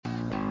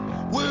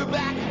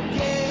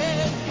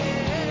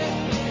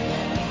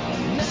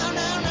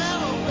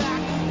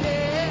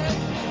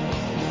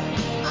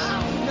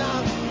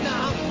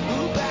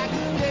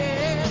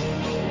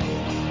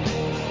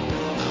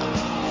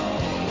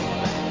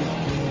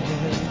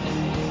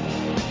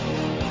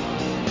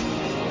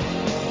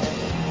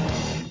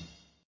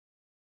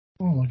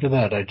Oh, look at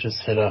that! I just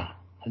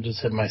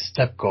hit my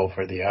step goal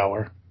for the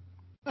hour.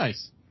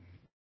 Nice.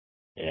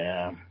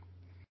 Yeah.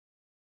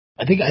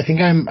 I think I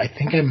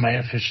might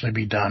officially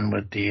be done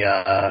with the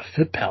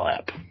FitPal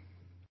app.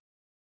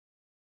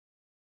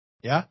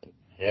 Yeah?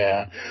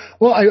 Yeah.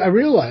 Well, I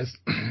realized,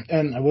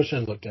 and I wish I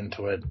looked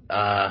into it.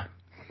 I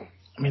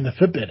mean, the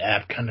Fitbit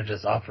app kind of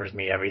just offers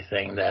me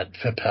everything that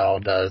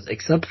FitPal does,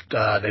 except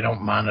they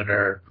don't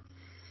monitor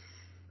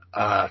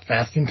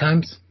fasting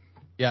times.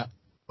 Yeah.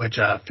 Which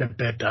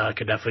Fitbit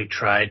could definitely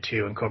try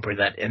to incorporate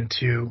that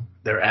into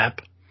their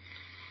app.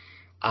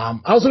 I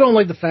also don't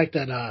like the fact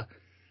that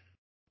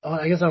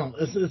I guess I don't.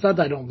 It's not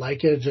that I don't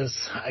like it. It's just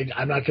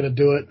I'm not going to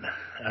do it.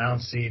 I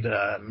don't see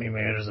maybe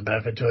there's a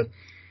benefit to it.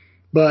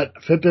 But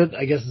Fitbit,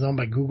 I guess, is owned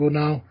by Google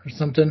now or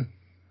something.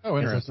 Oh,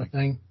 I guess that's interesting. the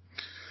thing.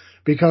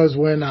 Because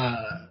when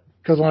I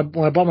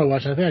bought my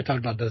watch, I think I talked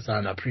about this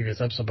on a previous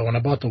episode. But when I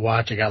bought the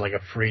watch, I got like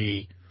a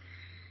free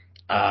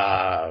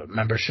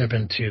membership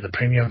into the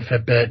premium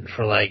Fitbit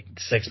for like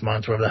 6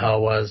 months, whatever the hell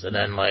it was, and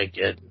then like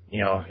it,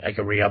 I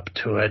could re-up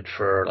to it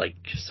for like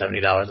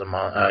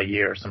 $70 a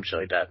year or some shit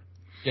like that.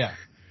 Yeah.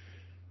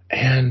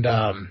 And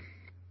I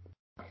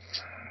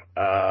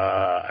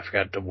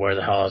forgot where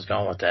the hell I was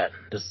going with that.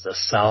 This is a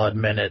solid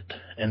minute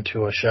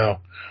into a show.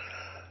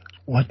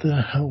 What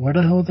the hell? Where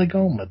the hell was I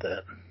going with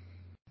that?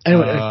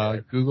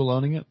 Anyway, Google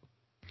owning it?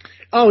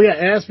 oh yeah,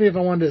 it asked me if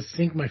I wanted to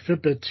sync my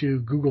Fitbit to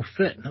Google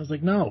Fit, and I was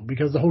like, no,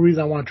 because the whole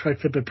reason I want to try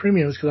Fitbit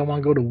Premium is because I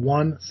want to go to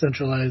one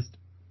centralized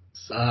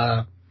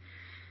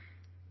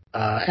app.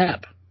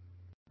 Right.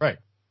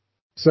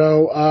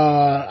 So,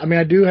 I mean,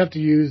 I do have to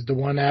use the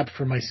one app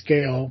for my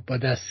scale,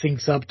 but that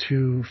syncs up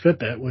to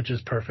Fitbit, which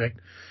is perfect.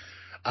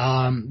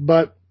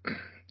 But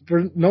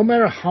for no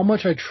matter how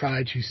much I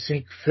try to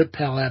sync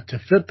FitPal app to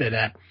Fitbit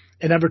app,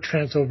 it never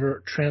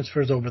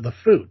transfers over the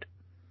food.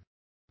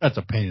 That's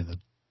a pain in the...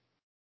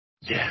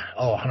 Yeah.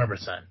 Oh,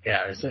 100%.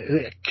 Yeah. It's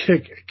a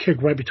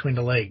kick right between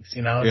the legs,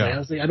 you know? Yeah. I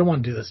was like, I don't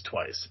want to do this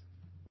twice.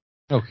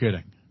 No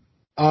kidding.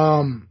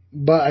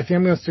 But I think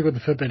I'm going to stick with the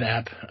Fitbit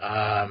app,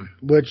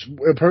 which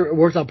it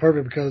works out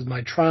perfect because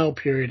my trial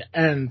period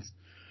ends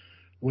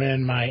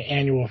when my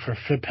annual for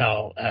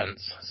FitPal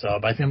ends. So,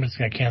 but I think I'm just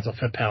going to cancel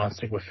FitPal and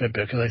stick with Fitbit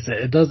because, like I said,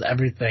 it does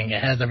everything.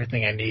 It has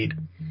everything I need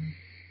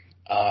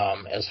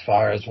as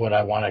far as what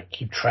I want to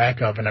keep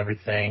track of and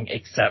everything,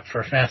 except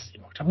for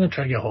fasting, which I'm going to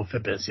try to get a whole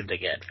Fitbit and see if they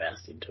can add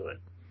fasting to it.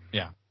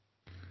 Yeah.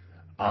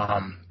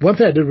 One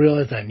thing I did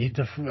realize I need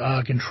to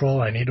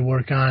control, I need to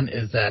work on,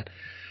 is that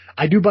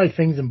I do buy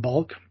things in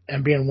bulk,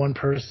 and being one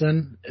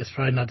person is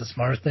probably not the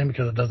smartest thing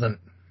because it doesn't,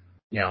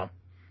 I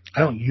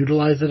don't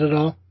utilize it at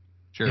all,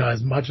 Sure.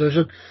 as much as I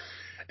should.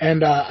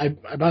 And I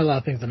buy a lot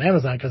of things on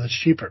Amazon because it's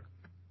cheaper.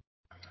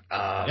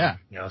 Yeah.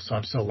 So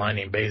I'm still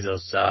lining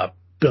Bezos'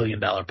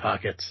 billion-dollar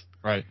pockets.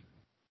 Right.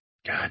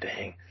 God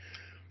dang.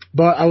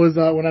 But I was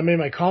when I made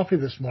my coffee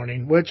this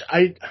morning, which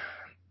I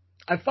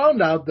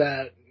found out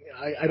that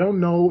I don't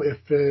know if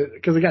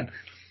because again,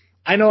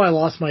 I know I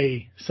lost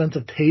my sense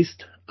of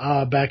taste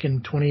back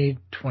in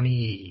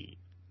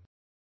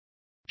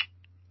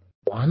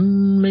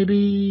 2021,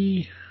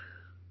 maybe.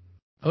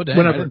 Oh, dang.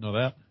 Whenever. I didn't know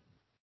that.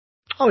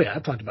 Oh yeah, I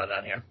talked about it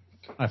on here.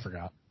 I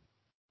forgot.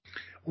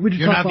 We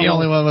You're not the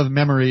only one with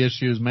memory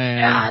issues, man.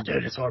 Yeah,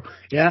 dude, it's horrible.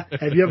 Yeah,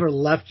 have you ever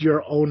left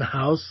your own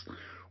house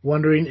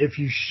wondering if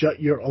you shut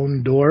your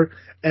own door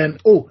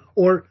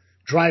or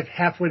drive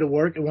halfway to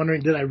work and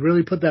wondering, did I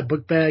really put that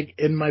book bag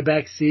in my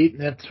back seat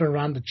and have to turn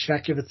around to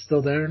check if it's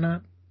still there or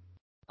not?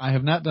 I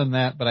have not done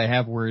that, but I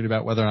have worried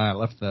about whether or not I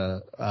left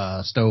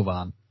the stove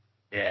on.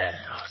 Yeah.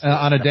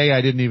 On a day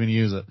I didn't even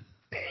use it.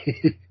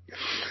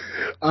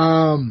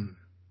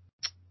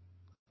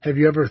 Have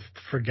you ever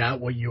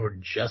forgot what you were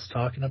just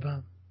talking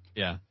about?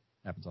 Yeah,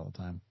 happens all the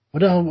time. What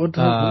the hell?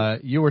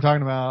 You were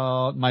talking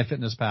about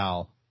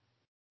MyFitnessPal.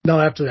 No,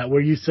 after that, where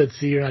you said,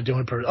 see, you're not the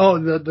only person. Oh,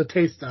 the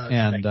taste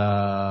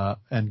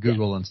and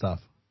Google and stuff.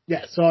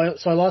 Yeah, so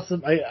I lost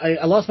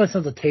I lost my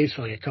sense of taste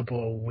for like a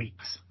couple of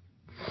weeks.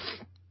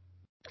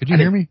 Could you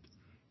hear me?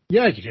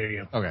 Yeah, I could hear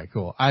you. Okay,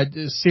 cool.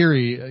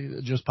 Siri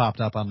just popped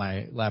up on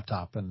my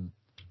laptop, and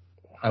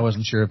I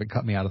wasn't sure if it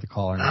cut me out of the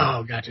call or not.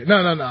 Oh, gotcha. No,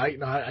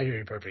 I hear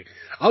you perfect.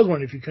 I was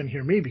wondering if you couldn't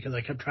hear me because I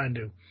kept trying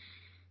to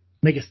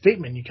make a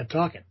statement and you kept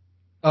talking.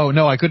 Oh,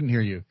 no, I couldn't hear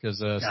you because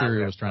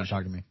Siri was trying to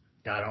talk to me.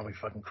 God, aren't we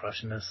fucking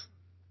crushing this?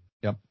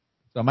 Yep.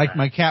 So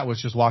my cat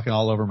was just walking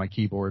all over my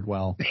keyboard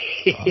while I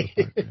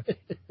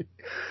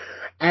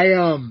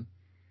can't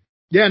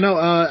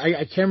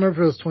remember if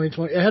it was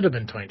 2020. It had to have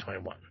been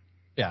 2021.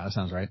 Yeah, that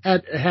sounds right.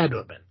 It had to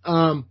have been.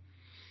 I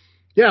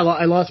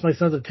lost my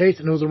sense of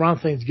taste and it was around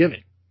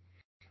Thanksgiving.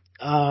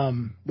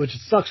 Which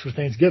sucks for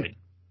Thanksgiving.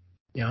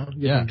 You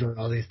enjoy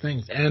all these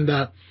things.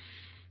 And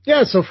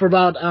so for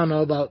about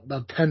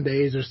 10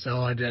 days or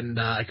so I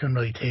couldn't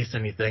really taste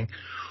anything.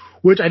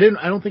 Which I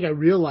don't think I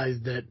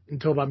realized it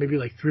until about maybe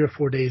like 3 or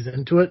 4 days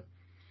into it.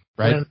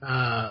 Right. And,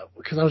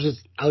 because I was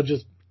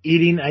just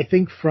eating, I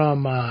think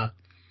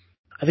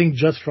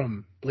just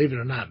from, believe it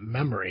or not,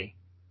 memory,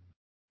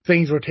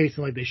 things were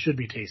tasting like they should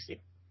be tasting.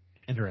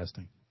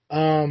 Interesting.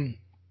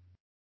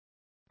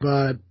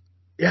 But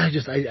yeah,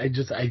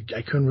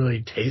 I couldn't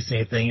really taste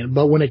anything.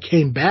 But when it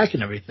came back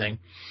and everything,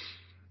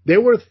 there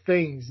were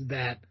things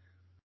that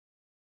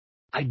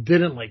I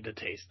didn't like the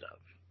taste of.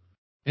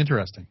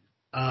 Interesting.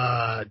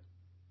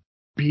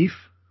 Beef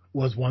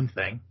was one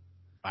thing.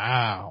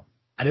 Wow.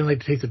 I didn't like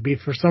the taste of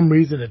beef. For some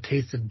reason, it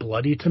tasted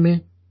bloody to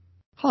me.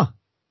 Huh.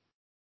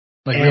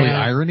 Like And, really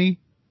irony?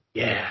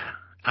 Yeah,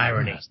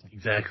 irony.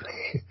 Exactly.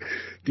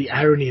 The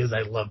irony is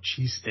I love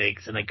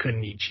cheesesteaks, and I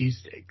couldn't eat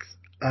cheesesteaks.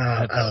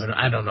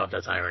 I don't know if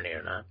that's irony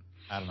or not.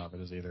 I don't know if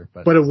it is either,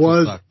 but it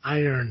was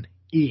iron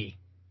E.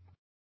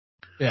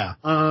 Yeah.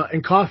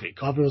 And coffee.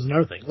 Coffee was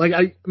another thing. Like,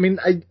 I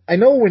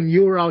know when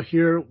you were out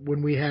here,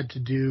 when we had to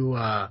do,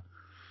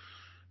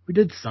 we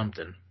did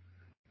something.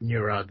 You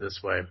were out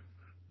this way.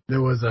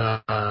 There was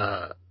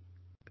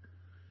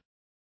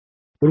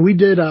when we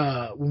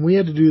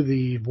had to do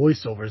the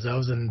voiceovers, that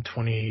was in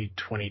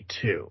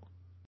 2022.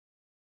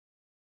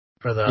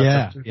 For the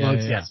yeah.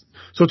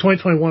 So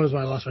 2021 is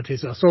when I lost my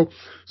taste. So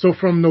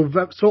from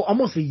November, so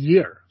almost a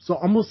year. So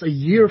almost a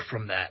year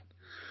from that,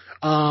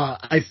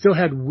 I still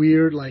had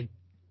weird, like,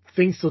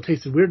 things still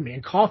tasted weird to me,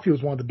 and coffee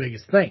was one of the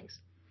biggest things.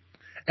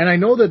 And I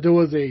know that there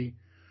was I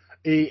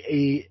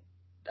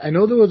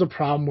know there was a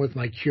problem with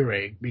my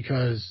Keurig,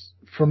 because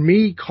for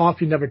me,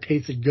 coffee never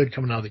tasted good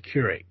coming out of the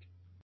Keurig.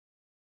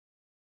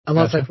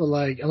 Unless I put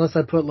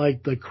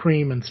like the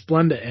cream and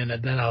Splenda in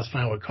it, then I was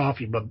fine with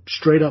coffee. But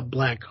straight up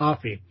black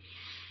coffee,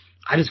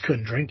 I just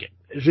couldn't drink it.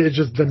 It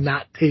just did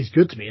not taste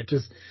good to me. It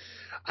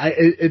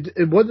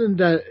wasn't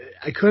that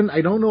I couldn't.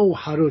 I don't know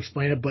how to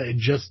explain it, but it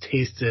just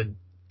tasted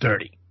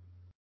dirty.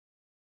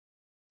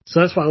 So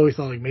that's why I always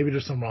thought, like, maybe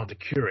there's something wrong with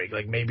the Keurig.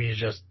 Like, maybe it's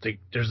just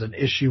there's an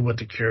issue with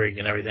the Keurig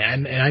and everything.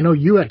 And I know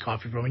you had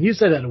coffee from it. You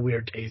said it had a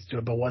weird taste to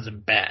it, but it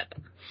wasn't bad.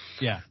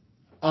 Yeah.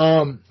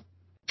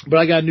 But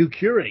I got a new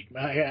Keurig.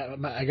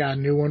 I got a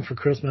new one for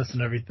Christmas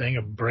and everything,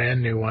 a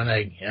brand new one.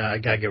 I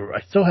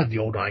still have the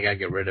old one. I gotta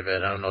get rid of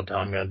it. I don't know what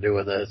I'm gonna do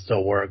with it. It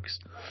still works.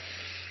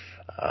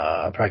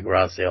 I'll probably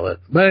garage sale it.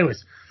 But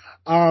anyways,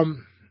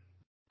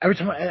 every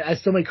time I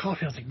still make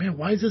coffee, I was like, man,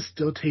 why does this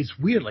still taste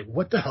weird? Like,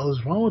 what the hell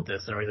is wrong with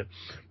this and everything?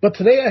 But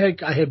today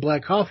I had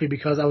black coffee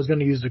because I was going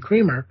to use the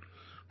creamer,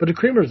 but the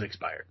creamer is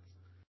expired.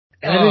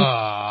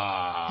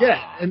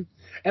 And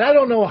and I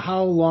don't know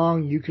how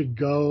long you could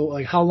go,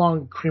 like how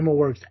long creamer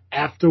works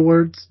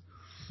afterwards,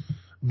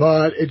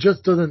 but it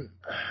just doesn't.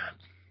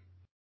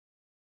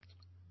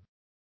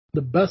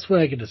 The best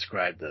way I could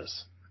describe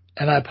this,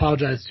 and I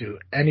apologize to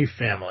any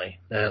family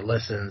that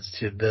listens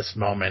to this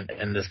moment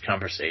in this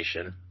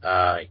conversation,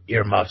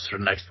 earmuffs for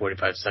the next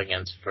 45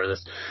 seconds for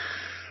this,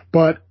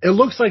 but it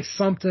looks like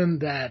something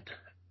that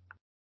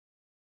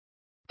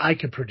I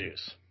could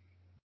produce.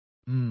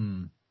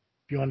 If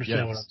you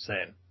understand what I'm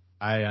saying.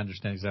 I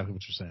understand exactly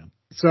what you're saying.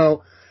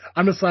 So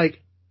I'm just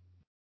like,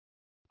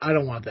 I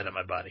don't want that in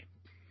my body.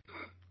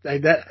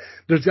 Like that,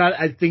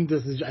 I think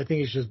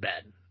it's just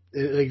bad.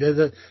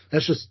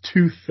 That's just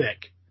too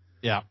thick.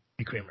 Yeah.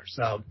 Creamer.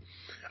 So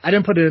I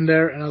didn't put it in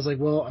there, and I was like,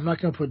 well, I'm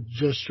not going to put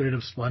just straight up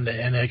Splenda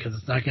in it because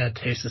it's not going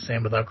to taste the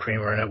same without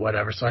creamer in it,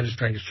 whatever. So I just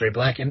drank it straight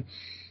black, and it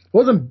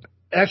wasn't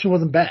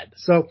bad.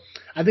 So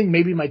I think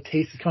maybe my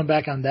taste has come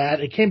back on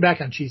that. It came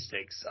back on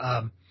cheesesteaks.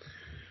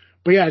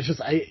 But yeah, it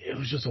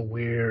was just a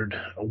weird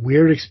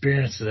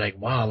experience. Like,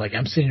 wow, like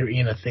I'm sitting here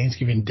eating a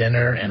Thanksgiving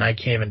dinner and I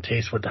can't even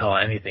taste what the hell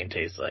anything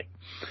tastes like.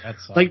 That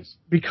sucks. Like,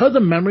 because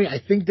of memory, I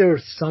think there were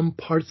some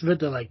parts of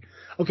it that, like,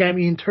 okay, I'm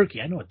eating turkey.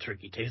 I know what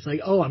turkey tastes like.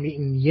 Oh, I'm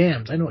eating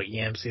yams. I know what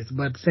yams taste like.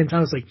 But at the same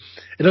time, it's like,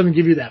 it doesn't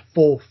give you that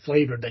full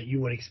flavor that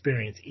you would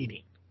experience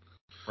eating.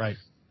 Right.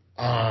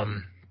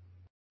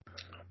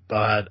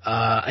 But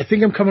I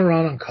think I'm coming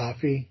around on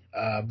coffee.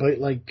 But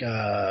like,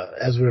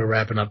 as we were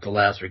wrapping up the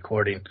last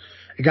recording,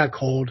 it got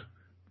cold.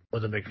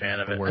 Wasn't a big fan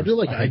of it. I do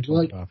like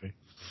coffee.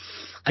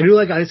 I do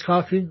like iced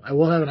coffee. I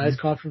will have an iced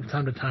coffee from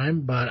time to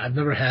time, but I've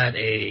never had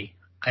a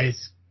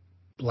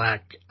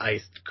black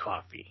iced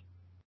coffee.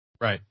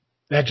 Right.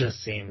 That just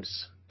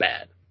seems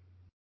bad.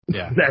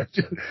 Yeah.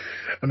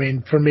 I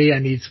mean, for me, I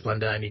need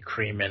Splenda. I need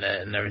cream in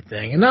it and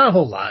everything, and not a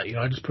whole lot.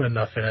 I just put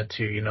enough in it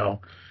to,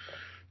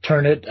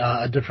 turn it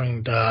a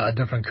different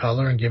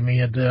color and give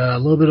me a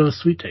little bit of a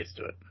sweet taste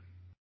to it.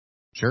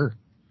 Sure.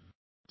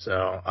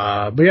 So,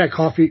 but yeah,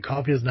 coffee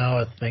is now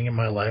a thing in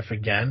my life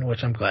again,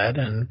 which I'm glad.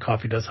 And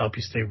coffee does help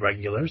you stay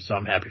regular, so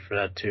I'm happy for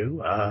that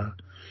too.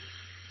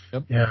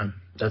 Yep. Yeah,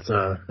 that's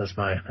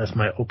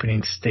my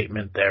opening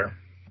statement there.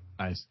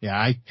 Nice.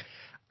 Yeah,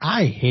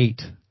 I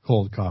hate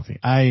cold coffee.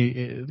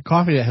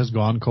 Coffee that has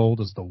gone cold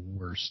is the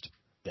worst.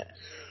 Yeah.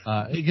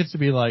 It gets to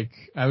be like,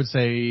 I would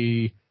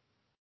say,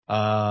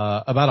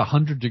 about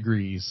 100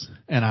 degrees,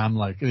 and I'm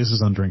like, this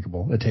is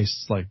undrinkable. It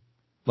tastes like,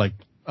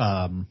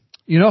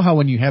 you know how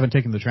when you haven't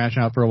taken the trash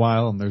out for a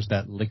while and there's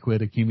that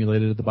liquid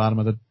accumulated at the bottom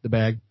of the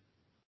bag?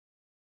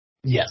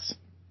 Yes.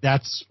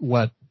 That's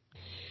what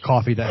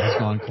coffee that has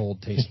gone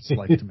cold tastes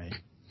like to me.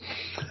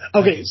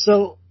 Okay,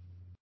 so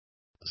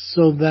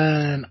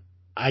then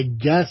I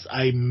guess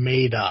I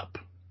made up,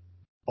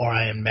 or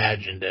I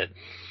imagined it,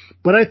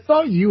 but I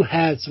thought you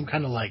had some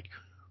kind of like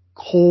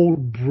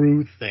cold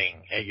brew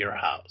thing at your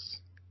house?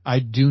 I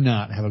do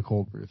not have a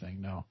cold brew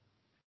thing. No,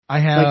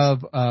 I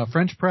have a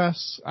French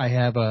press. I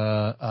have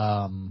like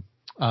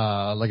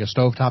a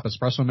stovetop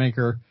espresso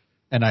maker,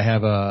 and I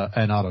have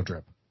an auto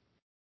drip.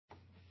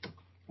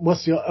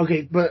 What's the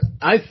okay? But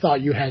I thought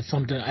you had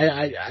something.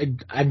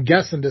 I'm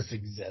guessing this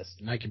exists,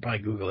 and I can probably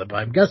Google it. But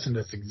I'm guessing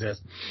this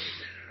exists,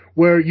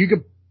 where you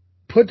could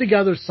put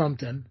together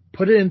something,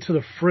 put it into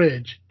the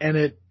fridge, and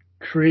it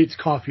creates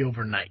coffee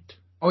overnight.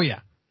 Oh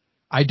yeah,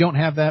 I don't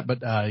have that, but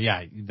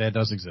yeah, that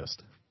does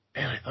exist.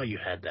 Man, I thought you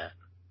had that.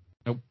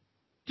 Nope.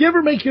 Do you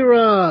ever make your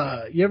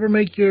oh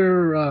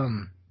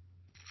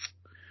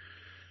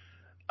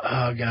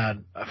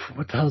god,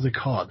 what the hell is it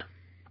called?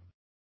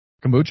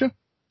 Kombucha?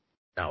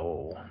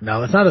 No,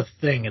 it's not a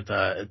thing. It's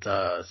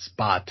a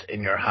spot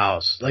in your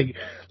house. Like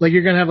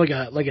you're gonna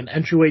have like an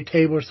entryway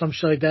table or some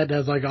shit like that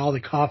has like all the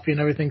coffee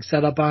and everything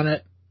set up on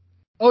it.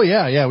 Oh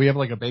yeah. We have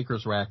like a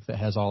baker's rack that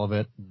has all of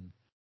it.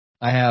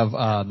 I have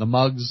the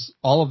mugs.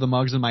 All of the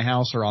mugs in my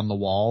house are on the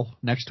wall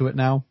next to it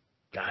now.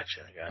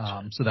 Gotcha.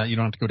 So that you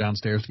don't have to go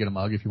downstairs to get a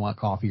mug if you want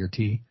coffee or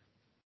tea.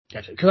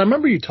 Gotcha. Because I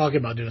remember you talking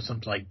about doing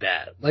something like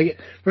that. Like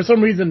for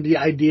some reason, the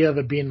idea of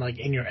it being like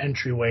in your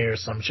entryway or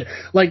some shit.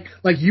 Like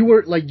you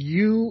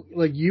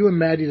and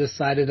Maddie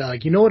decided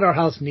like, you know what our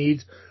house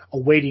needs? A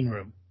waiting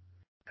room.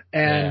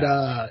 And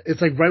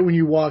it's like right when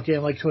you walk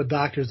in, like to a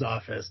doctor's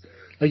office.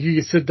 Like you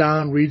can sit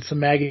down, read some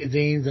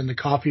magazines, and the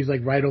coffee's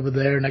like right over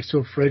there next to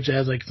a fridge that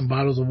has like some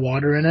bottles of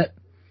water in it.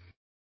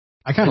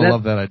 I kind of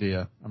love that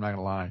idea. I'm not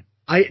gonna lie.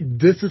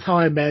 This is how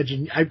I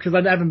imagine, because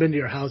I haven't been to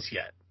your house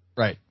yet.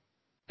 Right.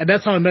 And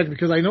that's how I imagine,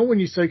 because I know when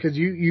you say, because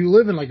you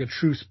live in like a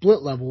true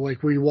split level,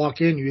 like where you walk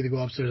in, you either go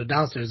upstairs or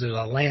downstairs, there's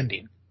a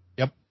landing.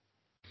 Yep.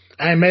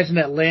 I imagine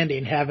that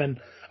landing having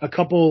a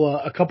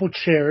couple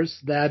chairs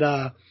that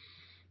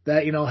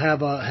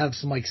have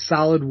some like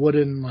solid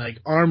wooden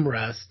like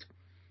armrest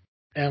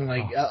and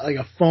like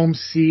a foam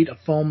seat, a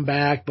foam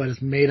back, but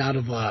it's made out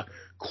of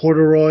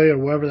corduroy or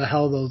whatever the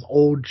hell those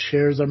old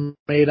chairs are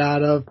made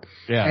out of.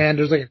 Yeah. And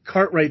there's like a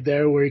cart right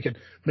there where you can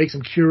make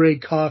some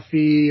Keurig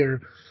coffee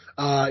or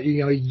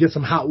you can get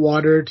some hot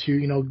water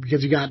to,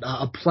 because you got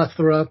a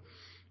plethora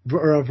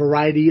or a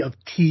variety of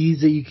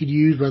teas that you could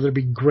use, whether it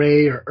be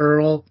gray or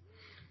Earl.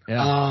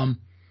 Yeah.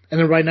 And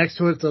then right next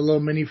to it's a little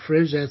mini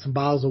fridge that has some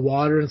bottles of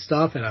water and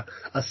stuff and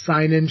a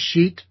sign-in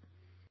sheet.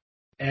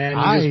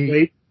 And you just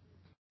wait.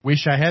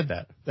 Wish I had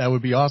that. That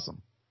would be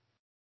awesome.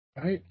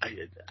 Right?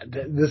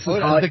 This is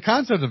the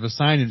concept of a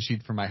sign-in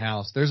sheet for my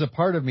house. There's a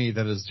part of me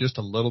that is just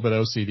a little bit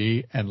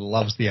OCD and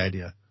loves the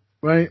idea.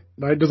 Right.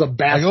 There's a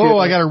basket.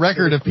 I got a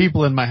record of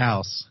people in my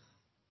house.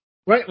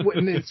 Right.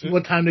 And it's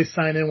what time they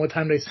sign in, what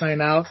time they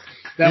sign out.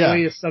 That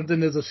way, if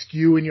something is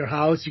askew in your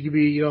house, you could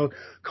be,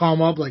 call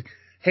them up like,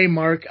 hey,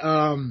 Mark,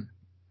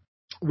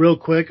 real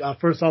quick.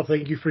 First off,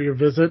 thank you for your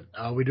visit.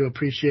 We do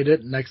appreciate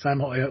it. Next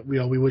time,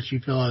 we wish you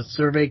fill out a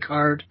survey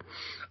card,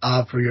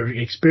 for your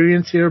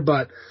experience here.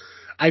 But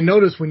I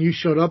noticed when you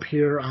showed up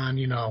here on,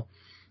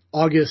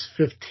 August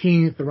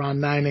 15th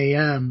around 9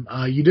 a.m.,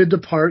 you did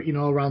depart,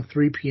 around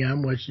 3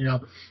 p.m., which,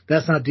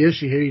 that's not the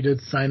issue here. You did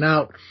sign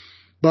out.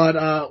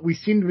 But we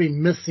seem to be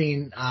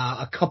missing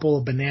a couple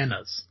of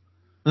bananas.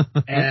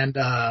 And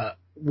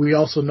we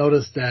also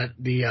noticed that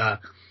the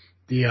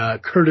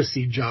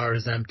courtesy jar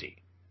is empty.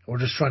 We're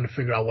just trying to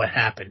figure out what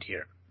happened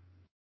here.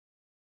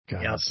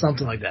 God,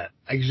 something like that.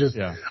 I just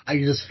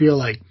feel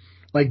like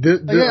this.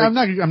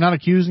 I'm not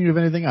accusing you of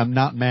anything. I'm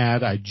not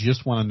mad. I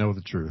just want to know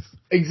the truth.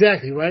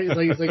 Exactly, right?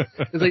 It's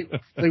like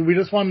we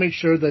just want to make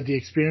sure that the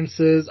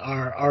experiences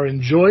are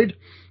enjoyed,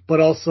 but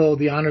also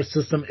the honor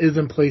system is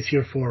in place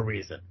here for a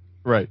reason.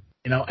 Right.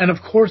 And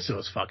of course it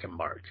was fucking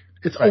Mark.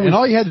 It's right. And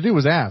all you had to do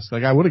was ask.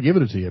 Like, I would have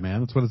given it to you,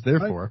 man. That's what it's there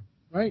for.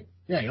 Right.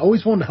 Yeah, you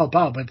always wanted to help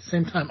out, but at the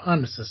same time,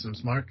 honor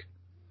systems, Mark.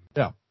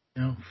 Yeah.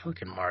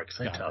 Fucking Marks,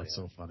 I tell you. That's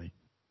so funny.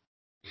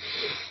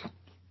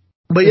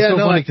 But it's so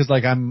funny because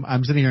like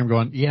I'm sitting here, I'm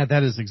going, yeah,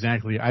 that is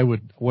exactly. I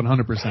would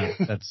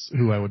 100%. That's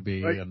who I would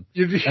be, right. and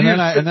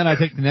then I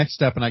take the next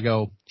step and I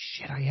go,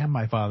 shit, I am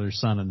my father's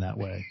son in that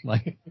way.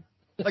 Like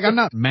I'm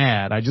not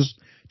mad. I just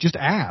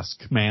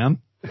ask, man.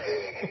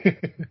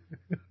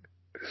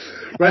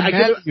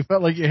 Right, you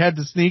felt like you had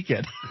to sneak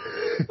it.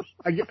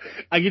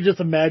 I can just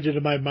imagine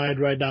in my mind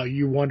right now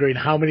you wondering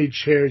how many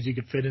chairs you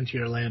could fit into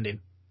your landing.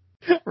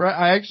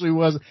 Right,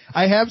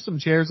 I have some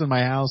chairs in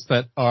my house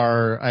that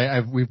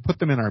are we've put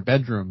them in our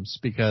bedrooms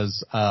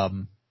because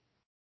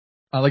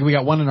like we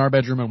got one in our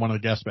bedroom and one in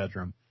the guest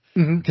bedroom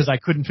because I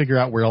couldn't figure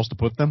out where else to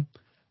put them.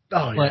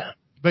 Oh yeah.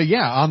 But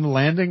yeah, on the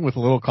landing with a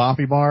little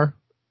coffee bar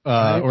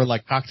or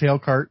like cocktail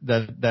cart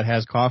that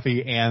has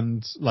coffee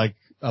and like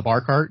a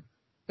bar cart,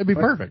 it'd be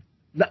perfect.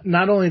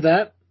 Not only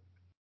that,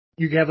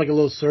 you can have like a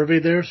little survey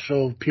there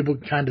so people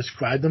can kind of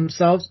describe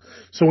themselves.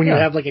 So when you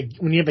have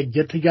when you have a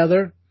get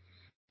together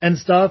and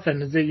stuff,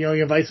 and you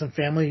invite some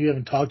family you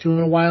haven't talked to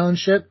in a while and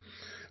shit,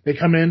 they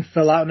come in,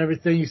 fill out and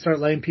everything. You start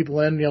letting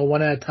people in,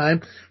 one at a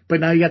time. But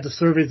now you got the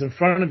surveys in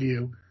front of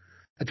you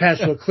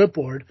attached to a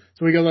clipboard.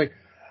 So we go like,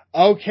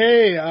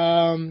 okay,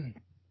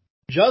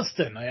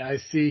 Justin, I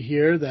see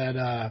here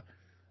that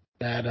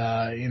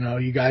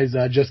you guys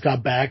just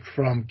got back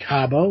from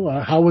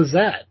Cabo. How was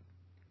that?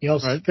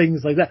 Right.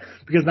 Things like that,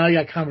 because now you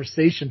got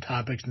conversation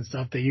topics and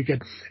stuff that you can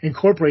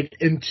incorporate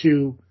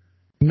into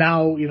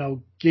now,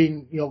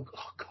 getting,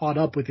 caught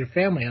up with your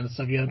family and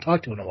stuff you haven't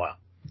talked to in a while.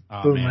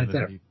 Oh Boom, man, right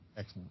that'd there. be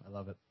excellent. I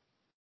love it.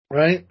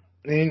 Right?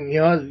 I mean,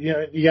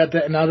 you got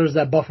that, now there's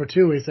that buffer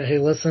too, where you say, hey,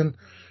 listen,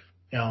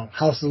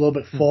 house is a little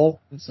bit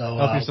full, so,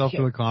 Help yourself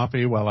to a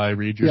coffee while I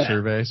read your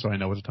survey so I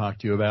know what to talk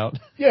to you about.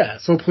 Yeah,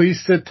 so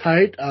please sit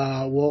tight.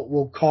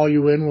 We'll call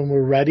you in when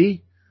we're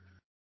ready.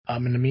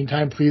 In the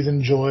meantime, please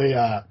enjoy,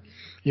 a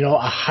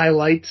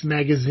highlights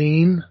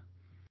magazine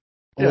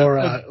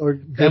or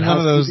good and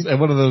housekeeping.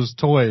 one of those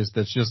toys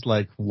that's just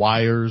like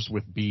wires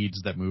with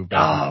beads that move back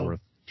and Oh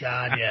forth.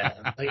 God,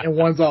 yeah, and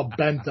one's all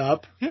bent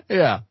up.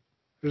 Yeah.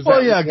 There's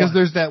Because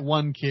there's that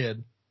one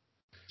kid,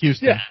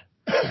 Houston. Yeah.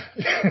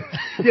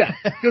 Yeah,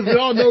 because we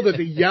all know that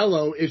the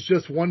yellow is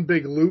just one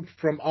big loop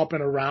from up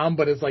and around,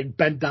 but it's like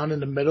bent down in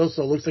the middle,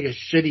 so it looks like a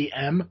shitty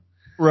M.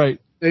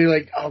 Right. They're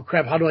like, oh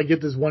crap, how do I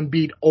get this one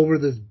bead over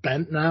this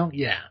bent now?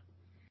 Yeah.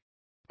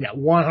 Yeah,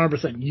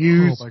 100%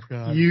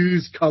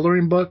 use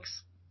coloring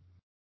books.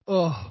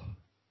 Oh,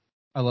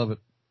 I love it.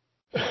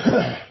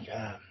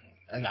 Yeah.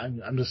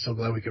 I'm just so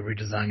glad we could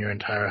redesign your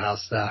entire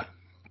house now.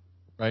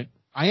 Right.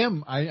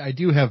 I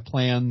do have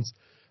plans.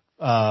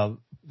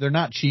 They're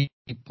not cheap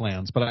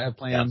plans, but I have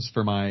plans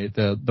for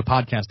the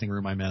podcasting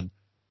room I'm in.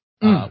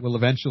 Will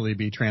eventually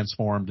be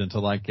transformed into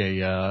like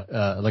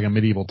a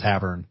medieval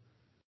tavern.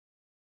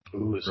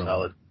 Ooh,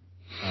 solid.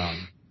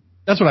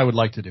 That's what I would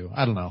like to do.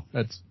 I don't know.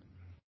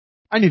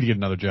 I need to get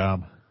another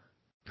job.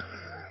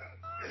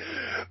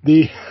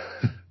 I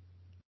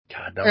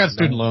got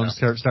student loans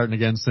starting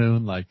again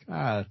soon. Like,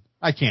 I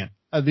can't.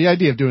 The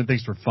idea of doing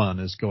things for fun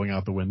is going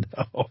out the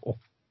window.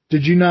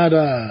 Did you not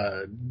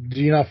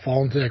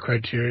fall into that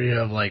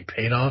criteria of like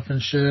paid off and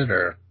shit,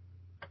 or?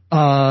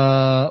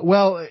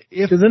 Well,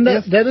 because then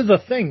that is a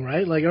thing,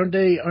 right? Like, aren't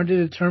they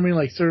determining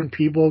like certain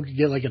people could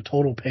get like a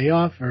total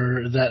payoff,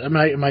 or is that am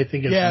I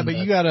thinking? Yeah, but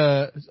you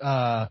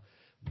gotta.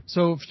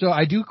 So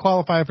I do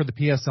qualify for the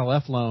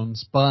PSLF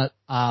loans, but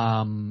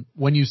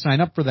when you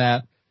sign up for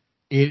that,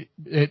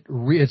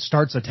 it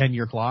starts a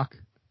 10-year clock,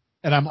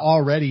 and I'm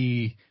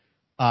already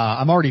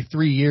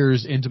 3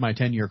 years into my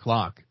 10-year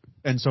clock,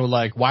 and so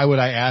like, why would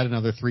I add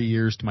another 3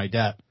 years to my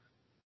debt?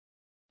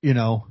 And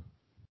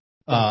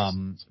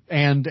on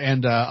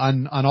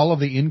all of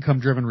the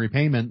income-driven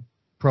repayment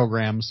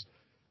programs,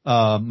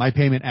 my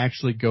payment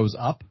actually goes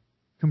up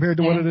compared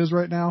to what it is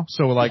right now.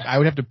 So like, I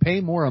would have to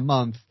pay more a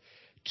month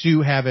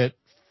to have it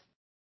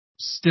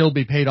still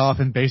be paid off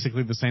in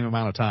basically the same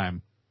amount of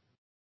time.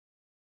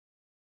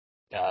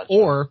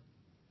 Gotcha.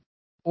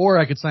 Or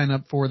I could sign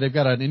up for, they've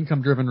got an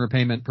income-driven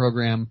repayment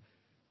program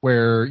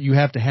where you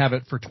have to have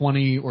it for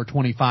 20 or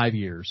 25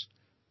 years.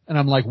 And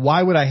I'm like,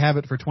 why would I have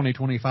it for 20,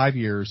 25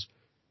 years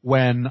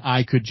when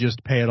I could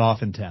just pay it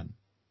off in 10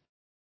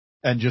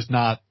 and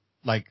not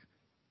get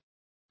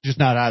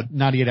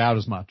out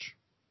as much?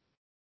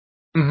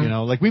 Mm-hmm.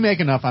 Like, we make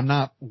enough. I'm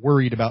not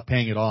worried about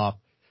paying it off.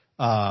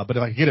 But if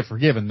I could get it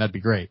forgiven, that'd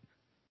be great.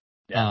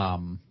 Yeah.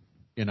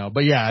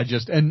 But yeah, I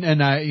just, I don't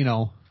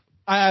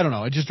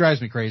know. It just drives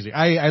me crazy.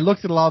 I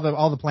looked at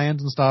all the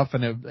plans and stuff,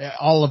 and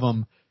all of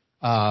them,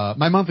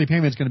 my monthly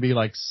payment is going to be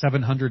like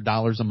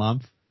 $700 a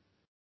month,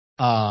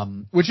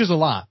 which is a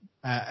lot.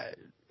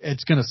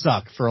 It's going to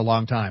suck for a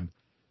long time.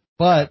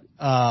 But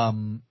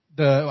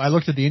I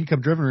looked at the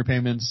income driven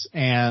repayments,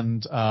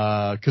 and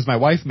because my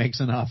wife makes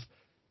enough,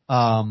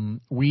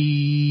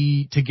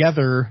 we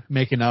together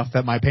make enough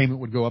that my payment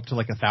would go up to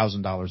like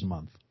 $1,000 a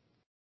month.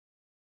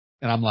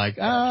 And I'm like,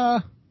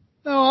 no,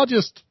 I'll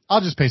just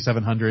pay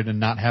 $700 and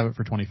not have it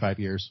for 25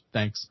 years.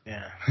 Thanks.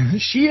 Yeah.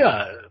 She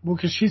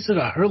because she said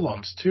her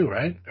loans too,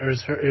 right? Or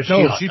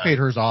she paid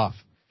hers off.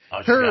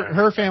 Oh,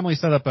 her family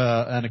set up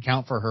an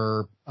account for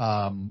her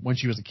when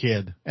she was a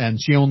kid, and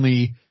she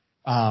only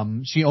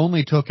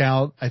took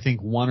out, I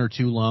think, 1 or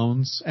 2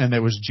 loans, and it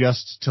was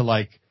just to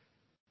like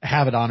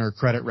have it on her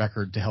credit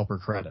record to help her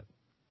credit.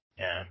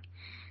 Yeah.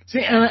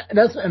 See, and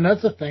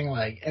that's the thing.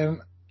 Like,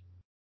 and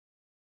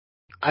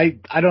I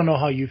don't know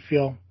how you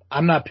feel.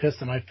 I'm not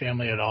pissed at my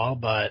family at all,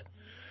 but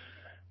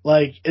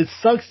like, it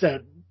sucks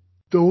that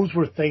those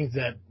were things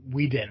that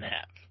we didn't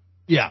have.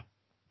 Yeah.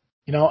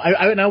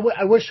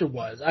 I wish it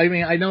was. I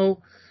mean, I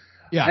know.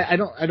 Yeah. I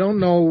don't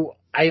know.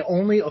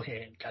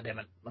 Okay. God damn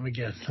it. Let me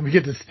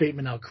get this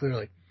statement out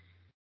clearly.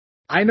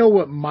 I know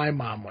what my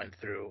mom went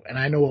through, and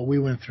I know what we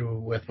went through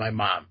with my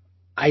mom.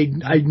 I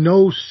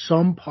know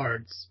some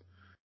parts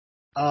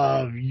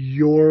of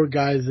your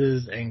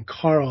guys's and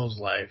Carl's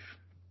life.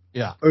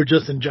 Yeah. Or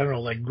just in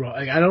general, like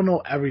I don't know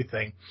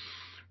everything,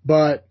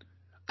 but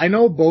I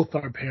know both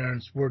our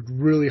parents worked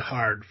really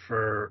hard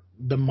for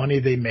the money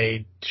they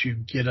made to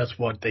get us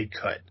what they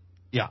could.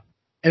 Yeah.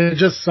 And it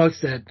just sucks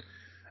that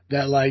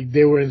like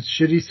they were in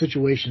shitty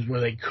situations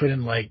where they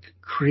couldn't like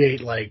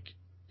create like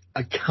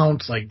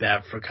accounts like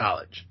that for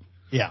college.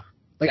 Yeah.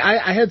 Like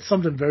I had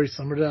something very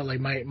similar to that. Like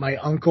my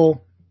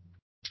uncle,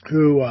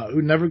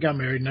 who never got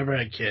married, never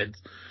had kids,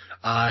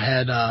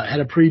 had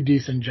a pretty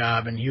decent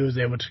job, and he was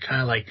able to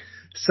kind of like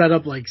set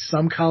up like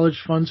some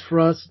college funds for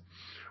us,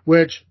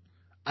 which,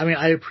 I mean,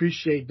 I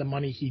appreciate the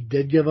money he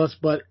did give us,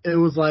 but it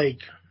was like,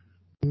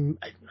 I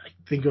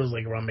think it was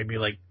like around maybe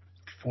like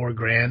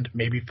 $4,000,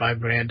 maybe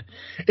 $5,000.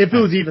 If it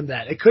was even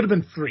that, it could have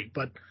been $3,000,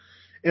 but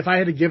if I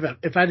had to get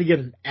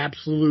an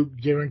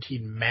absolute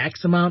guaranteed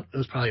max amount, it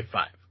was probably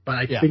 $5,000. But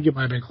I think it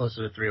might have been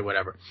closer to $3,000 or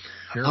whatever.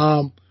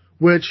 Sure.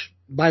 Which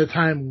by the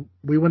time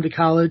we went to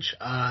college,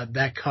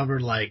 that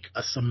covered like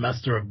a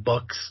semester of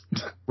books.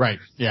 Right.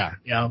 Yeah.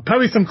 You know,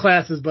 probably some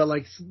classes, but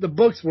like the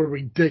books were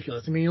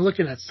ridiculous. I mean, you're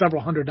looking at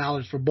several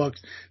 $100s for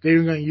books that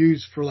you're going to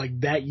use for like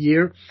that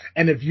year.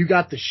 And if you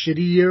got the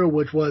shitty year,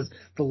 which was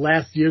the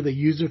last year the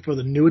user for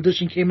the new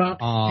edition came out,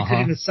 you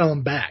couldn't even sell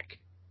them back.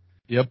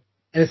 Yep.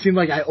 And it seemed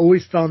like I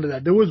always fell into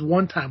that. There was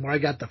one time where I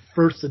got the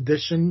first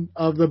edition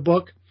of the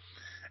book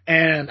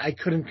and I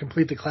couldn't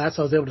complete the class.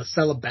 So I was able to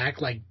sell it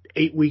back like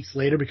 8 weeks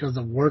later because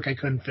of work. I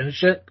couldn't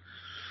finish it.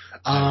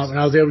 Nice. And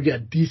I was able to get a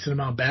decent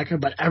amount back.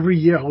 But every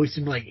year I always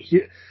seemed like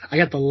I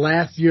got the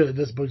last year that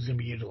this book is going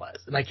to be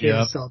utilized and I can't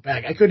even sell it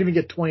back. I couldn't even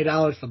get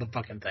 $20 for the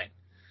fucking thing.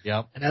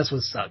 Yep. And that's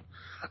what sucked.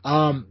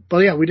 But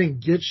yeah, we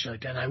didn't get shit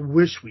like that. And I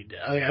wish we did.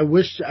 I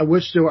wish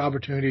there were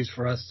opportunities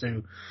for us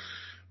to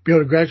be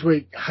able to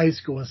graduate high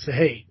school and say,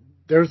 hey,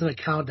 there's an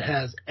account that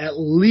has at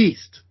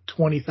least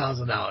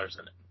 $20,000 in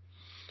it.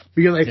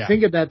 Because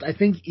I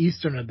think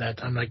Eastern at that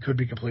time, and I could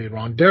be completely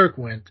wrong, Derek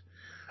went,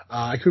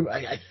 I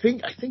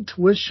think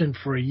tuition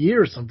for a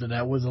year or something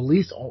that was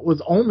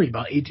was only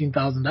about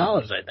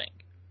 $18,000, I think.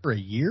 For a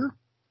year?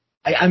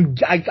 I'm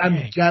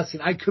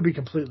guessing. I could be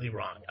completely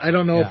wrong. I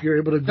don't know if you're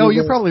able to Google. No,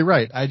 you're probably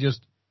right. I don't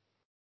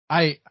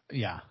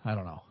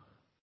know.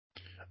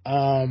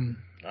 I'm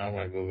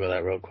going to Google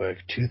that real quick.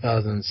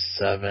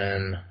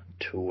 2007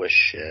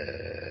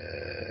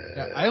 tuition.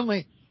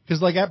 Yeah,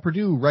 because like at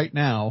Purdue right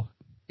now,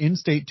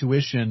 in-state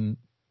tuition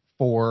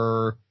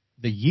for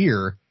the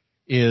year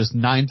is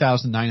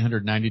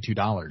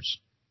 $9,992.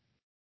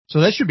 So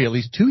that should be at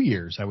least 2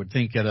 years, I would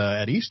think,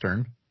 at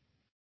Eastern,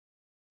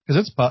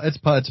 because it's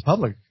a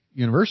public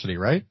university,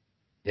 right?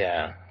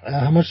 Yeah.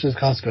 How much does it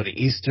cost to go to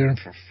Eastern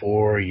for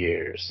 4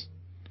 years?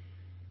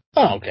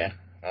 Oh, okay.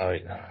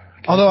 Okay.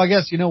 Although I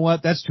guess, you know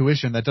what? That's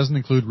tuition. That doesn't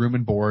include room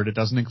and board. It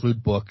doesn't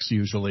include books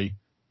usually.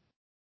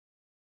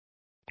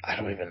 I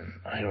don't even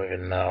know. I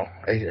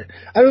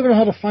don't even know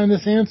how to find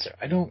this answer.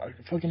 I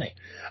fucking hate.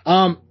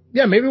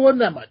 Yeah, maybe it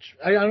wasn't that much.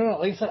 I don't know.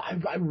 Like I said,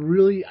 I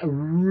really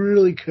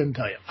couldn't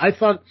tell you. I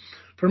thought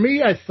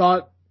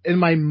in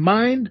my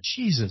mind,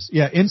 Jesus.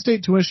 Yeah.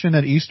 In-state tuition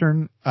at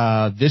Eastern,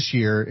 this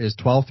year is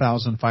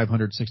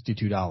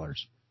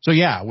 $12,562. So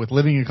yeah, with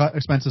living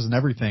expenses and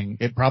everything,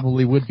 it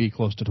probably would be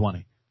close to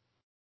 20.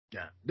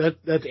 Yeah.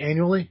 That's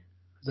annually?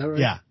 Is that right?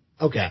 Yeah.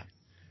 Okay.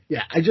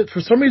 Yeah. For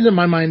some reason in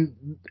my mind,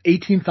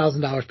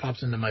 $18,000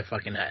 pops into my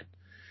fucking head.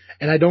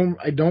 And I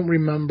don't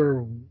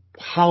remember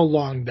how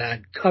long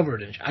that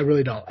covered. I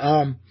really don't.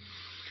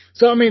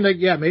 So I mean, like,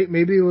 yeah,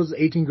 maybe it was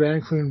 $18,000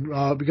 including,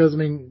 because I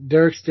mean,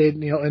 Derek stayed, in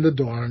the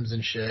dorms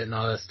and shit and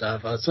all that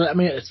stuff. So I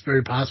mean, it's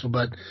very possible,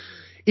 but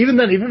even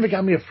then, even if it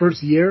got me a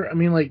first year, I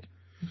mean, like,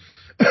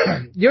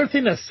 the other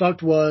thing that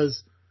sucked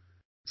was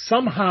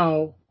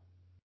somehow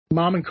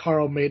Mom and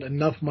Carl made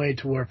enough money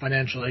to where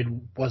financial aid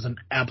wasn't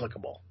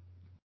applicable.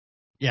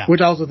 Yeah. Which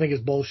I also think is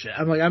bullshit.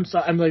 I'm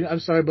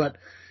sorry, but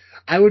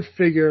I would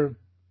figure,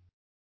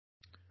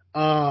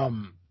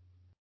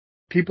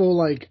 people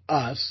like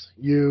us,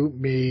 you,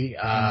 me,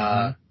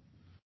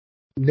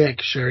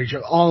 Nick, Sherry,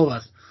 Joe, all of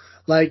us,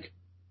 like,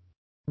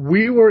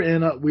 we were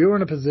in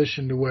a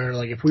position to where,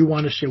 like, if we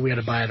wanted shit, we had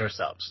to buy it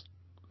ourselves.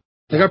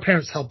 Like, our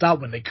parents helped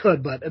out when they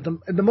could, but at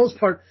the most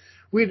part,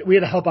 we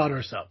had to help out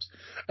ourselves.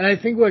 And I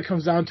think what it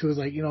comes down to is,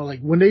 like, like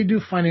when they do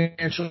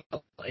financial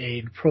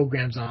aid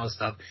programs and all that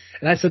stuff,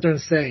 and I sit there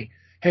and say,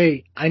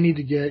 hey, I need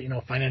to get,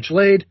 financial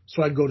aid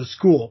so I can go to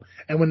school.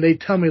 And when they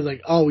tell me,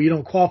 like, oh, you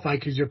don't qualify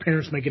because your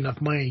parents make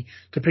enough money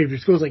to pay for your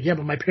school, it's like, yeah,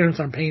 but my parents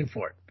aren't paying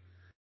for it.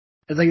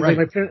 It's like, right. It's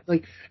like my parents,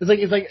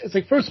 it's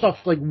like, first off,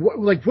 like,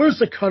 where's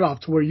the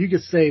cutoff to where you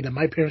could say that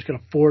my parents can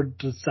afford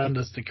to send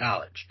us to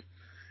college?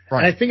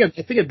 Right. And I think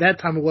at that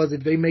time it was,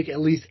 if they make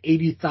at least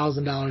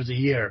 $80,000 a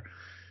year,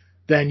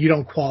 then you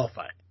don't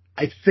qualify.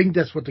 I think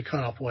that's what the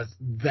cutoff was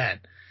then.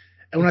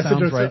 And when I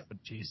said, right,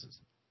 but Jesus.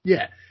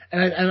 Yeah,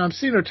 and I'm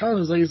seeing her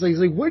telling us, it's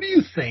like, where do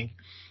you think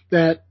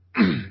that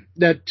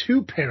that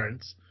two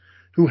parents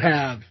who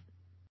have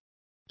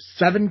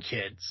 7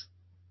 kids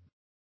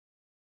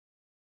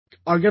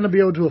are going to be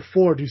able to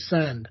afford to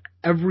send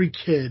every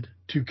kid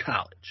to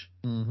college,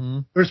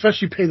 or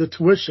especially pay the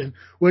tuition,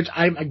 which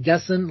I'm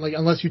guessing, like,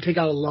 unless you take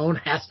out a loan,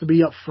 has to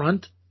be up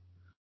front.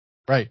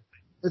 Right.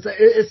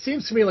 It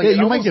seems to me like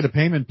you might get a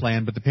payment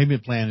plan, but the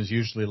payment plan is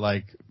usually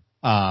like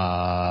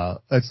it'll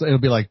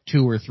be like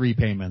 2 or 3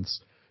 payments.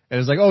 And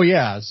it's like, oh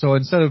yeah, so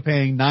instead of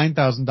paying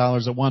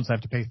 $9,000 at once, I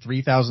have to pay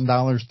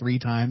 $3,000 3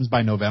 times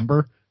by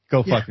November.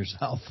 Go fuck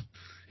yourself.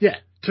 Yeah,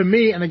 to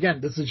me, and again,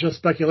 this is just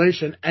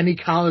speculation, any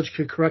college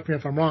could correct me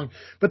if I'm wrong,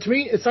 but to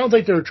me, it sounds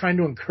like they were trying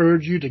to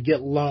encourage you to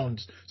get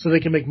loans so they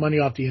can make money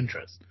off the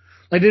interest.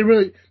 Like, they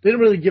didn't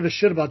really give a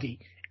shit about the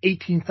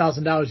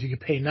 $18,000 you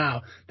could pay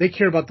now. They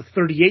care about the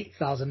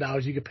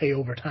 $38,000 you could pay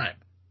over time.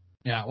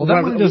 Yeah, well,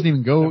 that money doesn't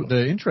even go,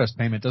 the interest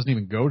payment doesn't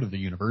even go to the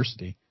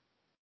university.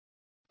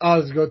 Oh,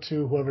 does it go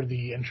to whoever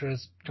the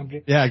interest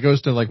company? Yeah, it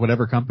goes to like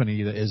whatever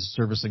company that is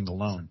servicing the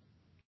loan.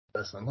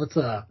 Listen,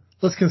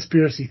 let's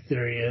conspiracy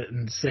theory it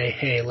and say,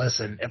 hey,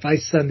 listen, if I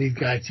send these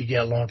guys to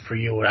get a loan for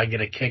you, would I get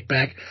a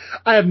kickback?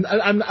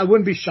 I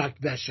wouldn't be shocked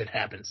if that shit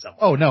happened somewhere.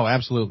 Oh no,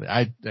 absolutely.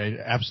 I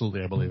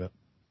absolutely, I believe it.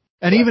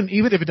 And even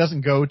if it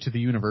doesn't go to the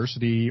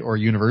university or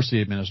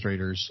university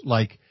administrators,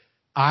 like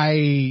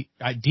I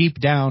deep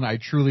down, I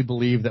truly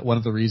believe that one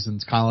of the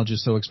reasons college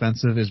is so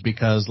expensive is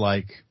because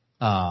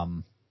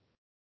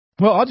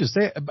well, I'll just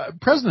say it,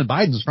 President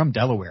Biden's from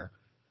Delaware.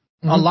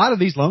 Mm-hmm. A lot of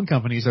these loan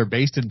companies are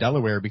based in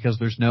Delaware because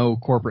there's no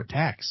corporate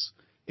tax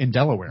in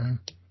Delaware. Mm-hmm.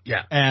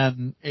 Yeah.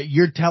 And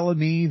you're telling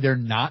me they're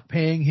not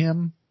paying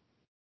him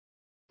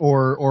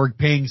or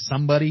paying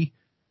somebody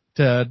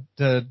to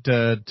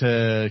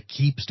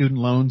keep student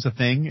loans a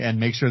thing and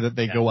make sure that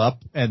they go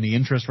up and the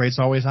interest rate's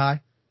always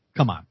high?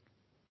 Come on.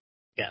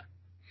 Yeah.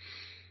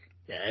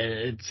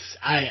 Yeah,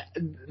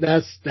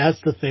 that's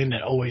the thing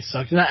that always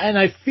sucks. And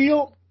I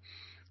feel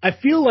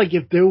like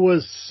if there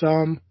was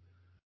some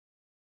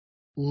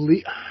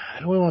I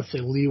don't want to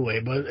say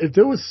leeway, but if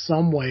there was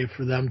some way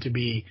for them to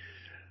be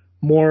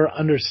more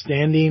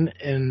understanding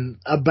and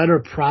a better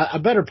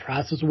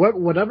process,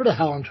 whatever the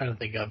hell I'm trying to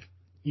think of,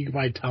 you can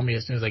probably tell me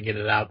as soon as I get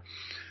it out.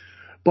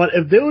 But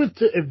if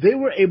they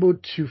were able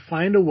to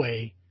find a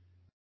way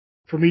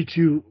for me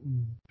to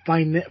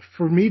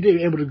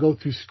be able to go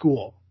through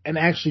school and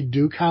actually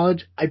do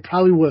college, I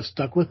probably would have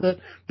stuck with it.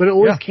 But it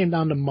always came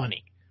down to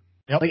money.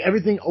 Yep. Like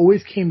everything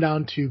always came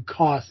down to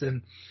cost.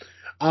 And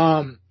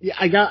I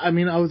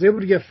was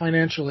able to get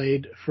financial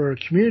aid for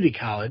community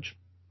college,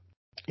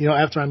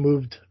 after I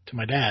moved to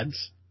my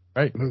dad's.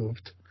 Right.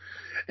 Moved.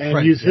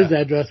 And used his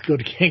address to go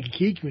to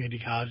Kankakee Community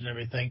College and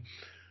everything.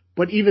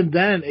 But even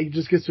then, it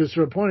just gets to a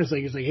certain point. It's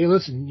like, hey,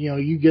 listen,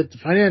 you get the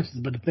finances,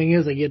 but the thing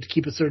is, you have to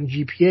keep a certain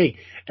GPA.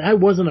 And I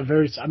wasn't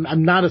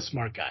I'm not a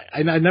smart guy.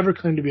 I never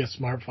claimed to be a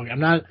smart fuck. I'm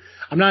not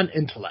an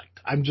intellect.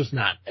 I'm just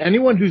not.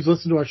 Anyone who's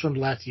listened to our show in the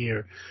last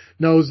year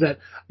knows that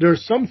there are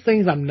some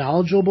things I'm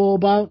knowledgeable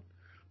about,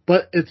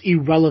 but it's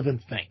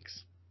irrelevant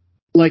things.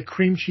 Like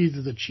cream cheese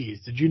is a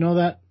cheese. Did you know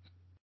that?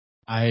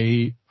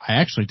 I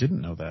actually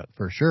didn't know that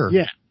for sure.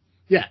 Yeah.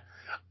 Yeah.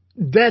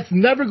 That's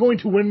never going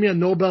to win me a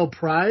Nobel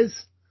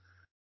Prize.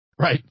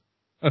 Right.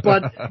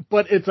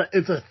 but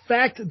it's a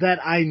fact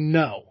that I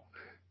know.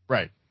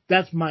 Right.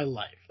 That's my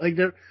life.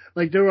 There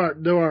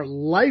are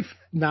life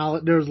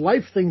knowledge. There's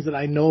life things that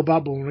I know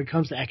about, but when it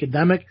comes to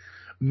academic,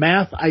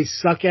 math, I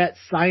suck at.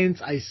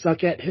 Science, I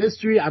suck at.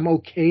 History, I'm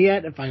okay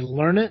at if I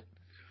learn it.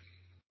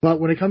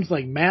 But when it comes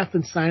to math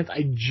and science,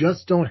 I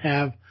just don't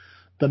have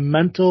the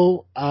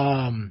mental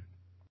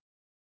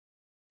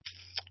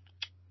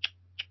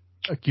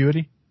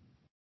acuity.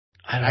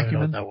 I don't even know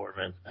what that word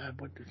meant.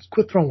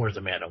 Quit throwing words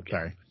at me. I don't get.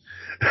 Sorry.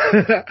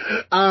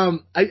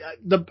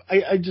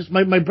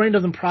 My brain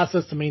doesn't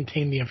process to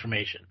maintain the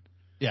information.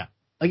 Yeah.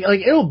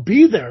 It'll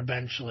be there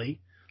eventually.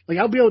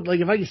 I'll be able,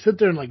 if I can sit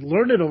there and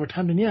learn it over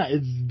time, then yeah,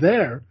 it's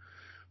there.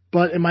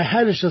 But in my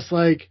head, it's just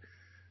I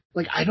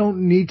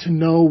don't need to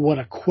know what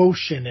a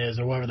quotient is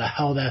or whatever the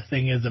hell that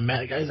thing is.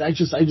 I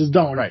just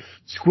don't. Right.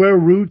 Square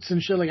roots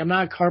and shit. I'm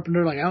not a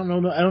carpenter. I don't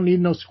know. I don't need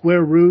no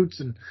square roots,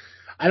 and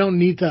I don't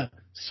need to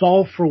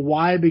solve for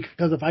y,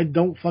 because if I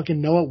don't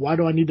fucking know it, why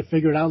do I need to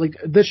figure it out?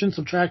 Addition,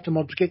 subtraction,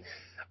 multiplication,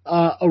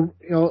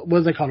 what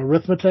is it called?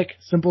 Arithmetic,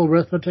 simple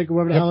arithmetic, or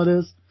whatever the hell it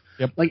is.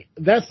 Yep.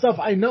 That stuff,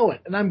 I know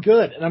it, and I'm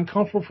good, and I'm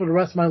comfortable for the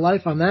rest of my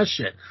life on that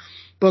shit.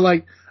 But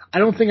I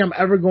don't think I'm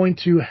ever going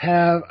to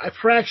have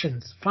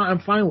fractions. I'm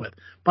fine with,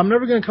 but I'm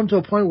never going to come to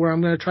a point where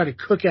I'm going to try to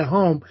cook at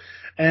home,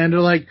 and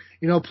they're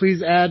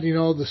please add,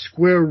 the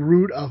square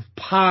root of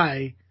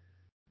pi,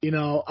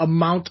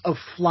 amount of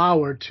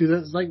flour to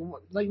this.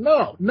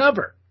 No,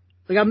 never.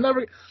 I'm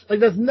never,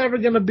 that's never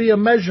going to be a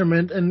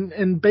measurement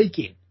in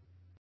baking.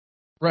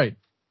 Right.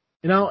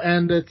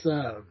 And it's,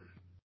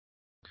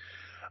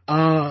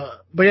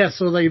 but yeah,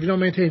 so if you don't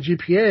maintain a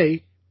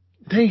GPA,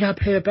 then you got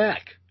to pay it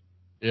back.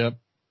 Yep.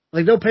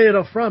 They'll pay it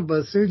up front, but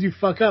as soon as you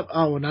fuck up,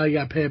 oh, well, now you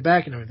got to pay it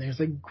back and everything. It's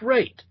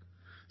great.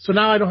 So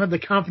now I don't have the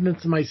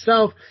confidence in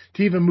myself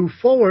to even move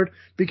forward,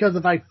 because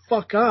if I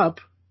fuck up,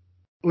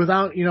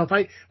 without, if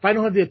I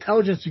don't have the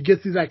intelligence to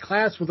get through that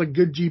class with a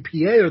good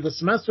GPA or the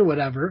semester,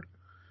 whatever,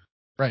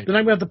 right, then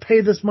I'm going to have to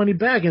pay this money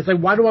back. It's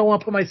why do I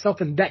want to put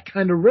myself in that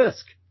kind of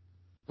risk?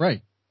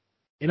 Right.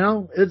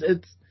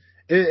 It's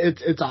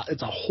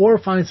a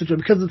horrifying situation,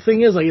 because the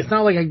thing is, it's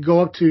not I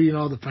go up to,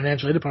 the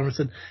financial aid department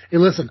and said, hey,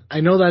 listen,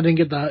 I know that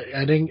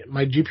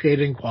my GPA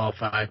didn't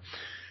qualify,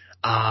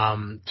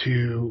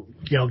 to,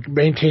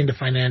 maintain the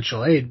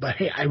financial aid, but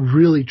hey, I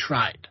really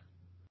tried.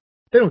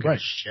 They don't give a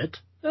shit.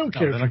 They don't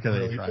care. They don't care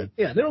that you tried.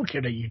 Yeah, they don't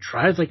care that you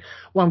tried. It's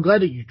well, I'm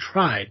glad that you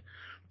tried,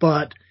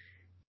 but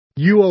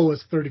you owe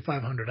us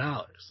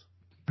 $3,500.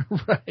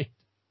 Right.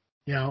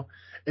 You know,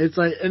 it's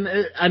like, and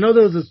I know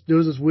there was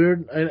this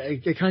weird,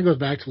 it kind of goes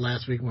back to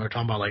last week when we were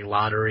talking about like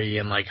lottery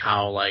and like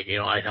how like, you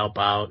know, I help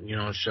out, you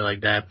know, and shit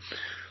like that.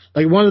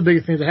 Like one of the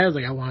biggest things I have is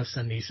like I want to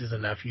send nieces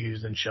and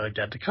nephews and shit like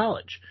that to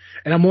college,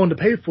 and I'm willing to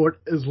pay for it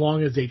as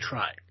long as they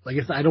try. Like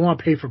I don't want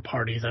to pay for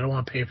parties. I don't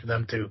want to pay for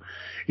them to,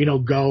 you know,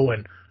 go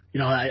and, you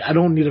know, I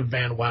don't need a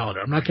Van Wilder.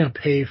 I'm not going to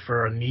pay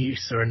for a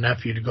niece or a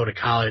nephew to go to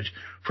college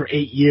for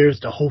 8 years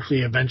to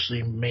hopefully eventually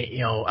you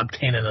know,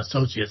 obtain an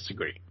associate's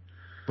degree.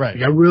 Right.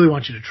 Like I really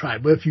want you to try,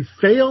 but if you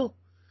fail,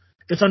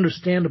 it's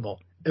understandable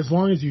as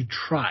long as you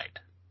tried.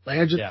 Like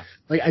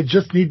I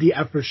just need the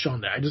effort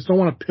shown there. I just don't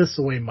want to piss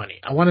away money.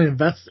 I want to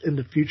invest in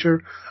the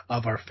future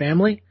of our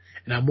family,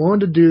 and I'm willing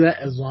to do that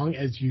as long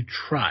as you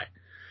try.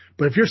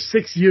 But if you're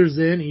 6 years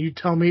in and you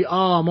tell me,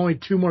 oh, I'm only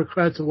 2 more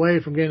credits away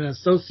from getting an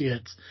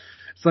associate's,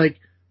 it's like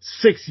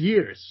 6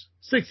 years.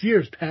 6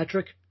 years,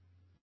 Patrick.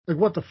 Like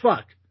what the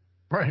fuck?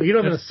 Right. Like, you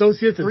don't have an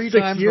associate's in 6 years?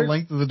 3 times the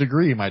length of the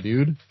degree, my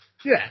dude.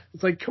 Yeah,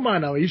 it's like, come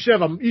on now. You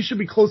should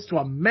be close to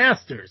a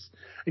master's.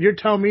 And you're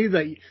telling me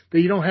that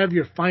you don't have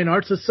your fine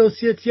arts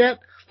associates yet?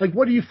 Like,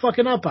 what are you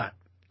fucking up on?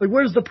 Like,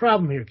 where's the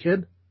problem here,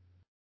 kid?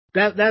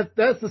 That's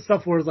the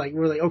stuff where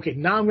we're like, okay,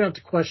 now I'm gonna have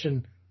to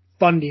question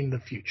funding the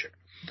future.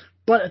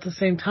 But at the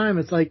same time,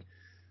 it's like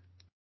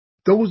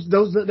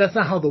that's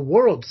not how the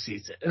world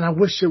sees it. And I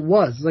wish it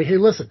was. It's like, hey,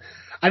 listen,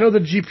 I know the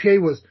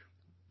GPA was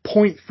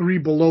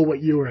 0.3 below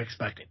what you were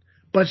expecting.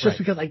 But it's just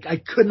because I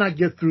could not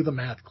get through the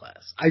math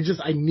class.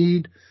 I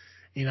need,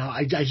 you know,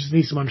 I just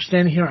need some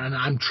understanding here, and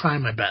I'm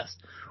trying my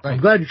best. Well, I'm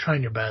glad you're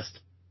trying your best.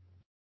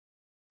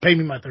 Pay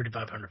me my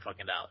 $3,500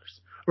 fucking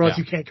dollars, or else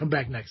you can't come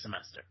back next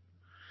semester.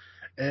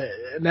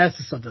 And that's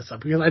the stuff that's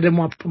up, because I didn't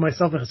want to put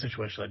myself in a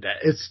situation like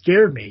that. It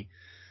scared me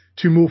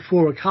to move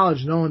forward with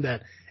college, knowing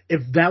that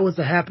if that was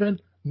to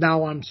happen,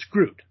 now I'm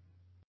screwed.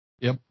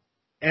 Yep.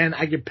 And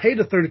I get paid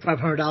the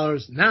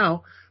 $3,500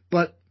 now,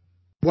 but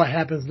what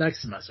happens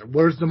next semester?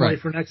 Where's the money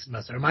for next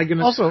semester? Am I going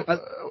to also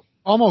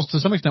almost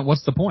to some extent?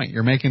 What's the point?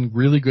 You're making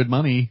really good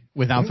money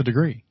without the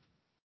degree.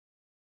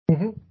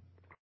 Mm-hmm.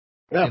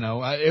 Yeah. You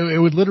know,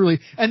 it would literally,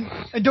 and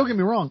don't get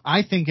me wrong,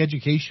 I think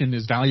education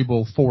is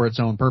valuable for its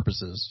own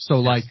purposes. So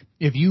like,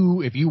 if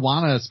you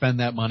want to spend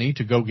that money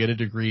to go get a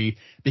degree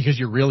because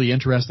you're really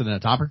interested in a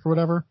topic or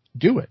whatever,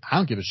 do it. I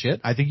don't give a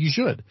shit. I think you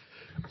should.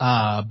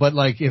 But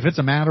like, if it's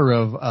a matter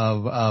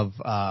of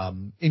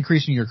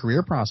increasing your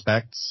career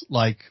prospects,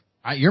 like,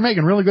 you're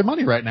making really good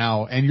money right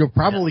now, and you'll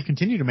probably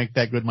continue to make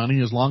that good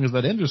money as long as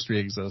that industry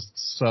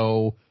exists.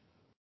 So,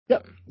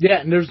 yep,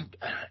 yeah, and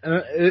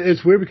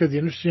it's weird because the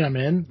industry I'm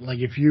in, like,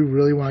 if you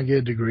really want to get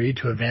a degree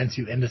to advance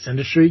you in this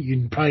industry,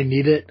 you probably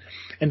need it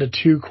into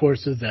 2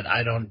 courses that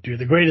I don't do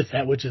the greatest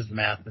at, which is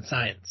math and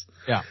science.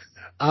 Yeah.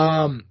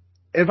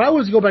 If I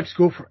was to go back to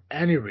school for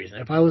any reason,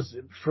 it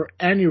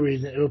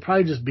would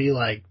probably just be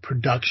like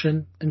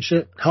production and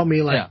shit. Help me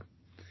it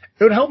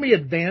would help me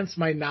advance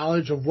my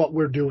knowledge of what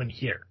we're doing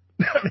here.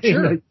 I mean,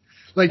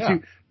 sure. To,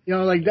 you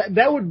know, like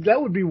that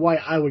would be why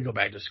I would go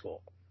back to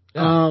school.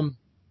 Yeah.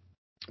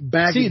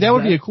 That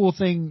would be a cool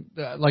thing.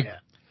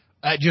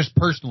 Just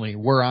personally,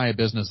 were I a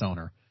business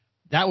owner,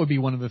 that would be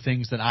one of the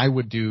things that I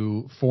would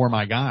do for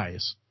my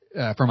guys,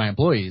 for my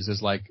employees,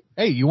 is like,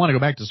 hey, you want to go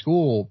back to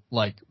school?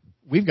 Like,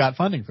 we've got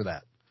funding for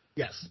that.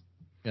 Yes.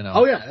 You know.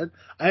 Oh yeah.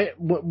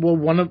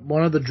 One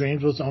of the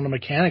dreams was to own a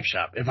mechanic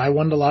shop. If I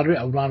won the lottery,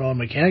 I would want to own a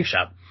mechanic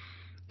shop,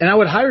 and I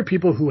would hire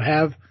people who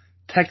have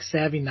tech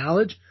savvy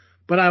knowledge,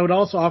 but I would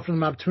also offer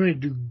them opportunity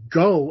to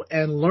go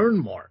and learn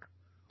more.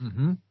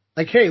 Mm-hmm.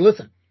 Like, hey,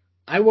 listen,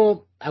 I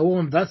will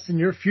invest in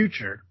your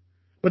future,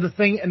 but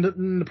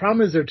the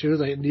problem is there too is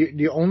like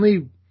the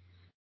only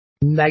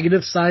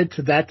negative side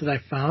to that I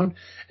found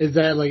is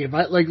that like if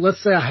I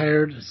let's say I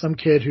hired some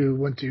kid who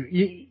went to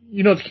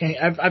you know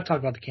I've talked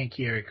about the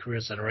Kankakee Area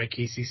Career Center, right?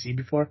 KCC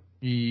before.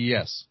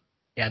 Yes.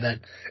 Yeah, that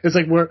it's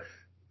like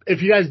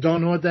if you guys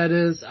don't know what that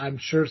is, I'm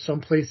sure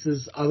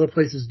other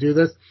places do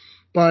this,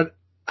 but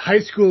high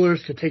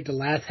schoolers could take the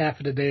last half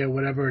of the day or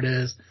whatever it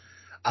is,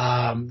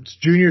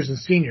 juniors and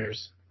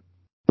seniors.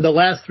 The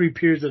last 3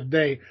 periods of the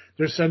day,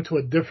 they're sent to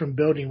a different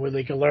building where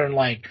they can learn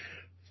like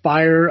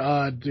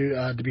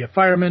to be a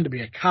fireman, to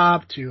be a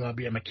cop, to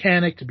be a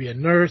mechanic, to be a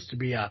nurse, to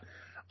be a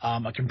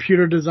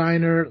computer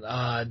designer.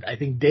 I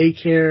think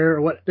daycare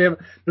or what.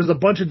 There's a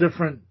bunch of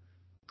different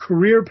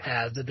career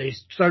paths that they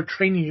start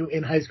training you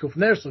in high school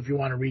from there. So if you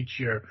want to reach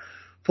your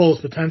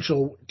fullest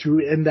potential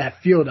in that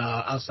field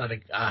outside of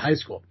high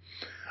school.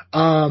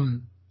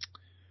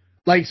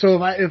 Like,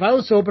 so if I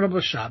was to open up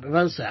a shop, if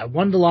I was to say I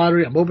won the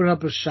lottery, I'm opening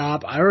up a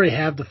shop, I already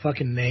have the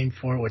fucking name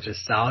for it, which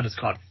is solid. It's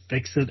called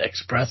Fix It,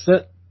 Express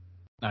It.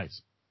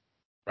 Nice.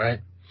 Right?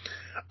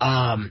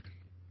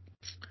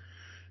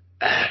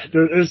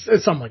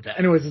 It's something like that.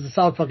 Anyways, it's a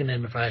solid fucking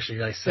name if I actually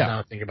sit down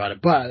and think about it.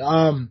 But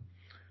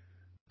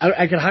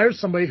I could hire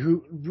somebody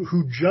who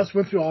just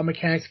went through all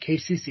mechanics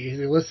KCC.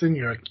 They listen,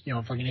 you're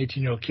a fucking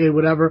 18-year-old kid,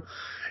 whatever.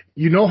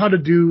 you know how to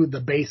do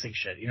the basic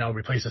shit. You know,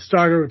 replace a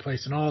starter,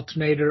 replace an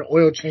alternator,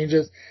 oil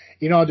changes.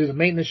 You know how to do the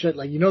maintenance shit.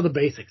 Like, you know the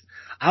basics.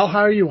 I'll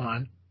hire you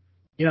on.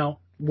 You know,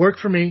 work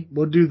for me.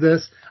 We'll do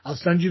this. I'll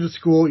send you to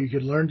school. You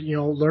could learn,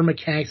 learn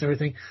mechanics,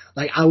 everything.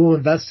 Like, I will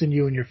invest in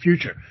you in your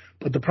future.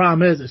 But the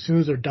problem is, as soon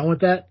as they're done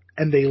with that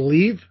and they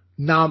leave,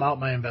 now I'm out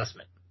my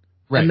investment.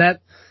 Right. And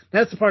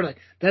that's the part, like,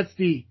 that's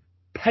the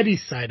petty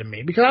side of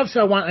me. Because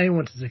obviously I want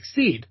anyone to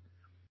succeed.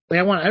 Like,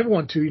 I want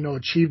everyone to,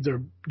 achieve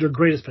their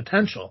greatest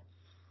potential.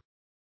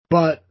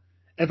 But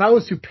if I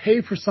was to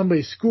pay for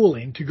somebody's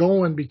schooling to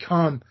go and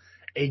become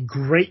a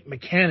great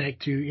mechanic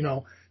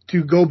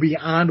to go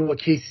beyond what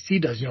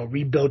KCC does,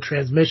 rebuild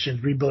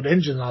transmissions, rebuild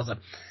engines and all that.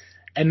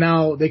 And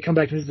now they come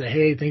back to me and say,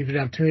 hey, thank you for the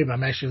opportunity, but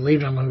I'm actually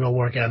leaving. I'm going to go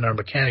work at another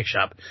mechanic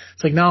shop.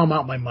 It's like, now I'm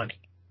out my money.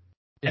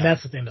 Yeah. And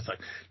that's the thing that's like,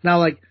 now,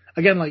 like,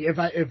 again, like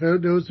if there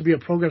was to be a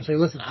program, say,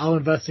 listen, I'll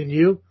invest in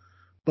you,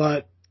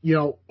 but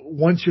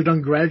once you're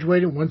done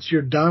graduating, once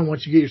you're done,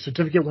 once you get your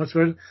certificate,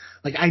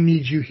 like, I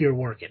need you here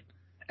working.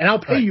 And I'll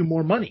pay you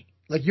more money.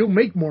 Like, you'll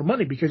make more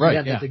money because you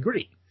have that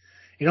degree.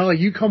 Like,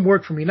 you come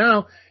work for me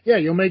now,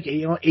 you'll make,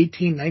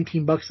 18,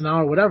 19 bucks an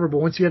hour, whatever. But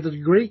once you have the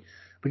degree,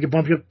 we can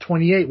bump you up to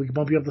 28. We can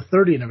bump you up to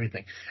 30 and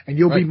everything. And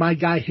you'll be my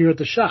guy here at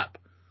the shop.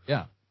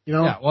 Yeah.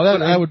 Yeah. Well,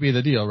 that would be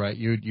the deal, right?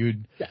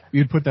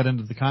 You'd put that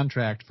into the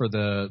contract for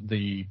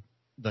the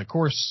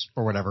course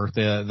or whatever,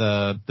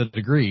 the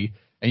degree.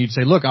 And you'd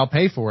say, look, I'll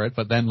pay for it.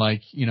 But then,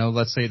 like,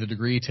 let's say the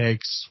degree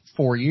takes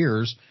 4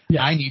 years.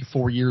 Yeah. I need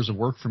 4 years of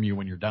work from you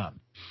when you're done.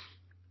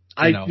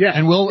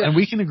 And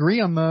we can agree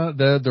on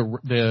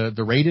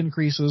the rate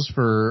increases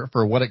for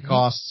what it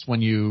costs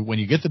when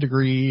you get the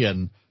degree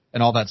and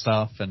all that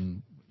stuff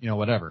and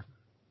whatever.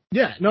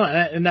 Yeah, no,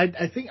 and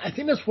I think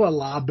that's what a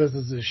lot of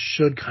businesses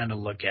should kind of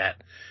look at.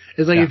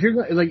 Is like, if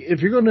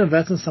you're going to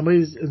invest in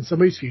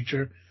somebody's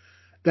future,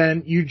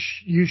 then you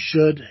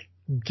should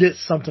get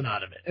something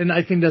out of it. And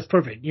I think that's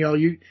perfect.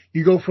 You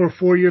go for a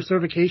 4-year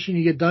certification,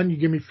 you get done, you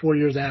give me 4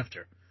 years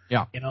after.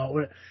 Yeah.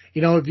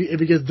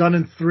 If it gets done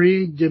in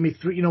 3, give me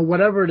 3,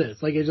 whatever it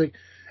is. Like,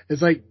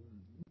 it's like,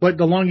 but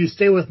the longer you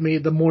stay with me,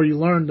 the more you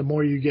learn, the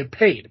more you get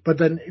paid. But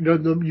then,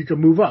 you can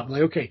move up.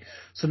 Like, okay,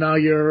 so now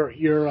you're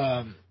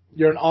an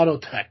auto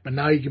tech, but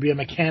now you could be a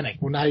mechanic.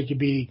 Well, now you could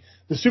be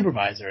the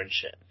supervisor and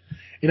shit.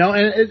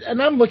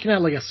 And I'm looking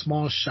at like a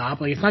small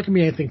shop. Like, it's not gonna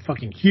be anything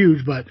fucking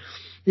huge, but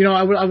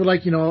I would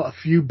like, a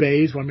few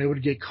bays where I'm able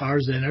to get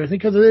cars in and everything,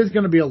 because it is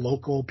going to be a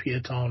local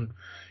Piatone,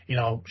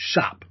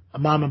 shop, a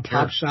mom and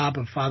pop shop,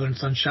 a father and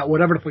son shop,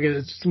 whatever the fuck it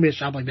is. It's just going to be a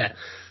shop like that.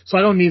 So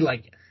I don't need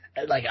like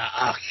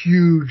a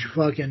huge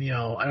fucking,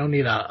 I don't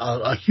need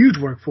a huge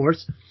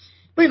workforce,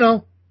 but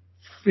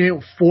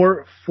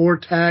four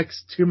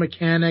techs, 2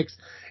 mechanics,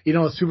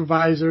 a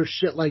supervisor,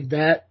 shit like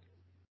that,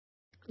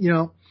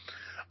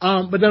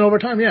 but then over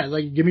time,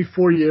 like, give me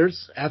 4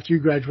 years after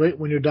you graduate.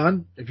 When you're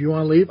done, if you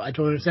want to leave, I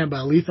totally understand. But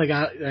at least I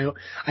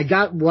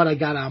got what I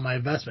got out of my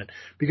investment.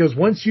 Because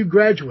once you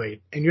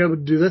graduate and you're able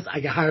to do this,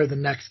 I can hire the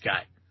next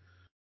guy.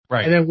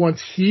 Right. And then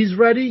once he's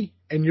ready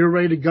and you're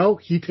ready to go,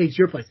 he takes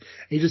your place.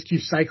 And you just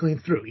keep cycling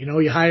through.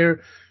 You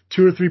hire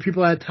 2 or 3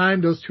 people at a time.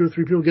 Those 2 or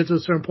 3 people get to a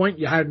certain point.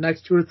 You hire the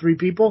next 2 or 3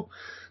 people.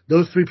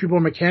 Those 3 people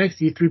are mechanics.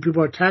 These 3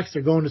 people are techs.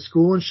 They're going to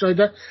school and shit like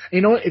that. And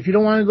you know what? If you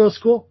don't want to go to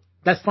school,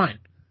 that's fine.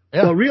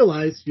 Yeah. Well,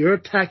 realize you're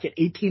a tech at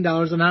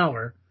 $18 an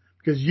hour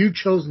because you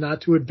chose not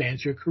to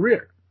advance your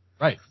career.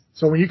 Right.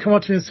 So when you come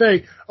up to me and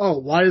say, "Oh,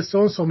 why is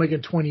so and so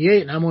making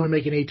 28 and I'm only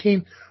making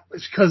 18?"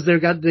 It's because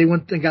they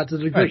went and got the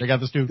degree. Right, they got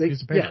this new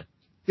piece of paper.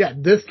 Yeah.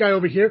 This guy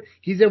over here,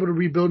 he's able to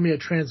rebuild me a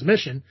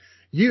transmission.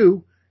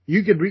 You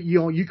could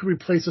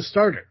replace a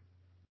starter.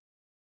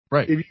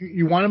 Right. If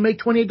you want to make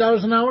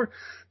 $28 an hour,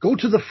 go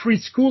to the free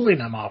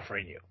schooling I'm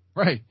offering you.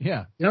 Right.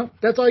 Yeah.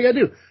 That's all you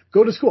gotta do.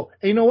 Go to school.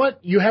 And you know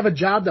what? You have a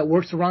job that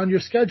works around your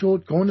schedule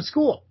going to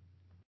school.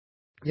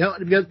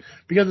 Because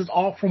it's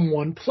all from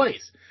one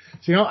place.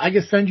 So, I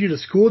can send you to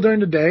school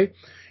during the day.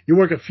 You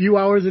work a few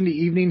hours in the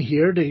evening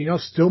here to,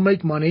 still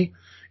make money.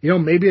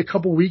 Maybe a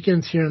couple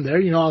weekends here and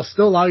there. I'll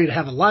still allow you to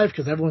have a life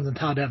because everyone's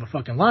entitled to have a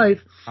fucking life.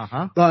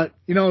 Uh-huh. But,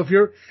 if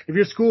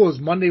your school is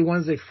Monday,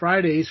 Wednesday,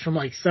 Fridays from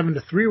like 7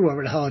 to 3,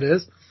 whatever the hell it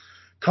is,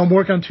 come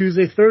work on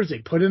Tuesday,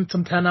 Thursday. Put in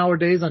some 10-hour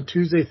days on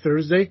Tuesday,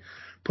 Thursday.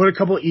 Put a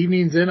couple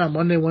evenings in on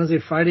Monday, Wednesday,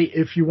 Friday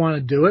if you want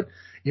to do it.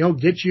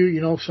 Get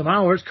you, some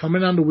hours. Come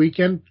in on the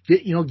weekend.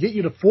 Get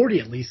you to 40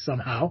 at least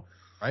somehow.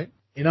 Right.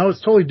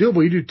 It's totally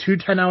doable. You do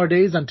 2 10-hour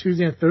days on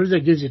Tuesday and Thursday.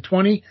 It gives you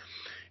 20.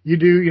 You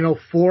do,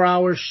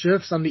 4-hour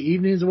shifts on the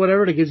evenings or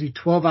whatever. That gives you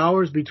 12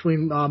 hours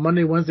between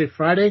Monday, Wednesday,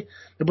 Friday.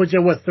 That puts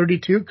you at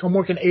 32. Come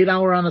work an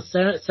 8-hour on a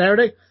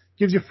Saturday.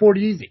 Gives you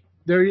 40 easy.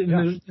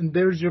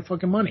 There's your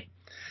fucking money.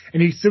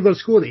 And you still go to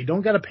school that you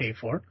don't got to pay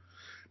for.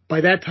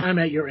 By that time,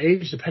 at your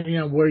age, depending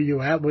on where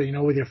you're at, with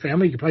your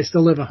family, you can probably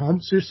still live at home.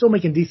 So you're still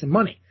making decent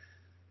money,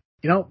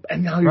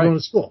 and now you're going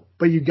to school.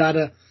 But you got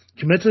to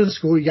commit to the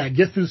school. You got to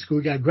get through school.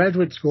 You got to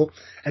graduate school.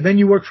 And then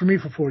you work for me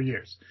for 4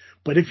 years.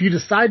 But if you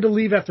decide to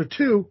leave after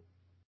 2,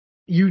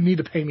 you need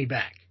to pay me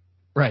back.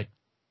 Right.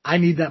 I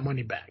need that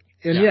money back.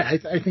 And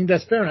I think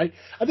that's fair. And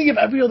I think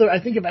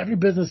if every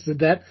business did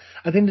that,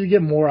 I think they'd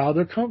get more out of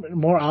their company,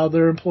 more out of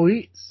their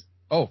employees.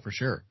 Oh, for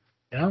sure.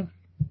 You know?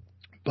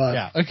 But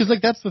yeah, because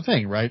like that's the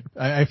thing, right?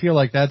 I feel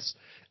like that's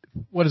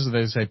what is it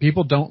they say?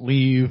 People don't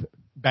leave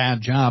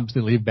bad jobs;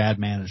 they leave bad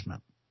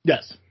management.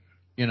 Yes.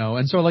 You know,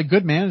 and so like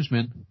good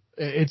management,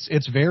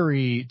 it's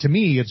very to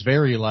me, it's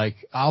very like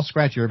I'll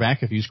scratch your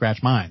back if you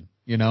scratch mine.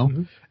 You know,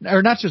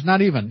 or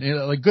not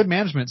even like good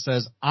management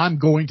says I'm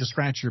going to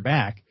scratch your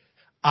back.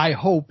 I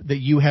hope that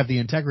you have the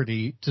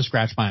integrity to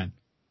scratch mine.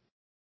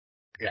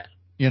 Yeah.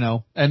 You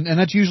know, and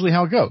that's usually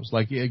how it goes.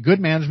 Like good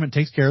management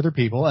takes care of their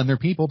people and their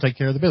people take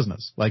care of the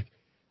business. Like,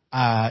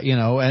 you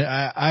know,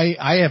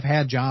 I have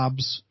had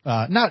jobs,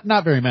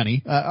 not very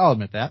many, I'll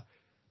admit that,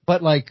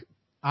 but like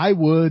I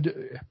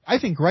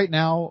think right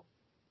now,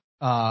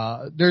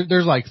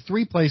 there's like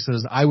 3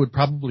 places I would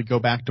probably go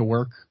back to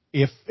work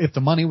if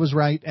the money was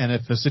right and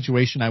if the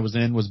situation I was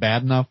in was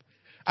bad enough.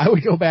 I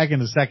would go back in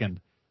a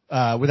second,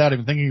 without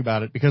even thinking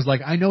about it because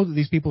like I know that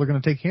these people are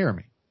going to take care of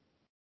me.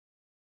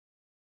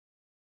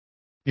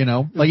 You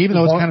know, like even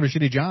though it's kind of a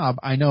shitty job,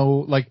 I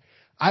know like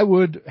I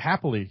would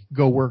happily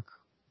go work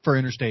for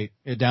Interstate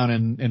down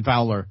in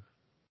Fowler,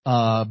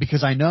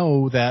 because I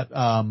know that,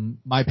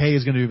 my pay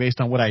is going to be based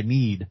on what I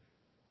need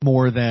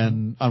more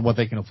than on what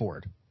they can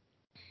afford.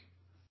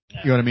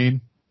 Yeah. You know what I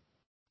mean?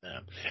 Yeah.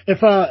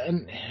 If,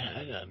 and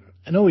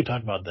I know we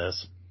talked about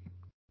this,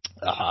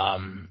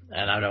 and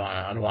I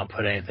don't want to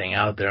put anything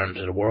out there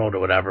into the world or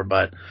whatever,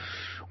 but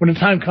when the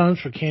time comes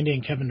for Candy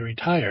and Kevin to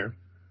retire,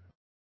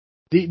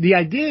 the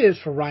idea is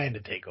for Ryan to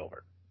take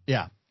over.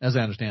 Yeah, as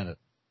I understand it.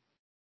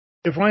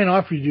 If Ryan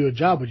offered you to do a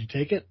job, would you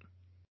take it?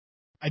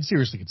 I'd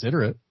seriously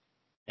consider it.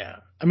 Yeah.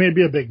 I mean, it'd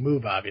be a big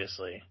move,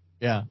 obviously.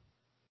 Yeah.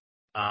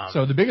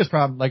 So the biggest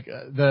problem, like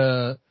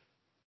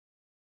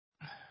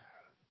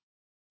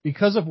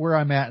because of where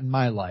I'm at in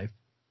my life,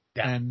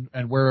 and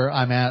where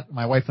I'm at,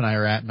 my wife and I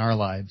are at in our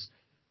lives,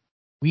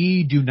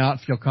 we do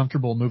not feel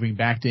comfortable moving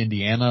back to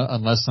Indiana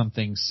unless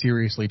something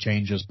seriously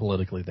changes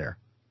politically there.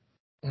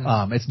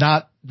 It's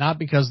not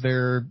because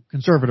they're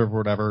conservative or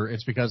whatever.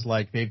 It's because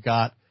like they've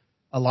got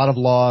a lot of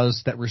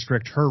laws that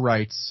restrict her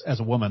rights as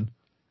a woman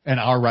and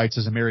our rights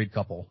as a married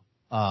couple.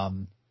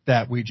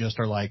 That we just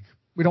are like,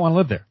 we don't want to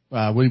live there.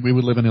 We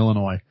would live in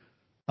Illinois.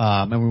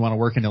 And we want to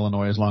work in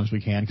Illinois as long as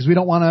we can because we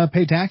don't want to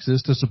pay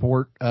taxes to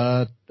support,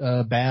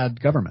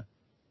 bad government.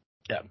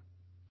 Yeah.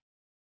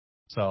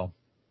 So.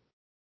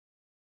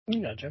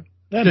 Gotcha.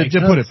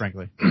 To put it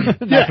frankly.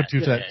 Not put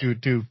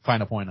too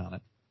fine a point on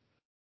it.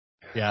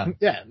 Yeah.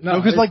 Yeah. No,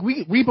 because like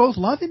we both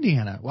love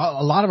Indiana. Well,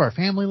 a lot of our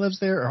family lives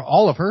there, or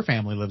all of her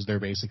family lives there,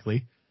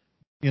 basically.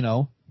 You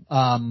know,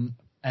 and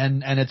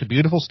it's a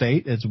beautiful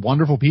state. It's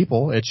wonderful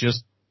people. It's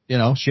just, you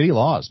know, shitty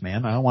laws,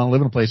 man. I don't want to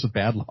live in a place with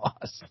bad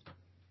laws,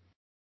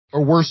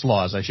 or worse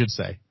laws, I should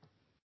say.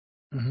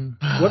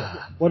 Mm-hmm.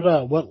 What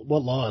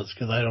laws?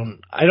 Because I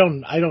don't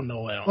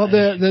know. Well,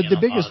 the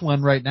biggest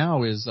one right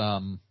now is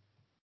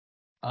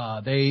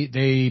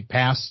they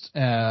passed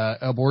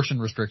abortion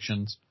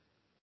restrictions.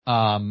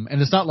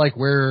 And it's not like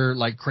we're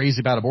like crazy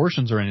about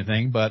abortions or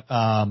anything, but,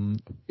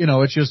 you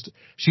know, it's just,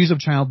 she's of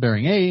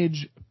childbearing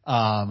age.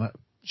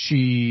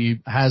 She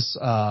has,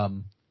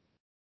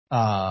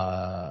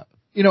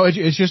 you know,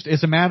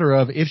 it's a matter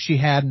of if she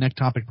had an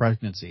ectopic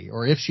pregnancy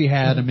or if she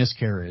had a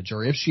miscarriage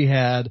or if she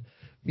had,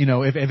 you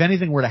know, if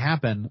anything were to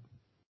happen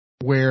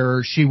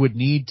where she would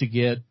need to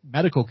get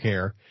medical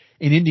care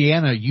in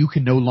Indiana, you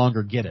can no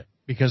longer get it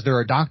because there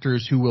are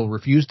doctors who will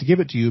refuse to give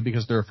it to you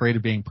because they're afraid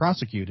of being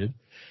prosecuted.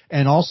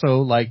 And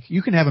also, like,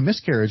 you can have a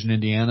miscarriage in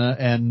Indiana,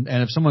 and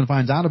if someone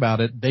finds out about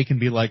it, they can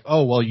be like,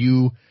 oh, well,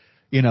 you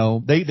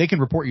know, they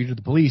can report you to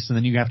the police, and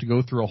then you have to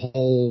go through a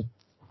whole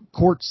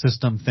court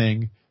system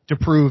thing to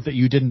prove that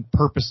you didn't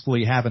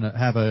purposefully have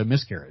a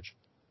miscarriage.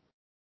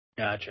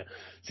 Gotcha.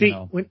 See, you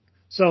know?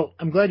 So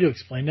I'm glad you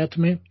explained that to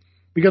me.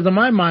 Because in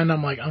my mind,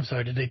 I'm like, I'm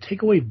sorry, did they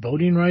take away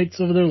voting rights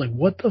over there? Like,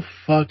 what the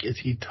fuck is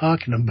he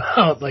talking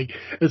about? Like,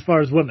 as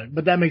far as women.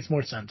 But that makes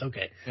more sense.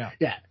 Okay. Yeah.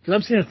 Yeah. Because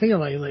I'm sitting there thinking,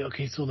 like,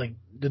 okay, so, like,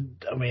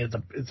 is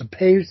the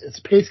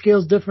pay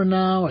scales different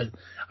now?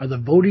 Are the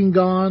voting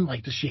gone?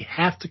 Like, does she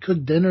have to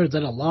cook dinner? Is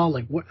that a law?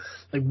 Like,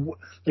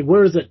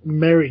 where is it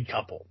married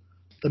couple?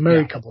 The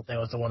married couple thing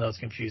was the one that was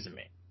confusing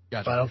me.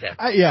 Gotcha. But okay.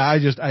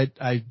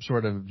 I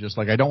sort of just,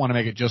 like, I don't want to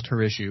make it just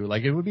her issue.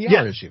 Like, it would be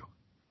our issue.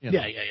 You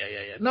know?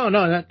 Yeah. No,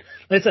 like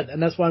I said, and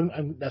that's why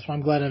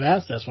I'm glad I've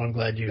asked. That's why I'm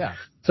glad you. Yeah.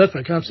 So that's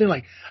right. Cause I'm saying,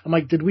 like, I'm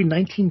like, did we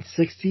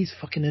 1960s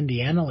fucking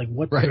Indiana? Like,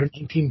 what? Right.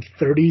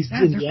 1930s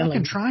yeah, Indiana? They're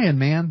fucking trying,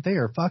 man. They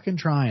are fucking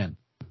trying.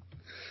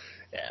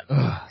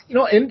 Yeah. You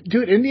know,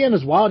 dude,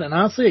 Indiana's wild, and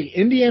honestly,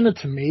 Indiana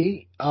to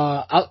me,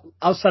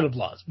 outside of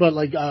laws, but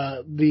like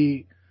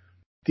the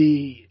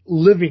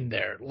living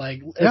there,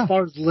 like as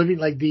far as living,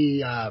 like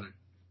the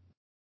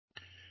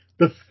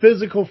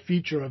physical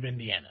feature of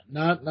Indiana,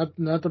 not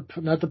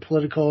the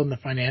political and the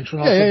financial,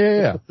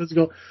 the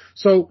physical.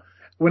 So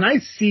when I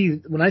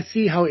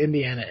see how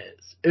Indiana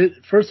is,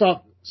 first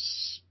off,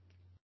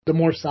 the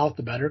more south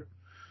the better.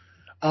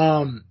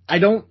 I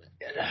don't.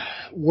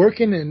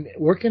 working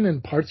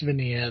in parts of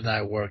Indiana that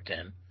I worked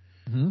in,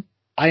 Mm-hmm.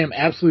 I am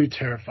absolutely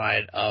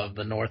terrified of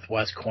the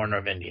northwest corner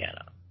of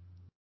Indiana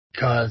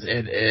because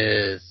it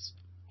is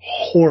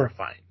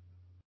horrifying.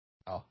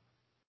 Oh,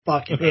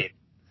 Fucking hate.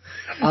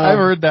 I've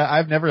heard that.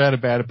 I've never had a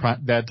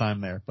bad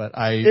time there, but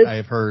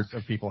I've heard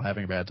of people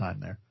having a bad time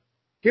there.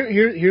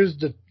 Here's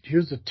the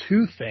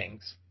two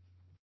things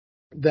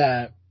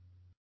that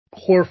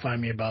horrify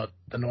me about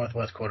the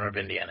northwest corner of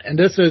Indiana, and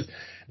this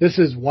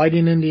is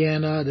Whiting,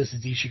 Indiana. This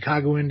is East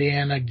Chicago,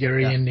 Indiana.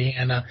 Gary,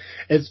 Indiana.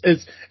 It's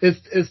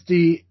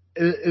the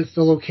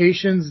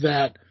locations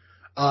that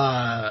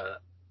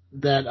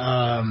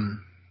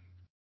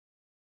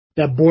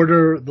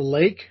border the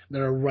lake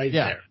that are right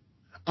there.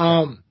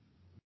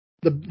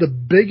 The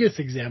biggest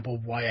example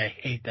of why I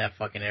hate that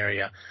fucking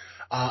area.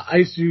 I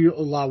used to do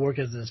a lot of work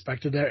as an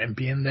inspector there, and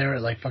being there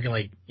at 2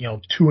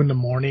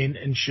 a.m.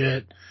 and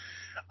shit.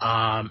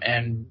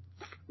 And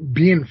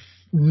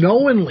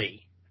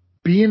knowingly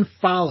being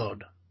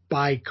followed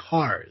by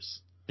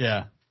cars.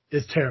 Yeah.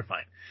 Is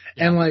terrifying.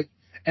 Yeah.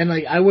 And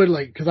I would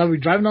cause I would be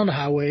driving down the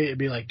highway, it'd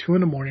be 2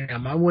 a.m. I'm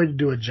on my way to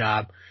do a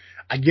job.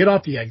 I get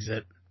off the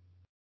exit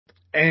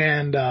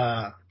and,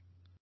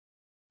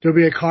 there'll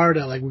be a car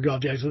that we go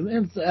off the exit.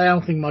 And I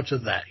don't think much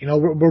of that.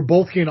 We're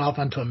both getting off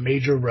onto a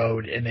major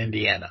road in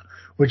Indiana,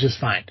 which is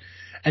fine.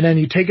 And then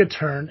you take a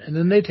turn, and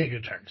then they take a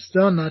turn.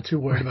 Still not too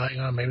worried about,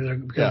 maybe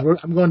I'm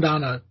going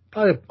down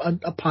probably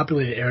a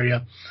populated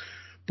area.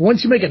 But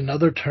once you make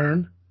another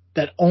turn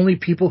that only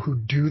people who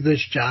do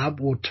this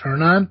job will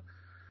turn on,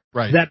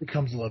 right, that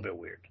becomes a little bit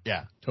weird.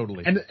 Yeah,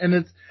 totally. And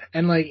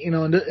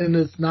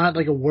it's not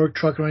like a work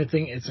truck or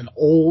anything. It's an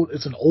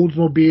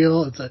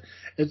Oldsmobile.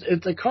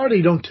 It's a car that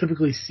you don't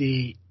typically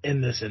see in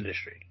this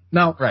industry.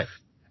 Now, right.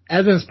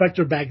 As an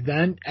inspector back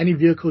then, any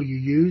vehicle you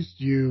used,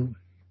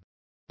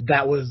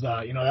 that was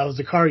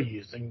the car you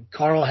used, and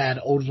Carl had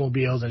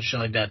Oldsmobiles and shit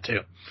like that too.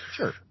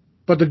 Sure.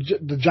 But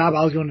the job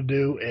I was going to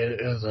do it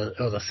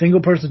was a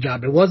single person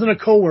job. It wasn't a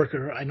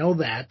coworker. I know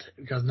that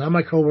because none of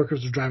my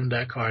coworkers were driving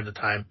that car at the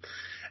time,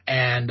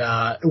 and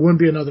it wouldn't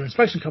be another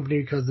inspection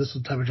company because this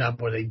was the type of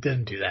job where they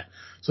didn't do that.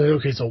 So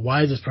okay, so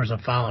why is this person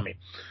following me?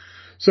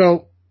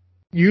 So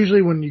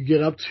usually when you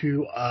get up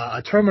to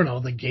a terminal,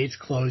 the gates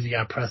close. You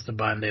got to press the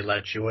button. They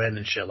let you in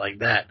and shit like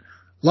that.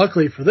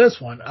 Luckily for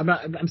this one,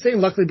 I'm saying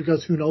luckily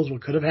because who knows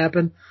what could have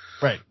happened.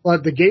 Right.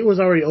 But the gate was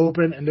already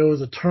open and there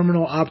was a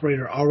terminal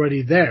operator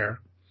already there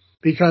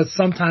because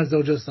sometimes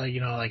they'll just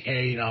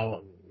hey,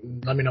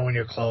 let me know when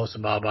you're close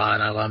and blah, blah.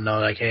 And I let them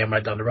know hey, I'm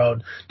right down the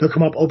road. They'll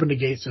come up, open the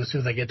gate. So as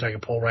soon as I get there, I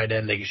can pull right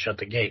in. They can shut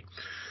the gate.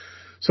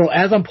 So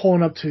as I'm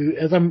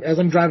as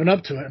I'm driving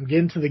up to it, I'm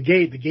getting to the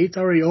gate. The gate's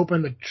already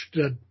open.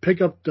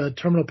 The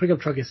terminal pickup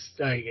truck is,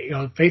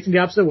 facing the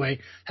opposite way,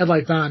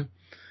 headlights on.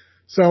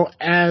 So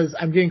as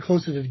I'm getting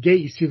closer to the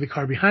gate, you see the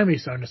car behind me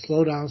starting to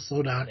slow down.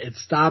 It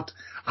stopped.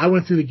 I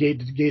went through the gate.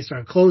 The gate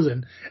started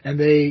closing, and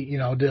they,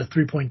 did a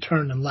 3-point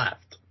turn and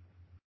left.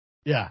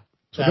 Yeah,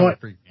 that would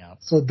freak me out.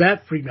 So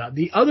that freaked me out.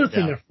 The other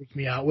thing that freaked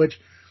me out, which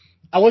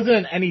I wasn't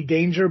in any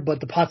danger, but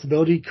the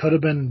possibility could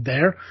have been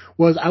there,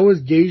 was I was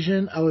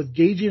gauging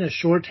a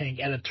short tank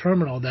at a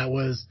terminal that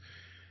was,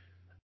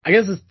 I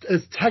guess it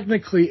was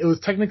technically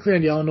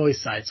on the Illinois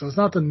side, so it's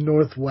not the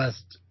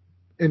Northwest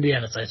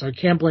Indiana side, so I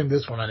can't blame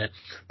this one on it.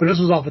 But this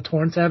was off of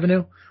Torrance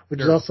Avenue,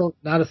 which is also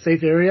not a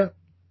safe area.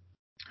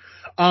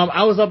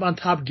 I was up on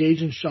top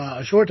gauging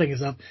a short tank and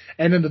stuff,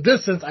 and in the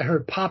distance I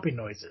heard popping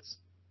noises.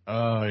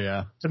 Oh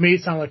yeah. To me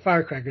it sounded like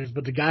firecrackers,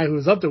 but the guy who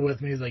was up there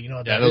with me is like,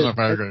 what that those is? are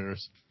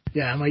firecrackers.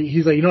 Yeah,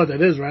 he's like, you know what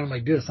that is, right? I'm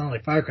like, dude, it sounded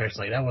like firecrackers.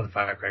 Like, that wasn't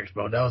firecrackers,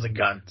 bro. That was a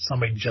gun.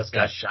 Somebody just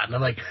got shot. And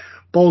I'm like,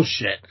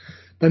 bullshit.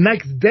 The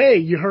next day,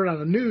 you heard on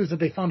the news that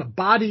they found a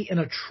body in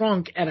a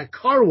trunk at a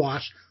car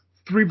wash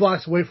 3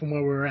 blocks away from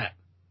where we were at.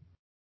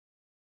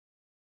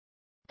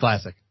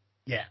 Classic.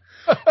 Yeah.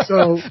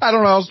 So I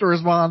don't know how else to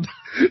respond.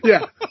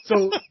 Yeah.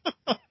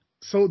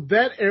 So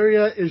that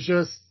area is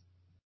just,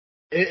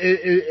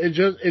 it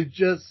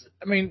just,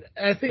 I mean,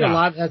 I think a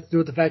lot has to do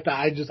with the fact that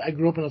I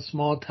grew up in a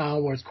small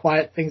town where it's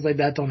quiet, things like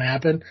that don't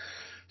happen.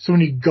 So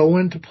when you go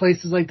into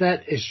places like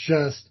that, it's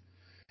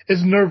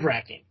nerve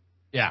wracking.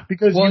 Yeah.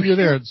 Because you're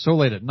there so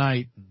late at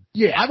night.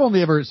 Yeah. I've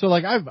only ever,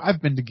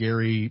 I've been to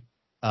Gary,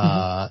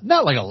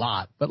 not like a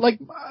lot, but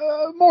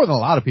more than a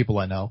lot of people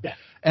I know. Yeah.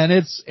 And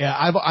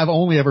I've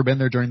only ever been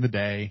there during the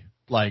day.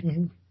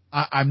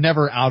 I'm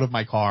never out of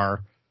my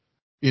car.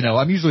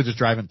 I'm usually just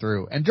driving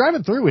through, and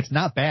driving through, it's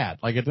not bad.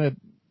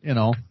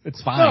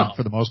 It's fine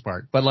for the most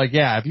part. But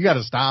if you got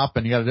to stop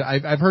and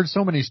I've heard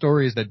so many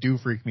stories that do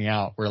freak me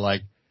out where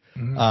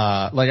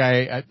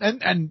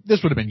and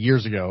this would have been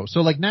years ago.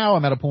 So now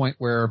I'm at a point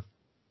where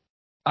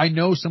I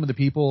know some of the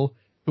people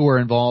who are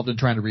involved in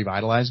trying to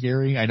revitalize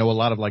Gary. I know a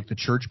lot of the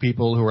church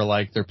people who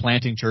are they're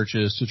planting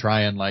churches to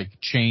try and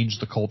change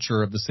the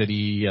culture of the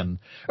city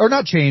or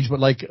not change, but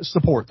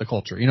support the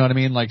culture. You know what I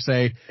mean?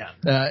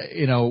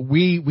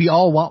 We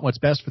all want what's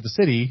best for the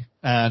city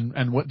and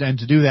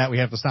to do that, we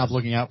have to stop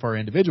looking out for our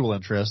individual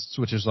interests,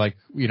 which is what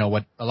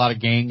a lot of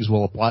gangs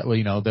will apply.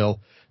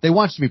 they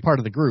want you to be part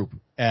of the group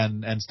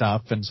and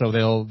stuff. And so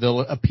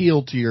they'll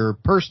appeal to your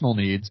personal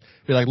needs.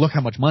 Be like, look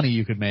how much money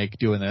you could make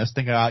doing this.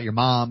 Think about your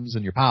moms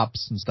and your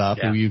pops and stuff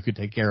who you could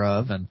take care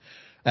of. And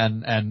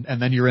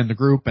then you're in the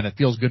group and it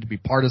feels good to be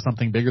part of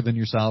something bigger than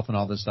yourself and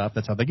all this stuff.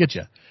 That's how they get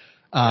you.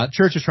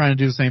 Church is trying to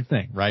do the same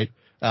thing, right?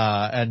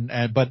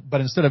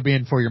 But instead of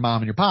being for your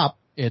mom and your pop,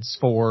 it's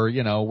for,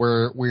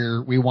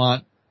 we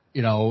want,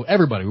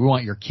 everybody. We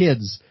want your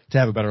kids to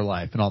have a better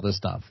life and all this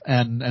stuff.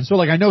 And so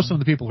like I know some of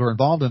the people who are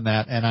involved in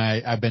that, and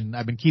I've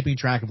been keeping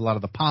track of a lot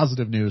of the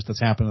positive news that's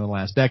happened in the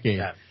last decade.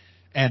 Yeah.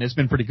 And it's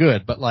been pretty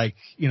good. But like,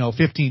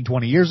 15,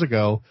 20 years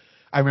ago,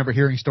 I remember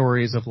hearing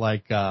stories of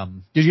like,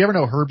 did you ever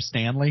know Herb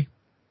Stanley?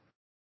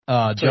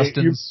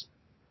 Justin's,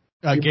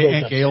 Aunt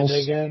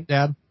Gail's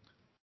dad?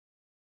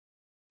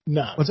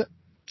 No. What's it?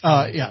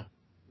 Yeah.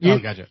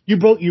 Gotcha. You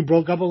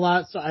broke up a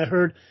lot, so I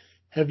heard,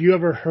 have you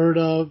ever heard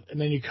of, and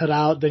then you cut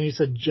out, then you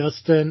said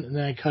Justin, and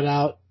then I cut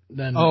out,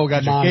 then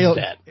gotcha. Mom's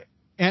dad.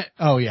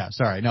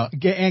 Sorry. No,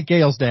 Aunt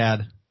Gail's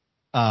dad,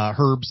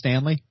 Herb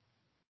Stanley.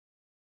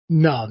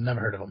 No, never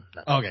heard of him.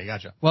 No. Okay,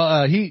 gotcha.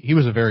 Well, he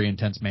was a very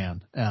intense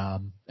man,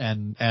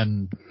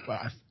 and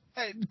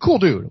cool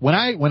dude. When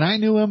I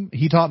knew him,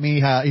 he taught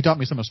me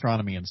some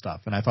astronomy and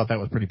stuff, and I thought that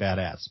was pretty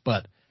badass.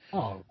 But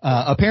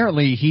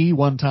apparently, he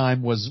one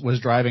time was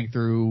driving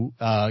through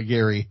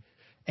Gary,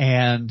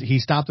 and he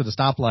stopped at a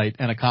stoplight,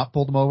 and a cop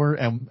pulled him over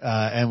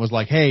and was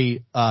like,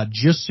 "Hey,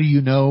 just so you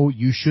know,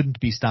 you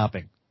shouldn't be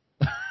stopping.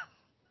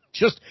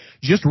 just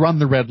run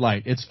the red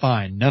light. It's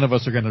fine. None of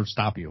us are going to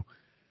stop you."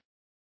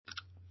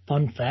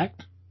 Fun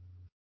fact,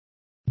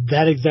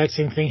 that exact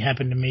same thing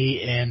happened to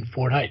me in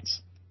Fort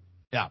Heights.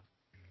 Yeah,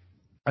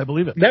 I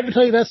believe it. Did I ever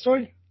tell you that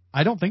story?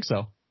 I don't think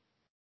so.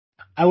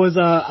 I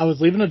was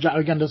leaving a job.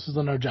 Again, this was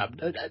another job.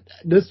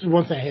 This is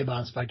one thing I hate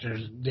about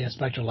the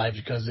inspector life,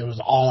 because it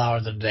was all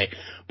hours of the day.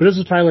 But this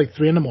was probably like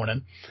 3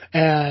 a.m,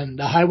 and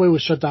the highway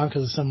was shut down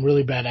because of some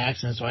really bad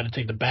accident, so I had to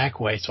take the back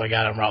way. So I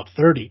got on Route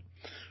 30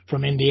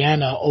 from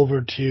Indiana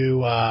over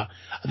to, I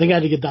think I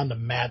had to get down to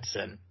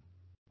Madison.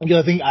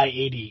 Because I think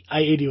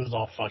I-80 was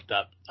all fucked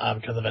up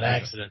because of an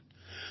accident.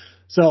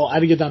 So I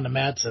had to get down to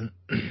Madison.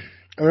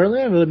 Or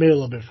maybe a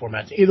little bit before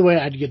Madison. Either way,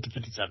 I had to get to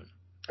 57.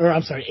 Or,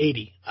 I'm sorry,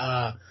 80.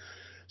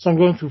 So I'm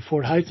going through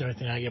Fort Heights and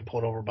everything, and I get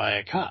pulled over by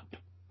a cop.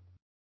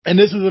 And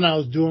this is when I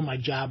was doing my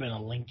job in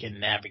a Lincoln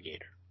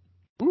Navigator.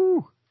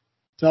 Ooh.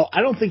 So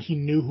I don't think he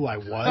knew who I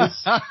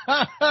was.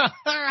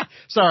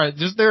 Sorry,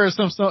 there are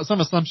some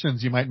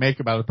assumptions you might make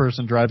about a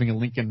person driving a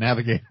Lincoln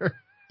Navigator.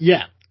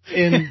 Yeah.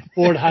 In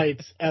Fort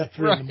Heights at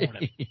 3 a.m.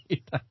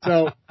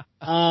 So,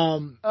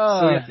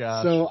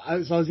 gosh. So I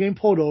was getting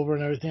pulled over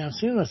and everything. I'm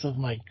seeing myself,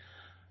 I'm like,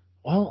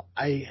 well,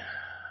 I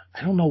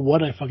don't know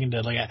what I fucking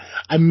did. Like,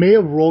 I may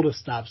have rolled a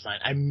stop sign.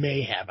 I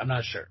may have. I'm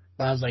not sure.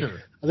 But I was like,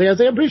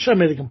 I'm pretty sure I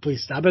made a complete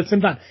stop. But at the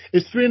same time,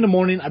 it's 3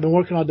 a.m. I've been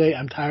working all day.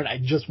 I'm tired. I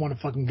just want to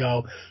fucking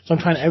go. So I'm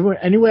trying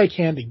any way I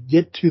can to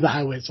get to the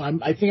highway. So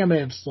I think I may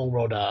have slow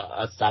rolled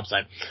a stop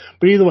sign.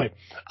 But either way,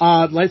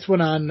 lights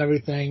went on and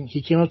everything.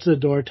 He came up to the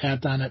door,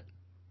 tapped on it.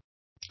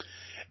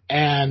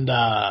 And,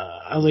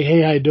 I was like,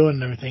 hey, how you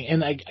doing and everything.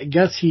 And I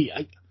guess he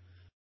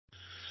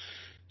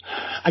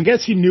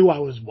knew I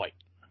was white.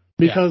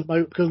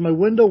 Because my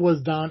window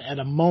was down at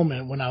a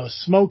moment when I was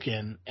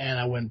smoking and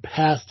I went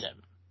past him.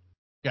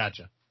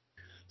 Gotcha.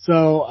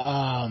 So,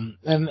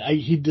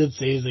 he did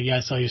say, he's like, yeah,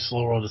 I saw you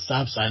slow roll the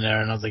stop sign there.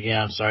 And I was like,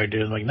 yeah, I'm sorry,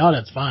 dude. I'm like, no,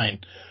 that's fine.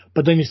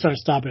 But then you start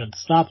stopping at the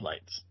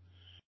stoplights.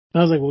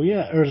 And I was like, well,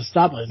 yeah, or the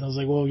stoplights. And I was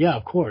like, well, yeah,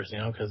 of course,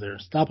 because they're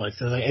stoplights.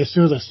 Cause like, as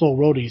soon as I slow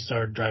rolled it, he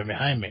started driving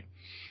behind me.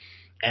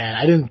 And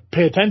I didn't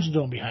pay attention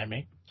to him behind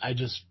me. I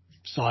just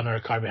saw another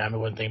car behind me,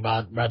 wouldn't think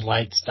about it. Red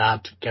light,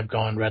 stopped, kept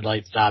going, red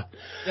light, stopped.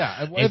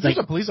 Yeah, if there's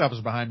a police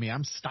officer behind me,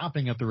 I'm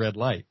stopping at the red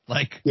light.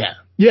 Like, yeah.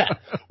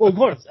 Well, of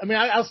course. I mean,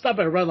 I'll stop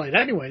at a red light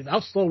anyways.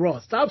 I'll slow roll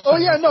a stop sign. Oh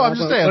yeah, no, I'm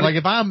just saying. Like,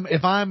 if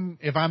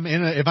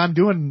I'm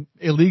doing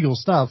illegal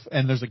stuff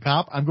and there's a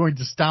cop, I'm going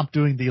to stop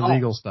doing the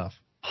illegal stuff.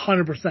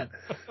 100%.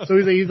 So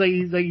he's like,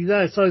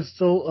 I saw his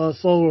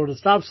slow roll the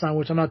stop sign,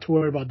 which I'm not too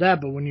worried about that.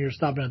 But when you're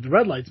stopping at the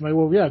red lights, I'm like,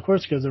 well, yeah, of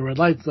course, because the red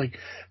lights. Like,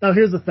 now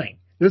here's the thing.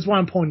 This is why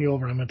I'm pulling you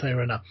over. I'm going to tell you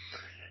right now.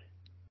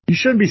 You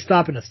shouldn't be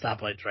stopping at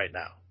stoplights right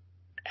now.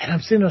 And I'm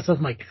saying to myself,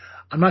 I'm like,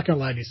 I'm not going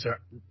to lie to you, sir.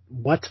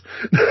 What?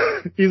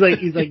 he's like,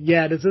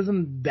 yeah, this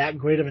isn't that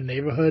great of a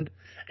neighborhood,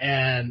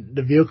 and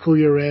the vehicle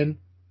you're in,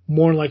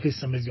 more than likely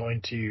somebody's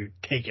going to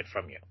take it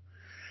from you.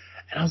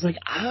 And I was like,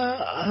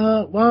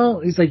 well,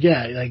 he's like,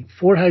 yeah, like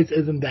Fort Heights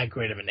isn't that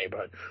great of a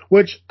neighborhood,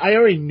 which I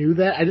already knew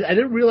that. I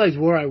didn't realize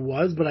where I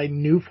was, but I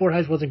knew Fort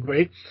Heights wasn't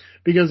great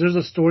because there's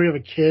a story of a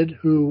kid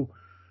who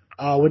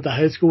went to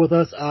high school with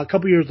us, a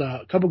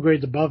couple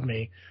grades above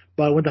me,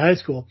 but went to high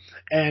school,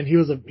 and he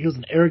was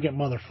an arrogant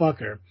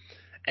motherfucker.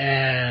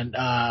 And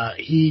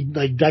he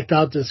like decked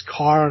out this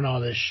car and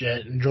all this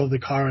shit and drove the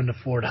car into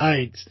Fort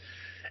Heights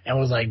and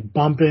was like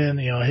bumping,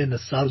 hitting the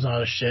subs and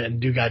all this shit,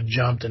 and dude got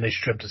jumped and they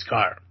stripped his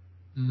car.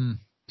 Mm-hmm.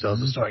 So that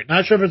was the story.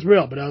 Not sure if it's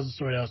real, but that was the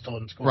story that was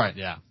told in school. Right,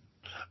 yeah.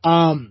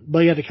 But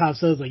yeah, the cop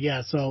says like,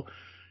 yeah, so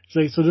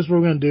He's like, so this is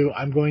what we're going to do.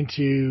 I'm going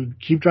to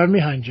keep driving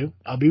behind you.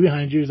 I'll be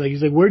behind you.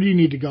 He's like, where do you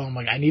need to go? I'm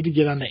like, I need to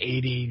get on the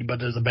 80, but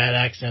there's a bad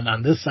accident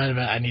on this side of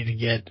it. I need to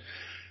get,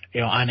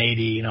 on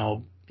 80,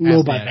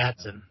 low by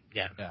Matson.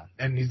 Yeah.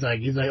 And he's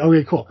like,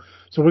 okay, cool.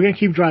 So we're going to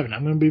keep driving.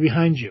 I'm going to be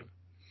behind you.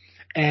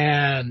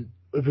 And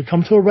if we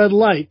come to a red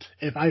light,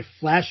 if I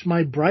flash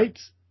my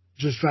brights,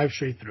 just drive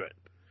straight through it.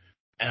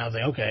 And I was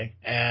like, okay.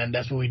 And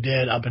that's what we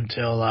did up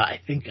until, I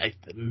think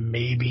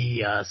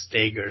maybe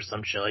Stager or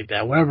some shit like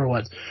that, whatever it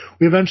was.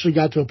 We eventually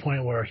got to a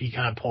point where he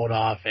kind of pulled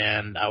off,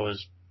 and I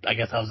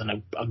guess I was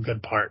in a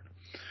good part.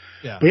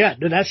 Yeah. But yeah,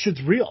 that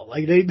shit's real.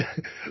 Like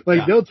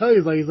they'll tell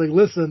you, he's like,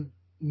 listen,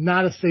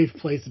 not a safe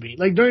place to be.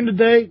 Like during the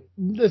day,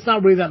 it's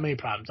not really that many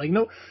problems. Like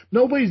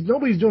nobody's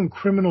doing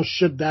criminal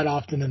shit that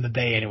often in the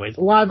day anyways.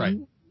 75%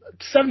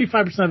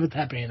 of it's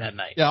happening at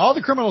night. Yeah. All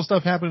the criminal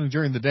stuff happening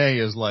during the day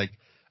is like,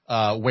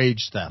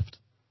 wage theft.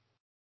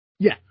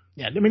 Yeah.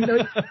 Yeah. I mean,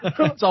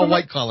 it's all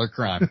white collar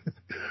crime.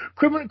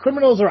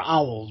 Criminals are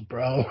owls,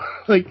 bro.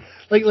 like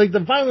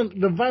the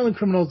violent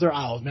criminals are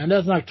owls, man.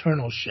 That's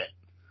nocturnal shit.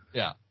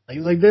 Yeah.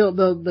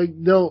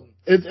 They'll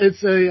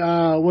it's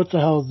a what the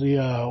hell is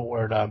the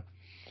word at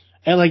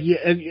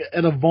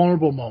a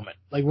vulnerable moment,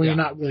 like when you're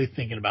not really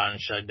thinking about it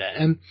and shit like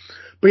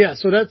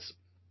that.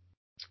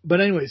 But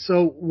anyway,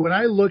 so when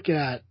I look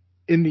at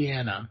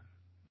Indiana,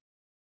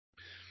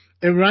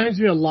 it reminds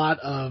me a lot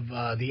of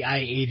the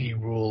I-80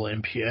 rule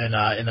in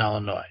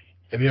Illinois.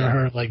 Have you ever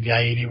heard of the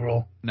I-80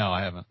 rule? No,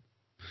 I haven't.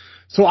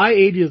 So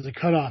I-80 is the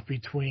cutoff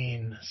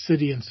between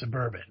city and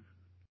suburban.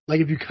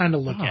 Like if you kind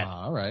of look at it.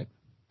 All right.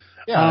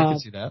 Yeah, I can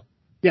see that.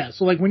 Yeah,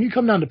 so when you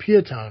come down to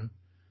Peatown,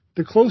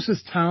 the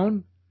closest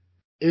town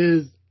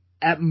is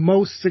at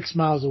most 6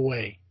 miles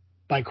away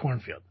by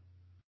Cornfield.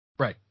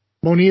 Right.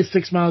 Monee is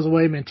 6 miles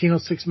away,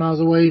 Mantino's 6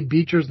 miles away,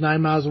 Beecher's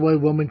 9 miles away,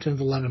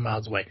 Wilmington's 11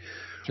 miles away.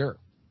 Sure.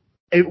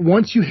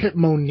 Once you hit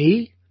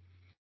Monee,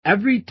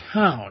 every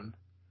town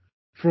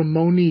from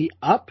Monee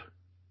up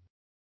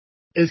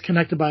is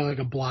connected by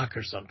a block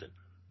or something.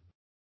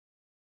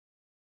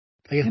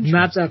 It's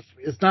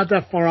not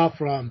that far off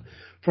from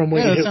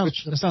where you hit Richmond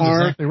Park. Sounds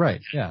exactly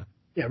right. Yeah.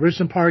 Yeah,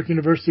 Richmond Park,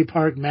 University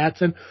Park,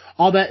 Matson,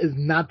 all that is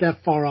not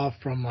that far off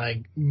from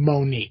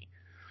Monee.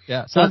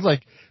 Yeah, sounds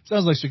like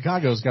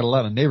Chicago's got a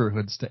lot of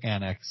neighborhoods to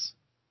annex.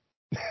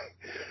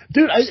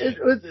 Dude,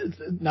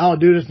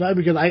 it's not,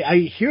 because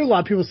I hear a lot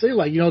of people say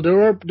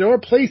there are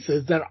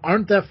places that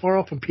aren't that far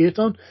off from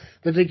Peatone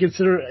that they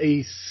consider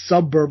a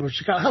suburb of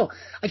Chicago. Hell,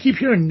 I keep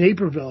hearing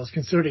Naperville is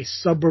considered a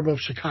suburb of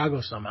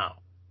Chicago somehow.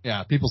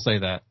 Yeah, people say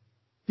that.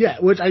 Yeah,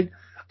 which I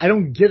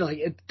don't get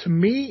it. To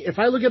me, if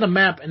I look at a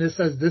map and it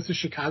says this is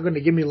Chicago and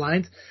they give me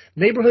lines,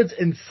 neighborhoods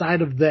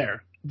inside of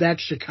there,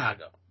 that's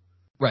Chicago.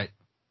 Right.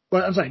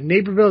 But I'm sorry,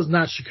 Naperville is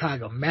not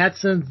Chicago.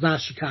 Matson's not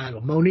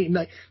Chicago. Monee,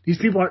 these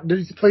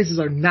places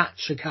are not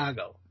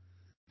Chicago.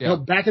 Yeah.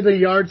 Back of the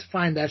yards,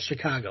 fine, that's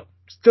Chicago.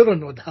 Still don't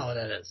know what the hell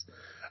that is.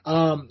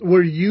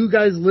 Where you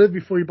guys live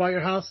before you bought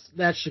your house,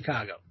 that's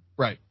Chicago.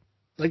 Right.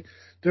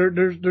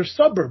 There's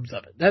suburbs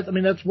of it.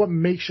 That's what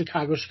makes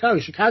Chicago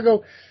Chicago.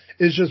 Chicago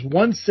is just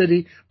one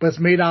city, but it's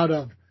made out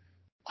of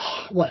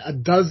a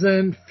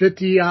dozen,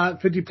 50 plus?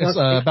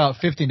 It's about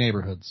 50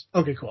 neighborhoods.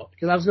 Okay, cool.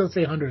 Because I was going to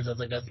say hundreds. I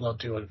was that's a little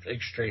too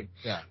extreme.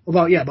 Yeah.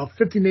 About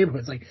 50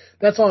 neighborhoods.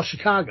 That's all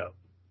Chicago.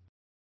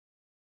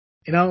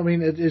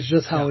 It's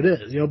just how it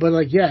is.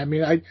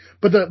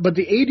 But but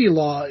the 80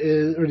 law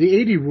is, or the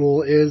 80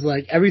 rule is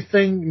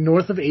everything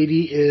north of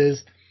 80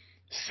 is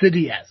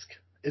city-esque.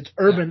 It's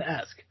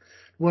urban-esque.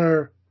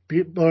 Where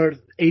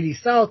 80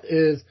 south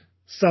is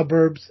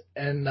suburbs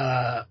and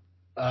what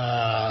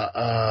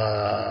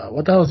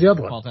the hell is the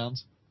other one? Small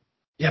towns.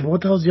 Yeah, but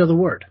what the hell is the other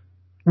word?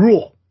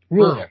 Rural.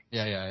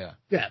 Yeah.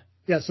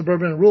 Yeah,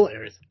 suburban and rural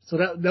areas. So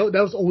that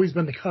was always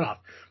been the cutoff.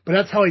 But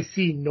that's how I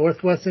see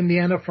Northwest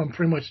Indiana from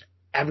pretty much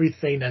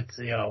everything that's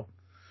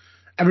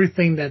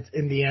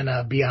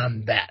Indiana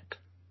beyond that.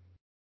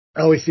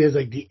 I always see it as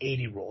the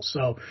 80 rule.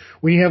 So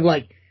when you have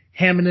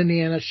Hammond,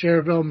 Indiana,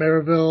 Cherville,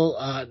 Maryville,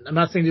 I'm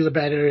not saying these are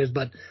bad areas,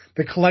 but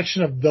the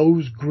collection of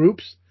those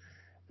groups,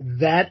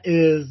 that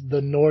is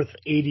the North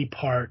 80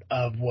 part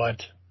of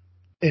what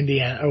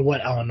Indiana or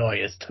what Illinois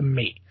is to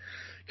me.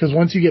 Because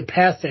once you get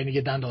past that and you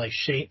get down to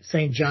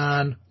St.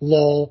 John,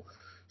 Lowell,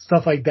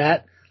 stuff like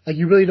that,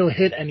 you really don't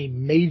hit any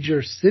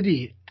major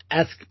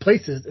city-esque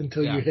places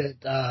until you hit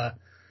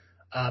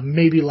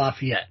maybe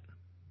Lafayette.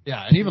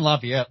 Yeah, and even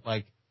Lafayette,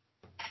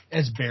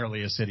 it's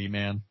barely a city,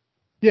 man.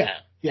 Yeah.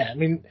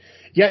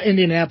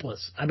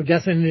 Indianapolis. I'm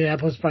guessing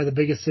Indianapolis is probably the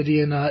biggest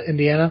city in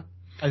Indiana.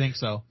 I think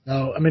so.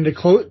 No,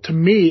 to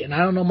me, and I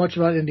don't know much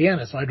about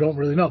Indiana, so I don't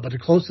really know, but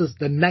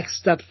the next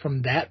step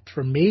from that,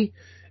 for me,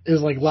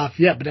 is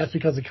Lafayette, but that's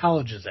because the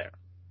college is there.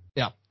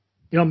 Yeah.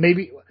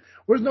 Maybe,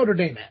 where's Notre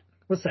Dame at?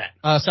 What's that?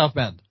 South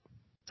Bend.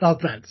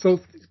 South Bend. So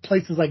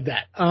places like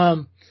that.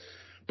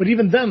 But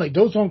even then,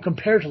 those don't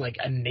compare to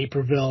a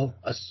Naperville,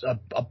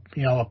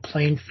 a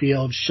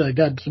Plainfield, shit like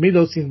that. To me,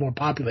 those seem more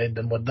populated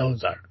than what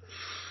those are.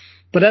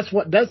 But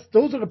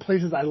those are the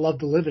places I love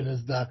to live in,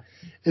 is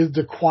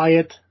the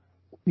quiet,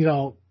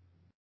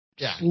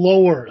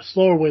 slower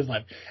ways of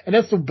life. And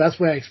that's the best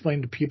way I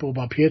explain to people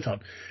about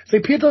Peatone. Say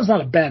Peatone's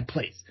not a bad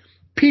place.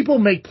 People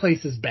make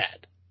places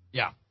bad.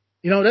 Yeah.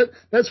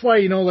 That's why,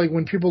 like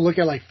when people look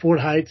at like Fort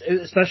Heights,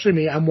 especially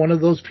me, I'm one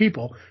of those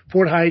people.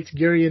 Fort Heights,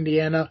 Gary,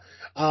 Indiana,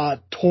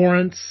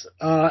 Torrance,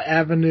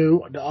 Avenue,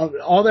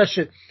 all that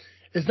shit.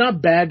 It's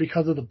not bad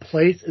because of the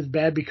place. It's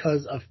bad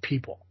because of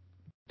people.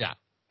 Yeah.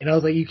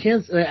 It's like you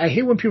can't. I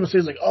hate when people say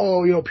it's like,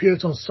 oh,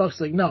 Peatone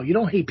sucks. Like, no, you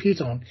don't hate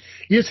Peatone.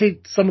 You just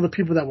hate some of the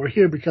people that were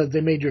here because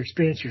they made your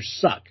experience here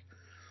suck.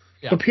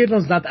 Yeah. But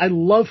Peatone's not. I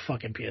love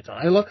fucking Peatone.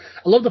 I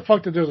love the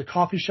fact that there's a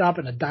coffee shop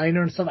and a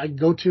diner and stuff I can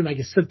go to and I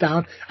can sit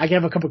down. I can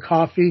have a cup of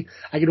coffee.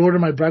 I can order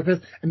my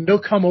breakfast and they'll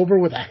come over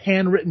with a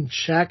handwritten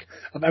check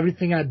of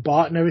everything I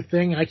bought and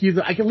everything. I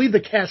can leave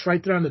the cash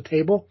right there on the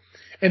table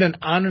in an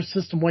honor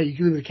system way. You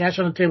can leave the cash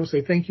on the table,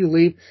 say thank you,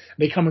 leave. And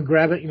they come and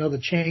grab it. The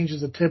change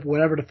is a tip,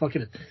 whatever the fuck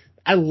it is.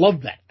 I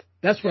love that.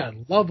 That's what I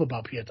love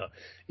about Peatone.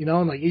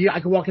 And like I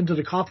can walk into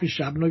the coffee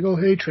shop and I go,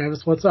 hey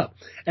Travis, what's up?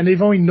 And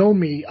they've only known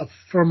me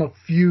from a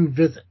few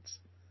visits.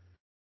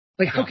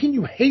 Like, how can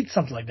you hate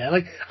something like that?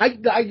 Like,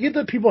 I get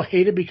that people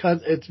hate it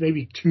because it's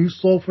maybe too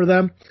slow for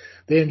them.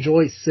 They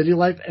enjoy city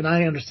life, and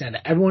I understand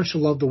that. Everyone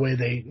should love the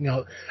way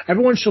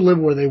everyone should live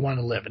where they want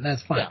to live, and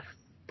that's fine. Yeah.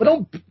 But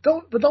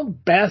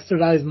don't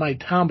bastardize my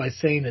town by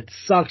saying it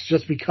sucks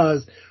just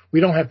because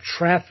we don't have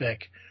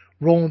traffic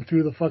rolling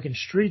through the fucking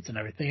streets and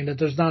everything, and that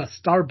there's not a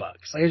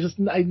Starbucks.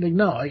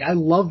 I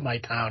love my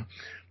town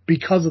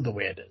because of the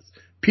way it is.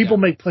 People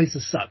make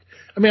places suck.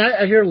 I mean,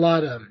 I hear a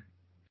lot of,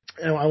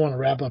 and I want to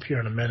wrap up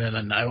here in a minute,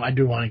 and I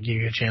do want to give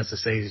you a chance to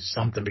say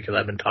something because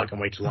I've been talking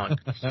way too long.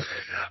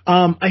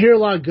 I hear a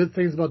lot of good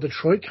things about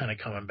Detroit kind of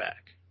coming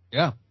back.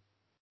 Yeah.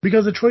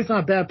 Because Detroit's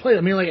not a bad place.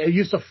 I mean, like, it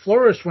used to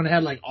flourish when it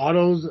had, like,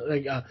 autos,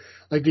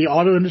 like the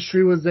auto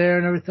industry was there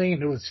and everything,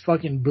 and it was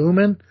fucking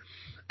booming.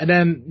 And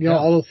then,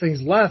 all those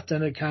things left,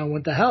 and it kind of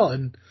went to hell.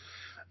 And,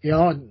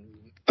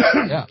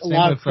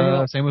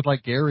 same with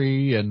like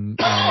Gary and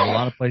a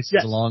lot of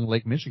places along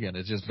Lake Michigan.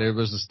 It's just there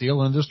was a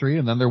steel industry,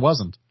 and then there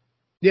wasn't.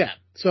 Yeah.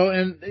 So,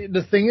 and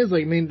the thing is,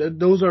 like, I mean,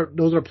 those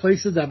are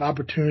places that have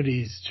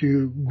opportunities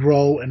to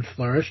grow and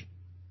flourish.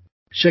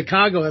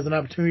 Chicago has an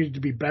opportunity to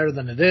be better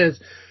than it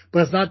is,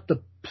 but it's not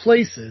the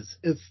places;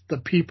 it's the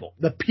people.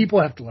 The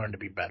people have to learn to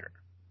be better.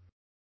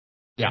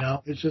 Yeah.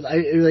 It's just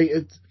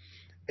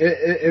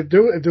if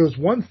there was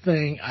one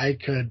thing I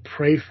could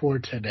pray for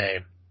today,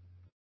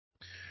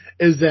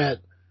 is that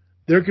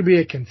there could be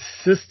a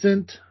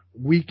consistent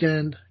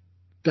weekend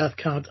death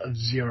count of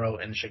 0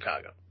 in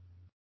Chicago.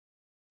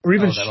 Or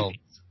even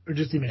shootings. Or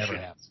just even shootings.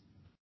 Happens.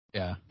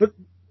 Yeah.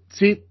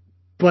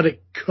 But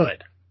it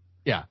could.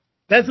 Yeah.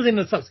 That's the thing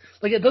that sucks.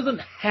 Like, it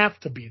doesn't have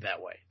to be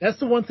that way. That's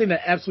the one thing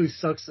that absolutely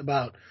sucks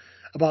about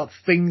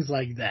things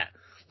like that.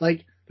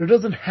 Like, there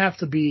doesn't have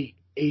to be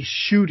a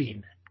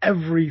shooting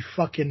every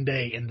fucking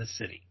day in the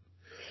city.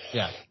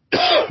 Yeah.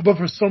 But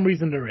for some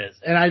reason there is.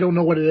 And I don't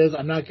know what it is.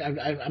 I'm not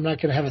going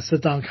to have a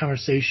sit down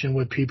conversation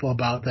with people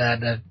about that.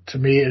 That, to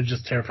me, it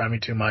just terrified me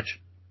too much.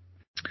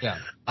 Yeah.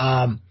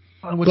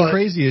 What's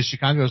crazy is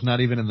Chicago's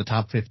not even in the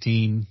top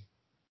 15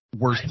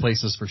 worst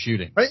places for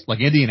shootings. Right?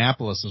 Like,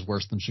 Indianapolis is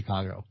worse than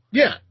Chicago.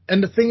 Yeah.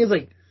 And the thing is,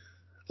 like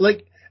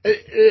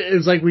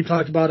it's like we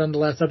talked about on the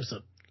last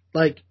episode.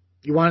 Like,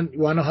 you want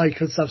to know how you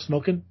could stop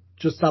smoking?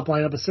 Just stop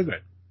lighting up a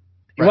cigarette.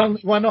 You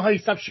want to know how you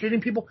stop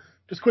shooting people?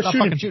 Just quit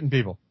shooting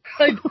people.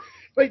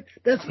 Right?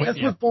 That's what's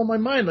blowing my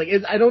mind. Like,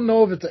 I don't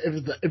know if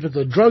it's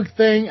a drug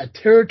thing, a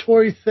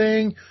territory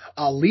thing,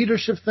 a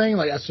leadership thing,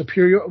 like a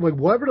superior, like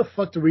whatever the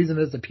fuck the reason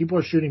is that people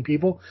are shooting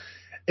people.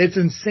 It's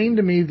insane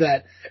to me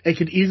that it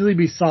could easily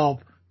be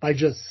solved by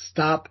just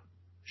stop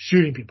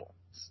shooting people.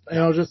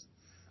 Just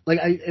like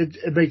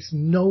it makes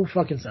no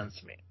fucking sense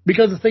to me.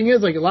 Because the thing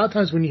is, like, a lot of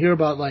times when you hear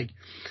about, like,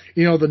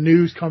 the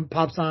news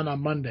pops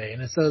on Monday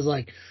and it says,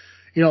 like,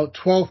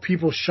 12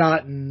 people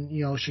shot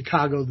in,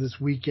 Chicago this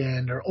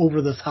weekend or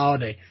over this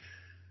holiday.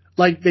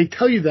 Like, they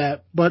tell you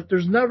that, but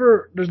there's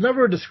never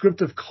a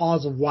descriptive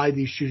cause of why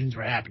these shootings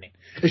were happening.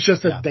 It's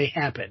just that they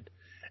happened.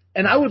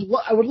 And I would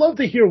love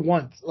to hear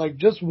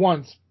just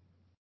once,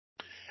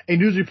 a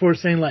news report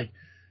saying, like,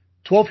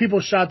 12 people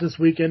shot this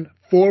weekend.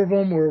 4 of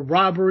them were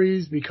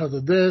robberies because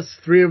of this.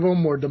 3 of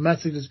them were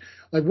domestic.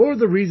 Like, what were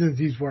the reasons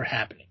these were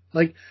happening?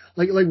 Like,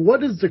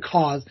 what is the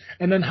cause?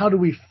 And then how do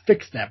we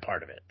fix that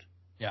part of it?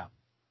 Yeah.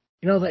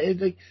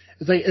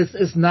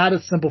 It's not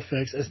a simple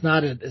fix. It's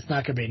not going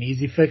to be an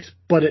easy fix,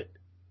 but it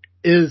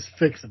is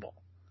fixable.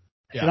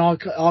 Yeah. And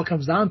all it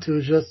comes down to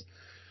is just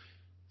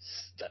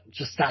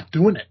stop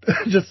doing it.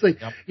 Just like,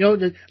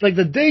 like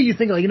the day you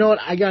think, like, you know what,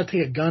 I got to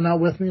take a gun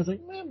out with me. It's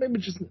like, man, maybe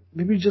just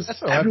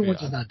everyone's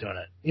just not doing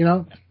it.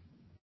 Yeah.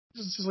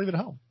 Just leave it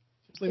at home.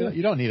 Just leave it.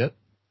 You don't need it.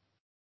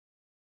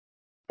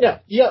 Yeah.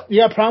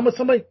 You have a problem with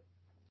somebody?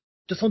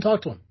 Just don't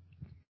talk to them.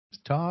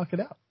 Just talk it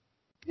out.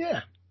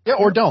 Yeah. Yeah,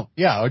 or don't.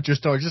 Yeah, or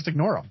just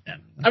ignore them. Yeah.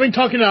 I mean,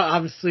 talking out,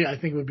 obviously, I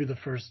think would be the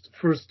first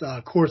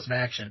course of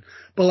action.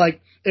 But,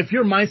 like, if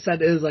your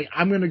mindset is, like,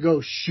 I'm going to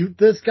go shoot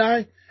this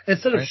guy,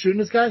 instead of shooting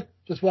this guy,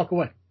 just walk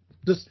away.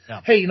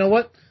 Hey, you know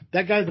what?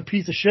 that guy's a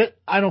piece of shit.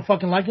 I don't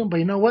fucking like him, but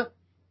you know what?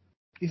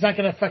 He's not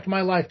going to affect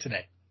my life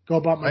today. Go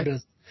about my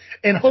business.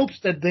 In hopes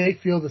that they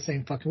feel the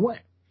same fucking way.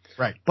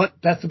 Right. But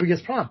that's the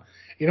biggest problem.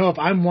 You know, if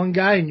I'm one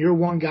guy and you're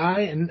one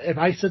guy, and if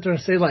I sit there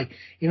and say, like,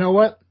 you know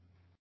what?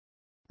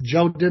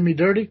 Joe did me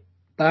dirty,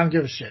 but I don't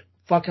give a shit.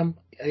 Fuck him.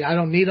 I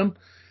don't need him.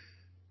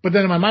 But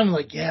then in my mind, I'm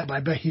like, yeah, but I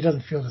bet he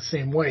doesn't feel the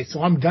same way.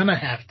 So I'm going to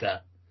have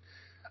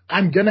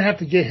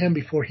to get him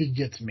before he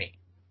gets me.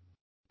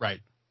 Right.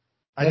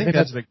 I think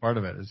that's a big part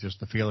of it, is just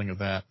the feeling of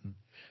that.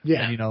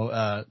 Yeah.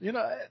 And,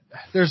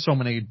 there's so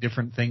many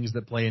different things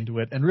that play into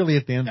it. And really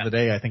at the end of the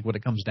day, I think what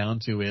it comes down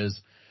to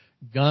is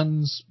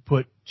guns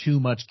put too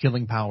much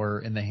killing power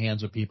in the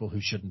hands of people who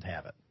shouldn't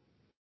have it.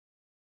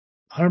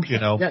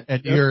 100%.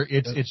 And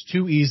it's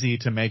too easy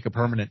to make a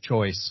permanent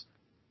choice,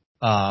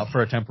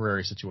 for a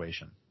temporary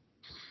situation.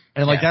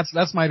 And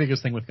that's my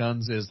biggest thing with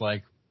guns is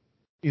like,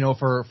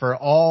 for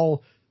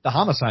all the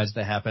homicides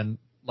that happen,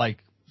 like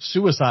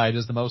suicide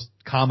is the most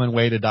common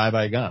way to die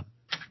by a gun.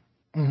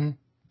 Mm-hmm.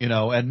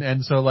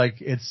 And so like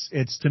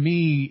it's to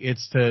me,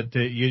 it's to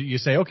you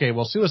say, okay,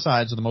 well,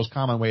 suicides are the most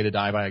common way to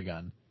die by a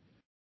gun.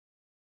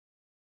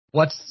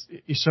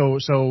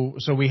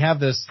 So we have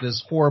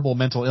this horrible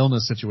mental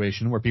illness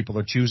situation where people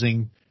are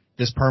choosing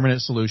this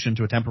permanent solution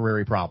to a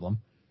temporary problem.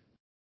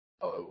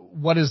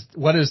 What is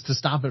to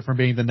stop it from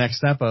being the next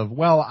step of,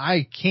 well,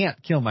 I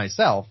can't kill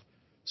myself,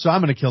 so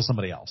I'm going to kill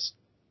somebody else.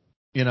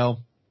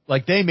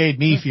 Like they made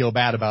me feel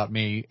bad about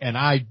me, and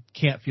I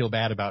can't feel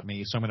bad about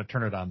me, so I'm going to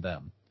turn it on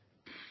them.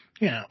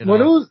 Yeah.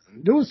 Well,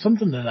 there was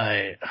something that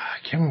I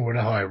can't remember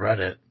how I read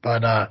it,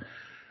 but I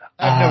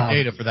have no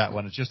data for that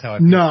one. It's just how I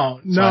feel. No,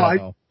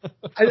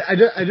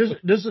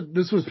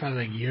 this was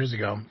probably like years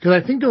ago, because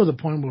I think there was a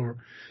point where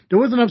there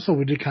was an episode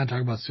we did kind of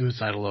talk about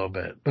suicide a little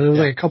bit, but it was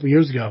like a couple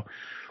years ago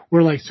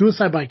where like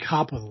suicide by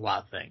cop was a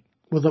lot thing,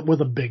 was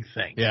a big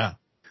thing. Yeah.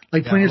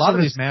 Like a lot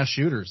of these mass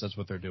shooters, that's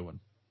what they're doing.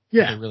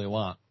 Yeah. They really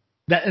want.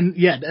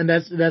 And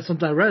that's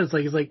something I read. It's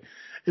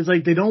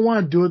like they don't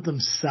want to do it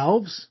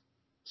themselves,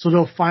 so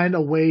they'll find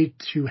a way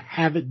to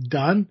have it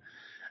done,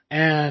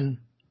 and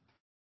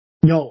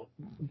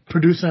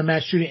producing a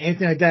mass shooting,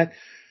 anything like that,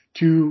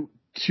 to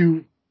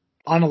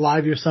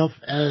unalive yourself,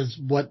 as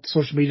what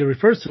social media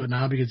refers to it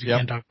now, because you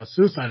can't talk about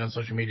suicide on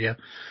social media.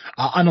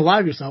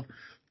 Unalive yourself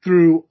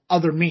through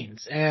other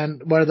means,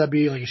 and whether that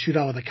be like a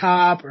shootout with a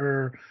cop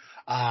or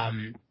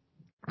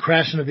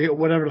crashing a vehicle,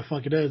 whatever the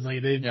fuck it is. Like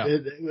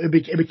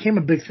it became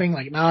a big thing.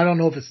 Like now, I don't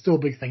know if it's still a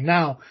big thing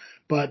now,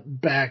 but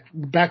back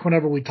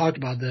whenever we talked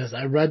about this,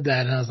 I read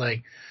that and I was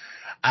like,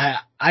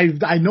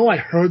 I know I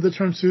heard the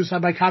term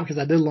suicide by cop because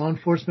I did law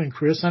enforcement and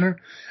career center,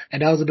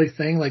 and that was a big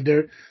thing. Like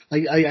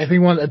I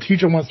think a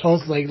teacher once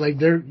told us like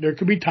there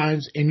could be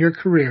times in your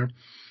career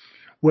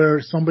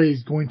where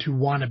somebody's going to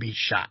want to be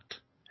shot,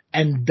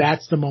 and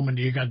that's the moment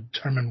that you're going to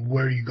determine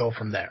where you go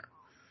from there.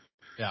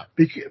 Yeah.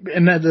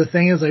 And the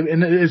thing is, like,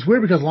 and it's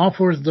weird because law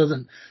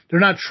enforcement they're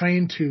not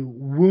trained to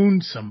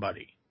wound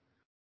somebody.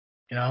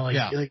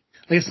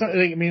 It's not,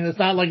 I mean, it's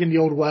not like in the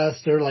Old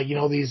West or like,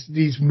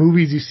 these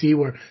movies you see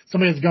where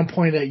somebody has a gun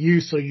pointed at you,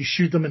 so you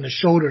shoot them in the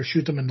shoulder,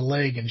 shoot them in the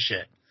leg and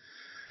shit.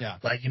 Yeah.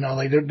 Like,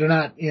 they're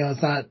not,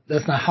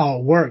 that's not how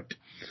it worked.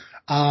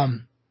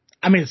 Honestly,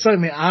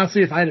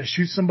 if I had to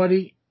shoot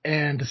somebody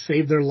and to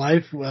save their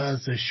life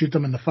was to shoot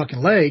them in the fucking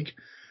leg,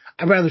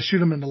 I'd rather shoot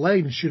them in the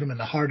leg than shoot them in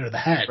the heart or the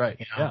head. Right.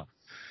 Yeah.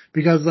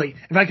 Because like,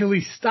 if I can at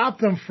least stop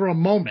them for a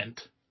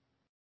moment,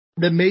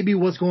 then maybe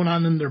what's going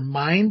on in their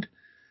mind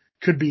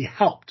could be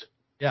helped.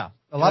 Yeah.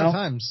 A lot of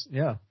times.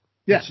 Yeah.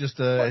 Yeah. It's just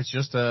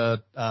a,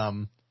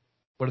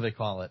 what do they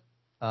call it?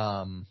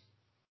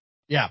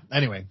 Yeah.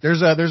 Anyway,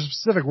 there's a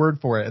specific word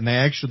for it. And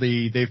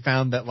they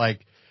found that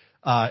like,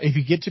 if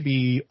you get to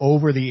be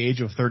over the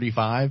age of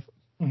 35,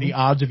 the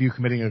odds of you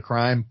committing a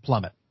crime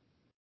plummet.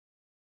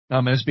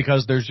 And it's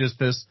because there's just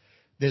this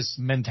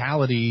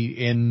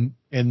mentality in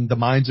the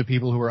minds of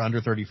people who are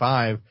under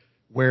 35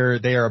 where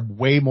they are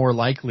way more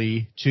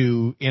likely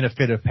to, in a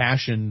fit of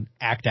passion,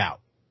 act out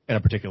in a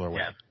particular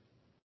way. Yeah.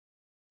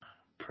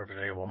 Perfect.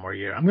 I got one more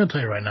year. I'm going to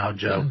tell you right now,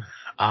 Joe,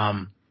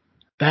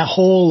 that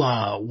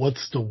whole,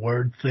 what's the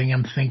word thing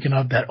I'm thinking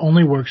of, that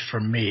only works for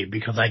me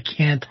because I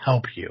can't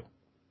help you.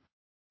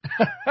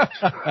 What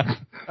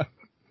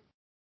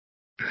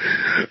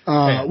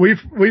are you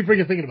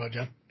freaking thinking about,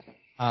 Jeff?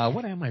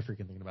 What am I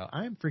freaking thinking about?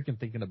 I'm freaking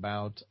thinking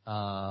about,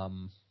 I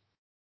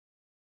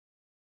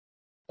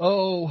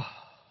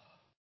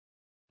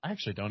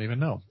actually don't even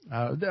know.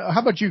 How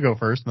about you go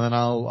first, and then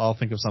I'll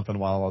think of something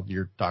while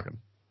you're talking.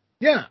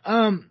 Yeah,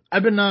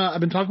 I've been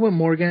talking with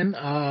Morgan.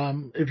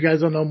 If you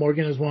guys don't know,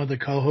 Morgan is one of the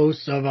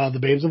co-hosts of the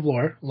Babes of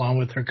Lore, along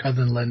with her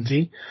cousin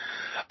Lindsay.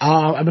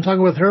 I've been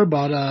talking with her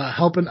about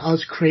helping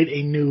us create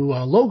a new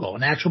logo,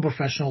 an actual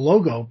professional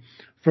logo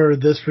for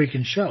this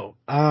freaking show.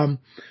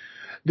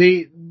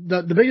 The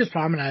biggest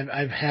problem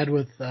I've had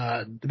with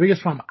the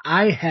biggest problem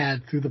I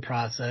had through the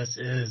process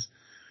is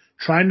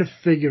trying to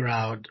figure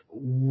out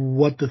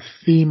what the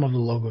theme of the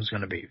logo is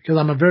going to be, because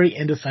I'm a very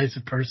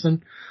indecisive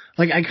person.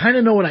 Like, I kind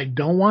of know what I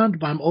don't want,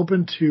 but I'm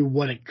open to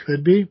what it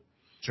could be.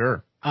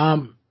 Sure.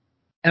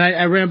 And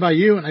I ran by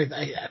you, and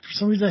for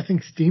some reason I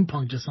think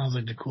steampunk just sounds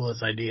like the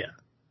coolest idea.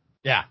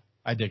 Yeah,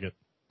 I dig it.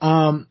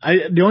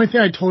 The only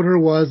thing I told her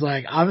was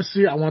like,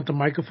 obviously I want the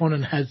microphone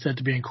and headset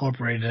to be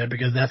incorporated in it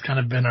because that's kind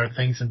of been our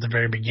thing since the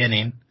very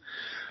beginning.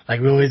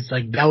 Like we always,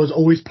 like that was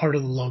always part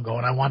of the logo,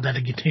 and I want that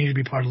to continue to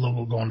be part of the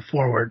logo going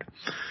forward.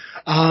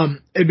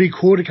 It'd be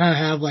cool to kind of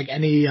have like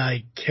any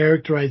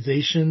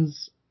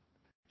characterizations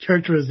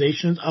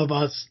of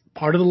us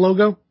part of the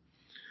logo,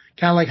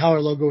 kind of like how our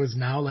logo is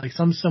now, like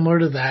some similar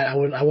to that. I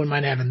wouldn't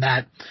mind having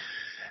that.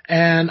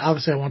 And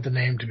obviously I want the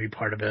name to be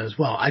part of it as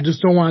well. I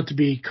just don't want it to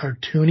be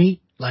cartoony.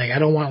 Like I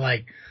don't want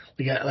like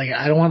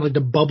I don't want like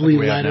the bubbly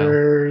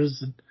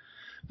letters.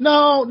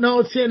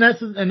 No, see, and that's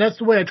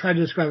the way I try to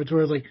describe it to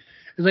her.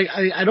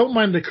 I don't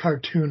mind the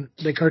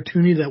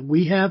cartoony that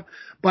we have,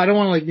 but I don't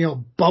want like,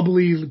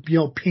 bubbly,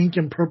 pink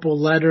and purple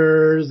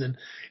letters, and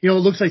it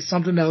looks like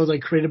something that was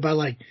like created by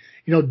like,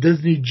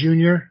 Disney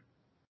Junior.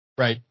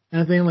 Right.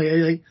 And I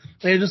think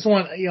I just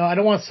want, I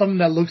don't want something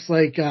that looks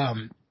like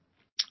our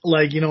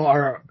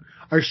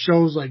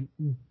shows like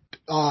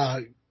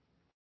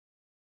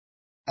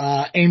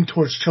aimed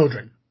towards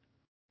children,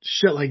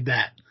 shit like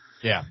that.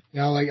 Yeah.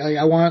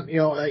 I want,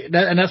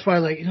 that, and that's why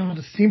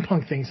the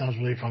steampunk thing sounds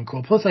really fun,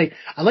 cool. Plus, I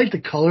like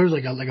the colors,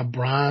 like a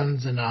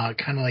bronze and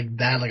kind of like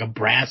that, like a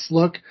brass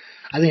look.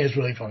 I think it's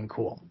really fun,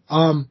 cool.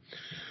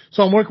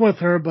 So I'm working with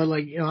her, but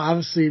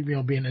obviously,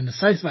 being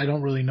indecisive, I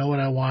don't really know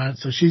what I want.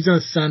 So she's gonna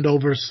send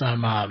over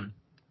some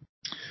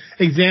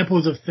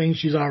examples of things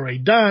she's already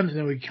done, and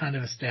then we kind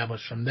of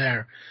establish from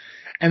there.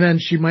 And then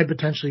she might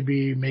potentially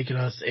be making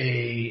us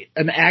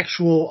an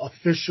actual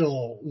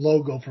official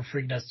logo for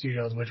Freakin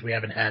Studios, which we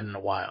haven't had in a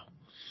while.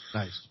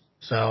 Nice.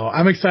 So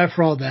I'm excited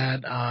for all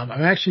that.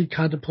 I'm actually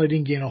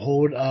contemplating getting a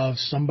hold of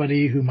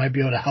somebody who might be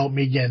able to help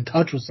me get in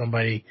touch with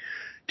somebody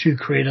to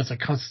create us a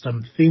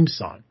custom theme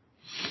song.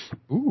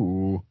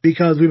 Ooh.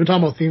 Because we've been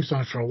talking about theme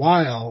songs for a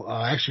while.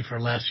 Actually, for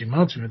the last few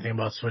months, we've been thinking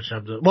about switching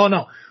up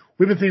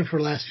we've been thinking for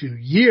the last few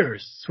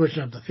years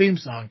switching up the theme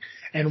song.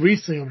 And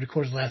recently, over the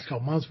course of the last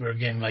couple months, we were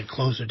getting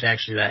closer to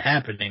actually that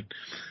happening.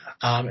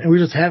 And we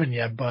just haven't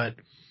yet. But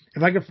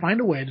if I could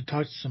find a way to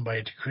talk to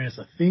somebody to create us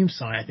a theme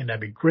song, I think that'd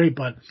be great.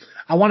 But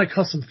I want a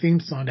custom theme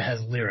song that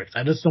has lyrics.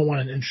 I just don't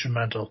want an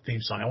instrumental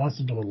theme song. I want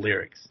something with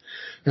lyrics.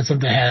 And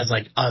something that has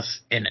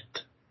us in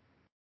it.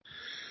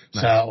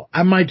 Nice. So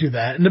I might do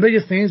that. And the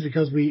biggest thing is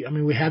because we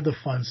have the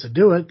funds to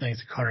do it, thanks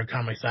to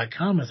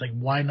CarterComics.com. It's like,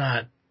 why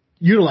not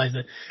utilize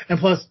it? And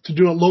plus to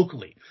do it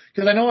locally.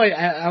 Because I know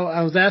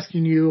I was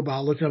asking you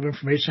about looking up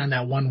information on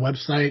that one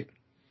website,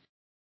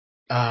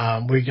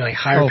 where you can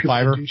hire people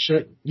Fiverr. to do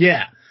shit.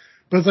 Yeah.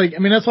 But it's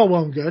that's all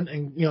well and good.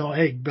 And,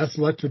 hey, best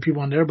of luck to the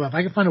people on there. But if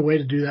I can find a way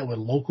to do that with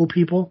local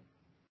people.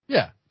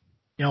 Yeah.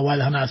 Why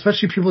the hell not?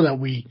 Especially people that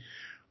we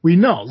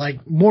know,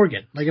 like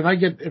Morgan. Like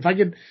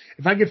if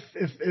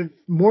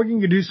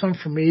Morgan could do something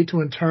for me to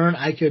in turn,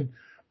 I could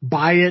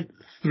buy it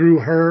through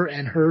her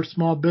and her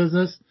small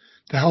business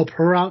to help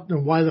her out,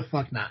 then why the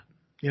fuck not?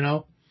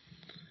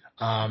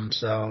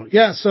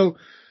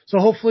 So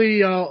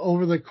hopefully,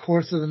 over the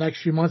course of the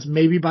next few months,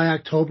 maybe by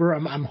October,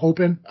 I'm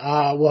hoping,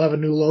 we'll have a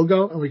new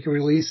logo and we can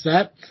release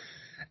that.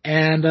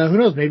 And, who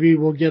knows, maybe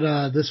we'll get,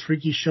 this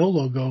Freaky Show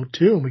logo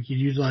too, and we could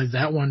utilize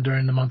that one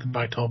during the month of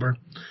October.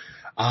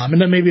 And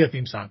then maybe a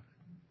theme song.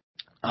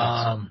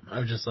 I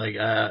was just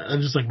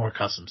like more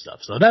custom stuff.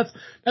 So that's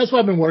what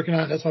I've been working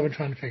on. That's what I've been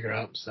trying to figure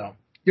out. So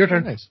your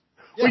turn. Nice.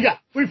 Yeah.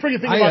 What do you freaking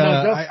think about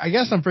now, Joe? I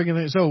guess I'm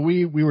freaking. So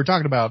we were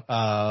talking about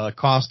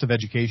cost of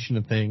education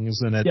and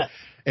things, and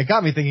it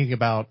got me thinking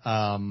about so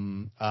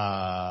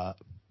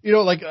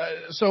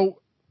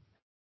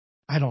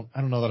I don't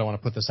know that I want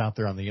to put this out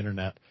there on the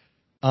internet.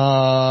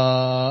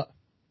 I've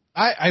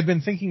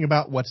been thinking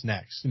about what's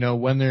next.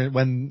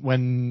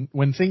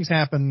 When things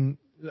happen,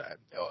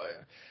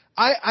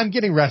 I'm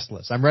getting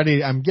restless.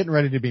 I'm getting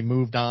ready to be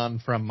moved on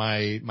from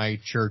my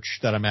church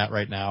that I'm at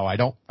right now. I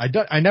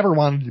never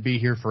wanted to be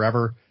here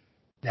forever,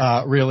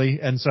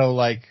 really. And so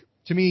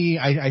to me,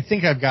 I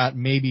think I've got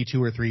maybe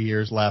 2 or 3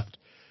 years left.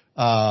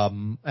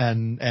 Whether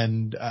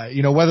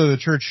the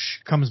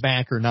church comes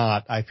back or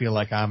not, I feel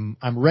like I'm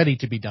ready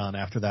to be done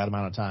after that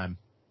amount of time.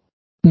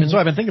 Mm-hmm. And so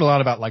I've been thinking a lot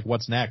about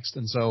what's next.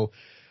 And so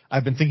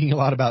I've been thinking a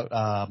lot about,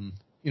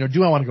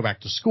 do I want to go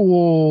back to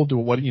school?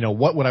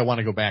 What would I want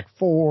to go back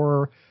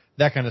for?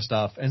 That kind of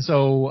stuff. And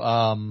so,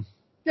 I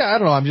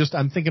don't know.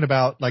 I'm thinking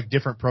about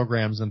different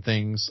programs and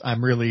things.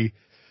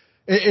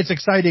 It's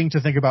exciting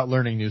to think about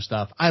learning new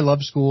stuff. I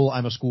love school.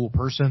 I'm a school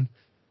person.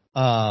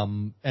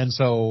 And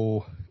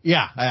so,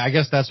 I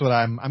guess that's what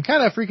I'm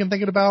kind of freaking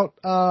thinking about.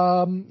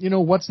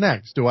 What's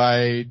next? Do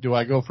I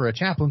go for a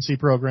chaplaincy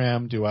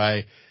program? Do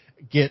I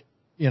get,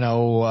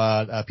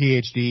 a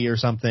PhD or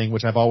something,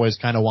 which I've always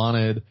kind of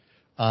wanted?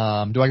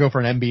 Do I go for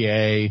an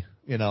MBA?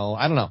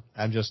 I don't know.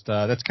 I'm just,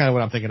 that's kind of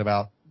what I'm thinking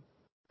about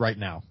right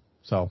now.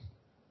 So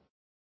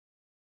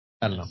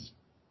I don't know.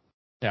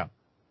 Yeah.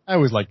 I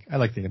like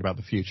thinking about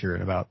the future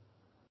and about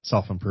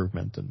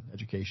self-improvement and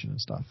education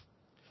and stuff.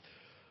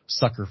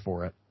 Sucker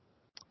for it.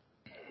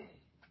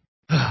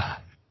 Yeah,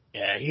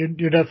 Yeah,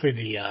 you're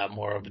definitely the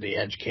more of the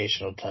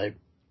educational type.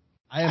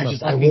 I am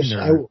I wish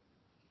nerd.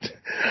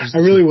 I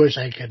really wish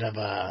I could have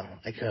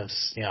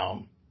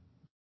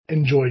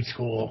enjoyed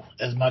school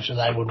as much as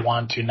I would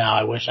want to now.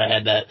 I wish I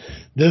had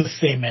this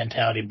same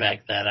mentality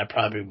back then. I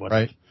probably would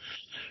have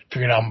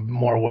figured out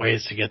more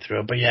ways to get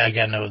through it. But yeah,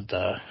 again, it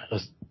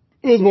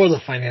was more the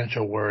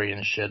financial worry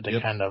and shit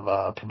that kind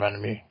of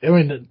prevented me. I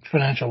mean, the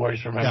financial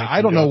worries prevented me.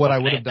 I don't know what I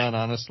would have done,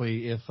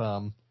 honestly, if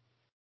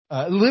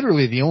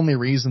literally the only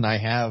reason I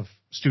have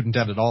student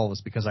debt at all is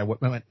because I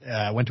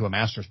went to a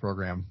master's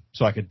program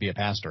so I could be a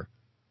pastor.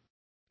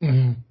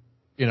 Mm-hmm.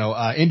 You know,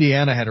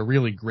 Indiana had a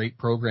really great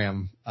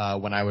program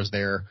when I was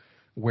there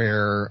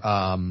where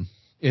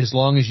as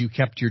long as you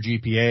kept your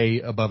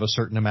GPA above a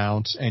certain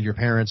amount and your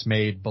parents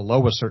made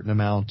below a certain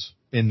amount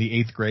in the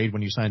 8th grade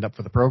when you signed up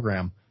for the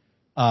program,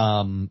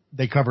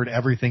 they covered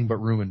everything but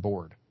room and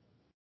board.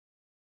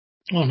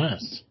 Oh,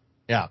 nice.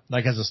 Yeah,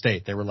 like as a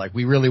state, they were like,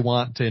 we really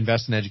want to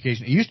invest in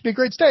education. It used to be a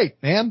great state,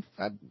 man.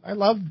 I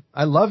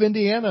love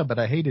Indiana, but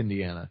I hate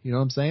Indiana. You know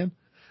what I'm saying?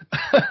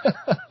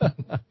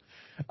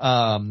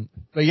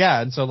 But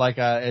yeah, and so like,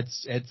 I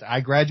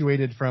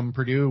graduated from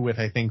Purdue with,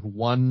 I think,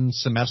 1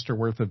 semester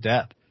worth of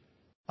debt,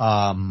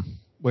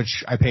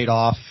 which I paid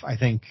off, I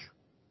think,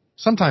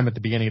 sometime at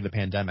the beginning of the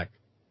pandemic,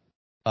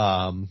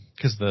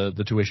 cause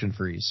the tuition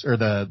freeze or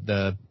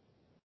the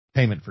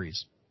payment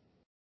freeze.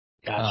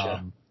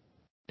 Gotcha.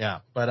 Yeah,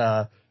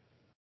 but,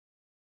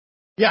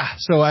 yeah,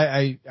 so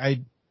I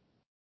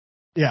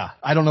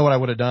don't know what I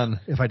would have done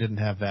if I didn't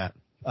have that.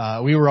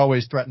 We were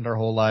always threatened our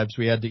whole lives.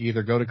 We had to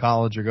either go to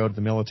college or go to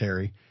the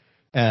military,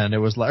 and it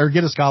was like, or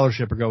get a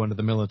scholarship or go into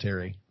the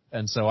military.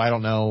 And so I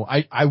don't know.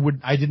 I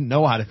didn't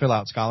know how to fill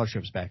out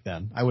scholarships back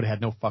then. I would have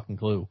had no fucking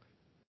clue.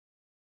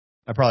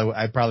 I'd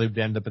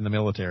probably end up in the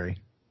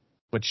military,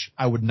 which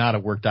I would not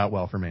have worked out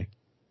well for me.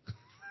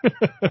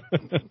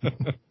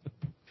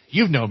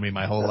 You've known me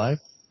my whole life.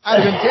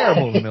 I'd have been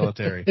terrible in the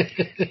military.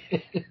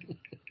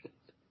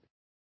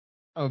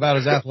 I'm about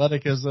as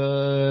athletic as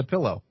a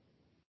pillow.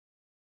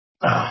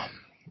 Oh,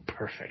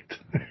 perfect.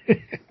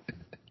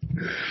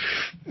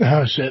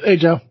 Oh, shit. Hey,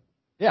 Joe.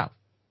 Yeah.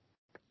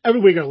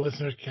 Every week our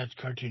listeners catch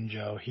Cartoon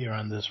Joe here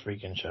on this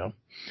freaking show.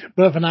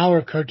 But if an hour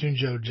of Cartoon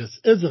Joe just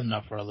isn't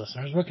enough for our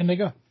listeners, where can they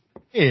go?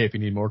 If you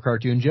need more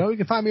Cartoon Joe, you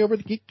can find me over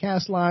at the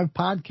Geekcast Live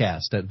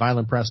podcast at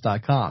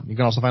violentpress.com. You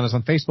can also find us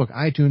on Facebook,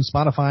 iTunes,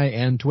 Spotify,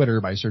 and Twitter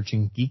by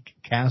searching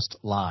Geekcast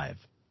Live.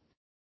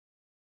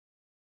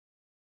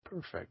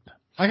 Perfect.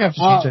 I have to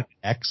change it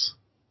to X.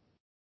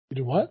 You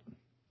do what?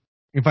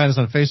 You can find us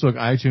on Facebook,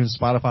 iTunes,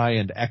 Spotify,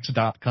 and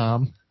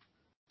X.com.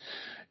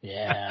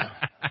 Yeah.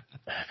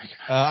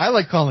 I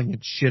like calling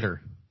it shitter.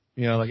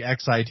 You know, like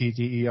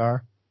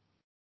Xitter.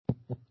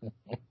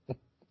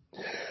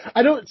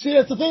 I don't see.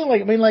 That's the thing.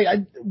 Like, I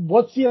mean,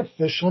 what's the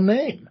official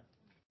name?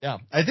 Yeah,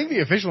 I think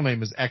the official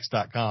name is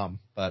X.com,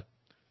 but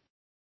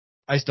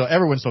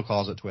everyone still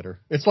calls it Twitter.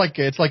 It's like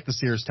the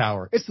Sears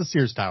Tower. It's the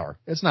Sears Tower.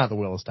 It's not the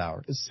Willis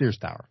Tower. It's Sears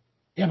Tower.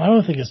 Yeah, but I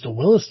don't think it's the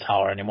Willis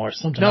Tower anymore. It's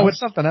something else. No, it's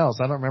something else.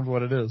 I don't remember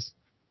what it is.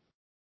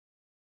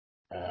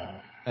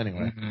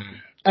 Anyway.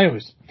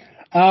 Anyways.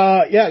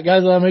 Yeah,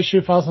 guys, make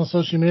sure you follow us on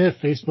social media,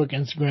 Facebook,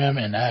 Instagram,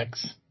 and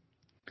X.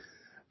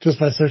 Just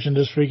by searching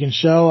This Freaking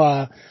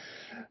Show.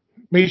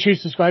 Make sure you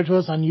subscribe to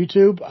us on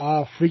YouTube,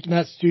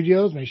 Freakin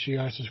Studios. Make sure you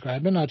are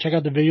subscribing. Check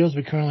out the videos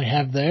we currently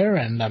have there,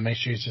 and make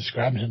sure you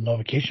subscribe and hit the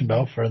notification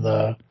bell for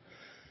the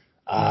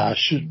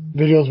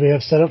videos we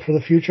have set up for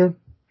the future.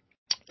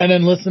 And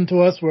then listen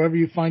to us wherever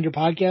you find your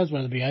podcast,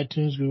 whether it be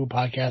iTunes, Google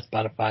Podcasts,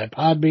 Spotify,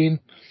 Podbean.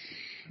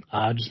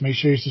 Just make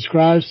sure you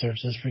subscribe,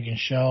 search This Freaking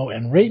Show,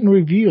 and rate and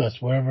review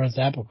us wherever it's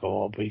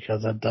applicable,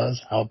 because that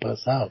does help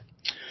us out.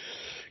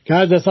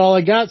 Guys, that's all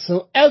I got.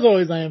 So, as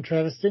always, I am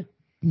Travesty.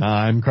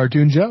 I'm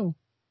Cartoon Joe.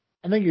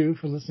 And thank you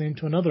for listening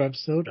to another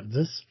episode of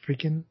This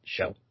Freaking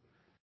Show.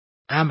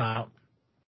 I'm out.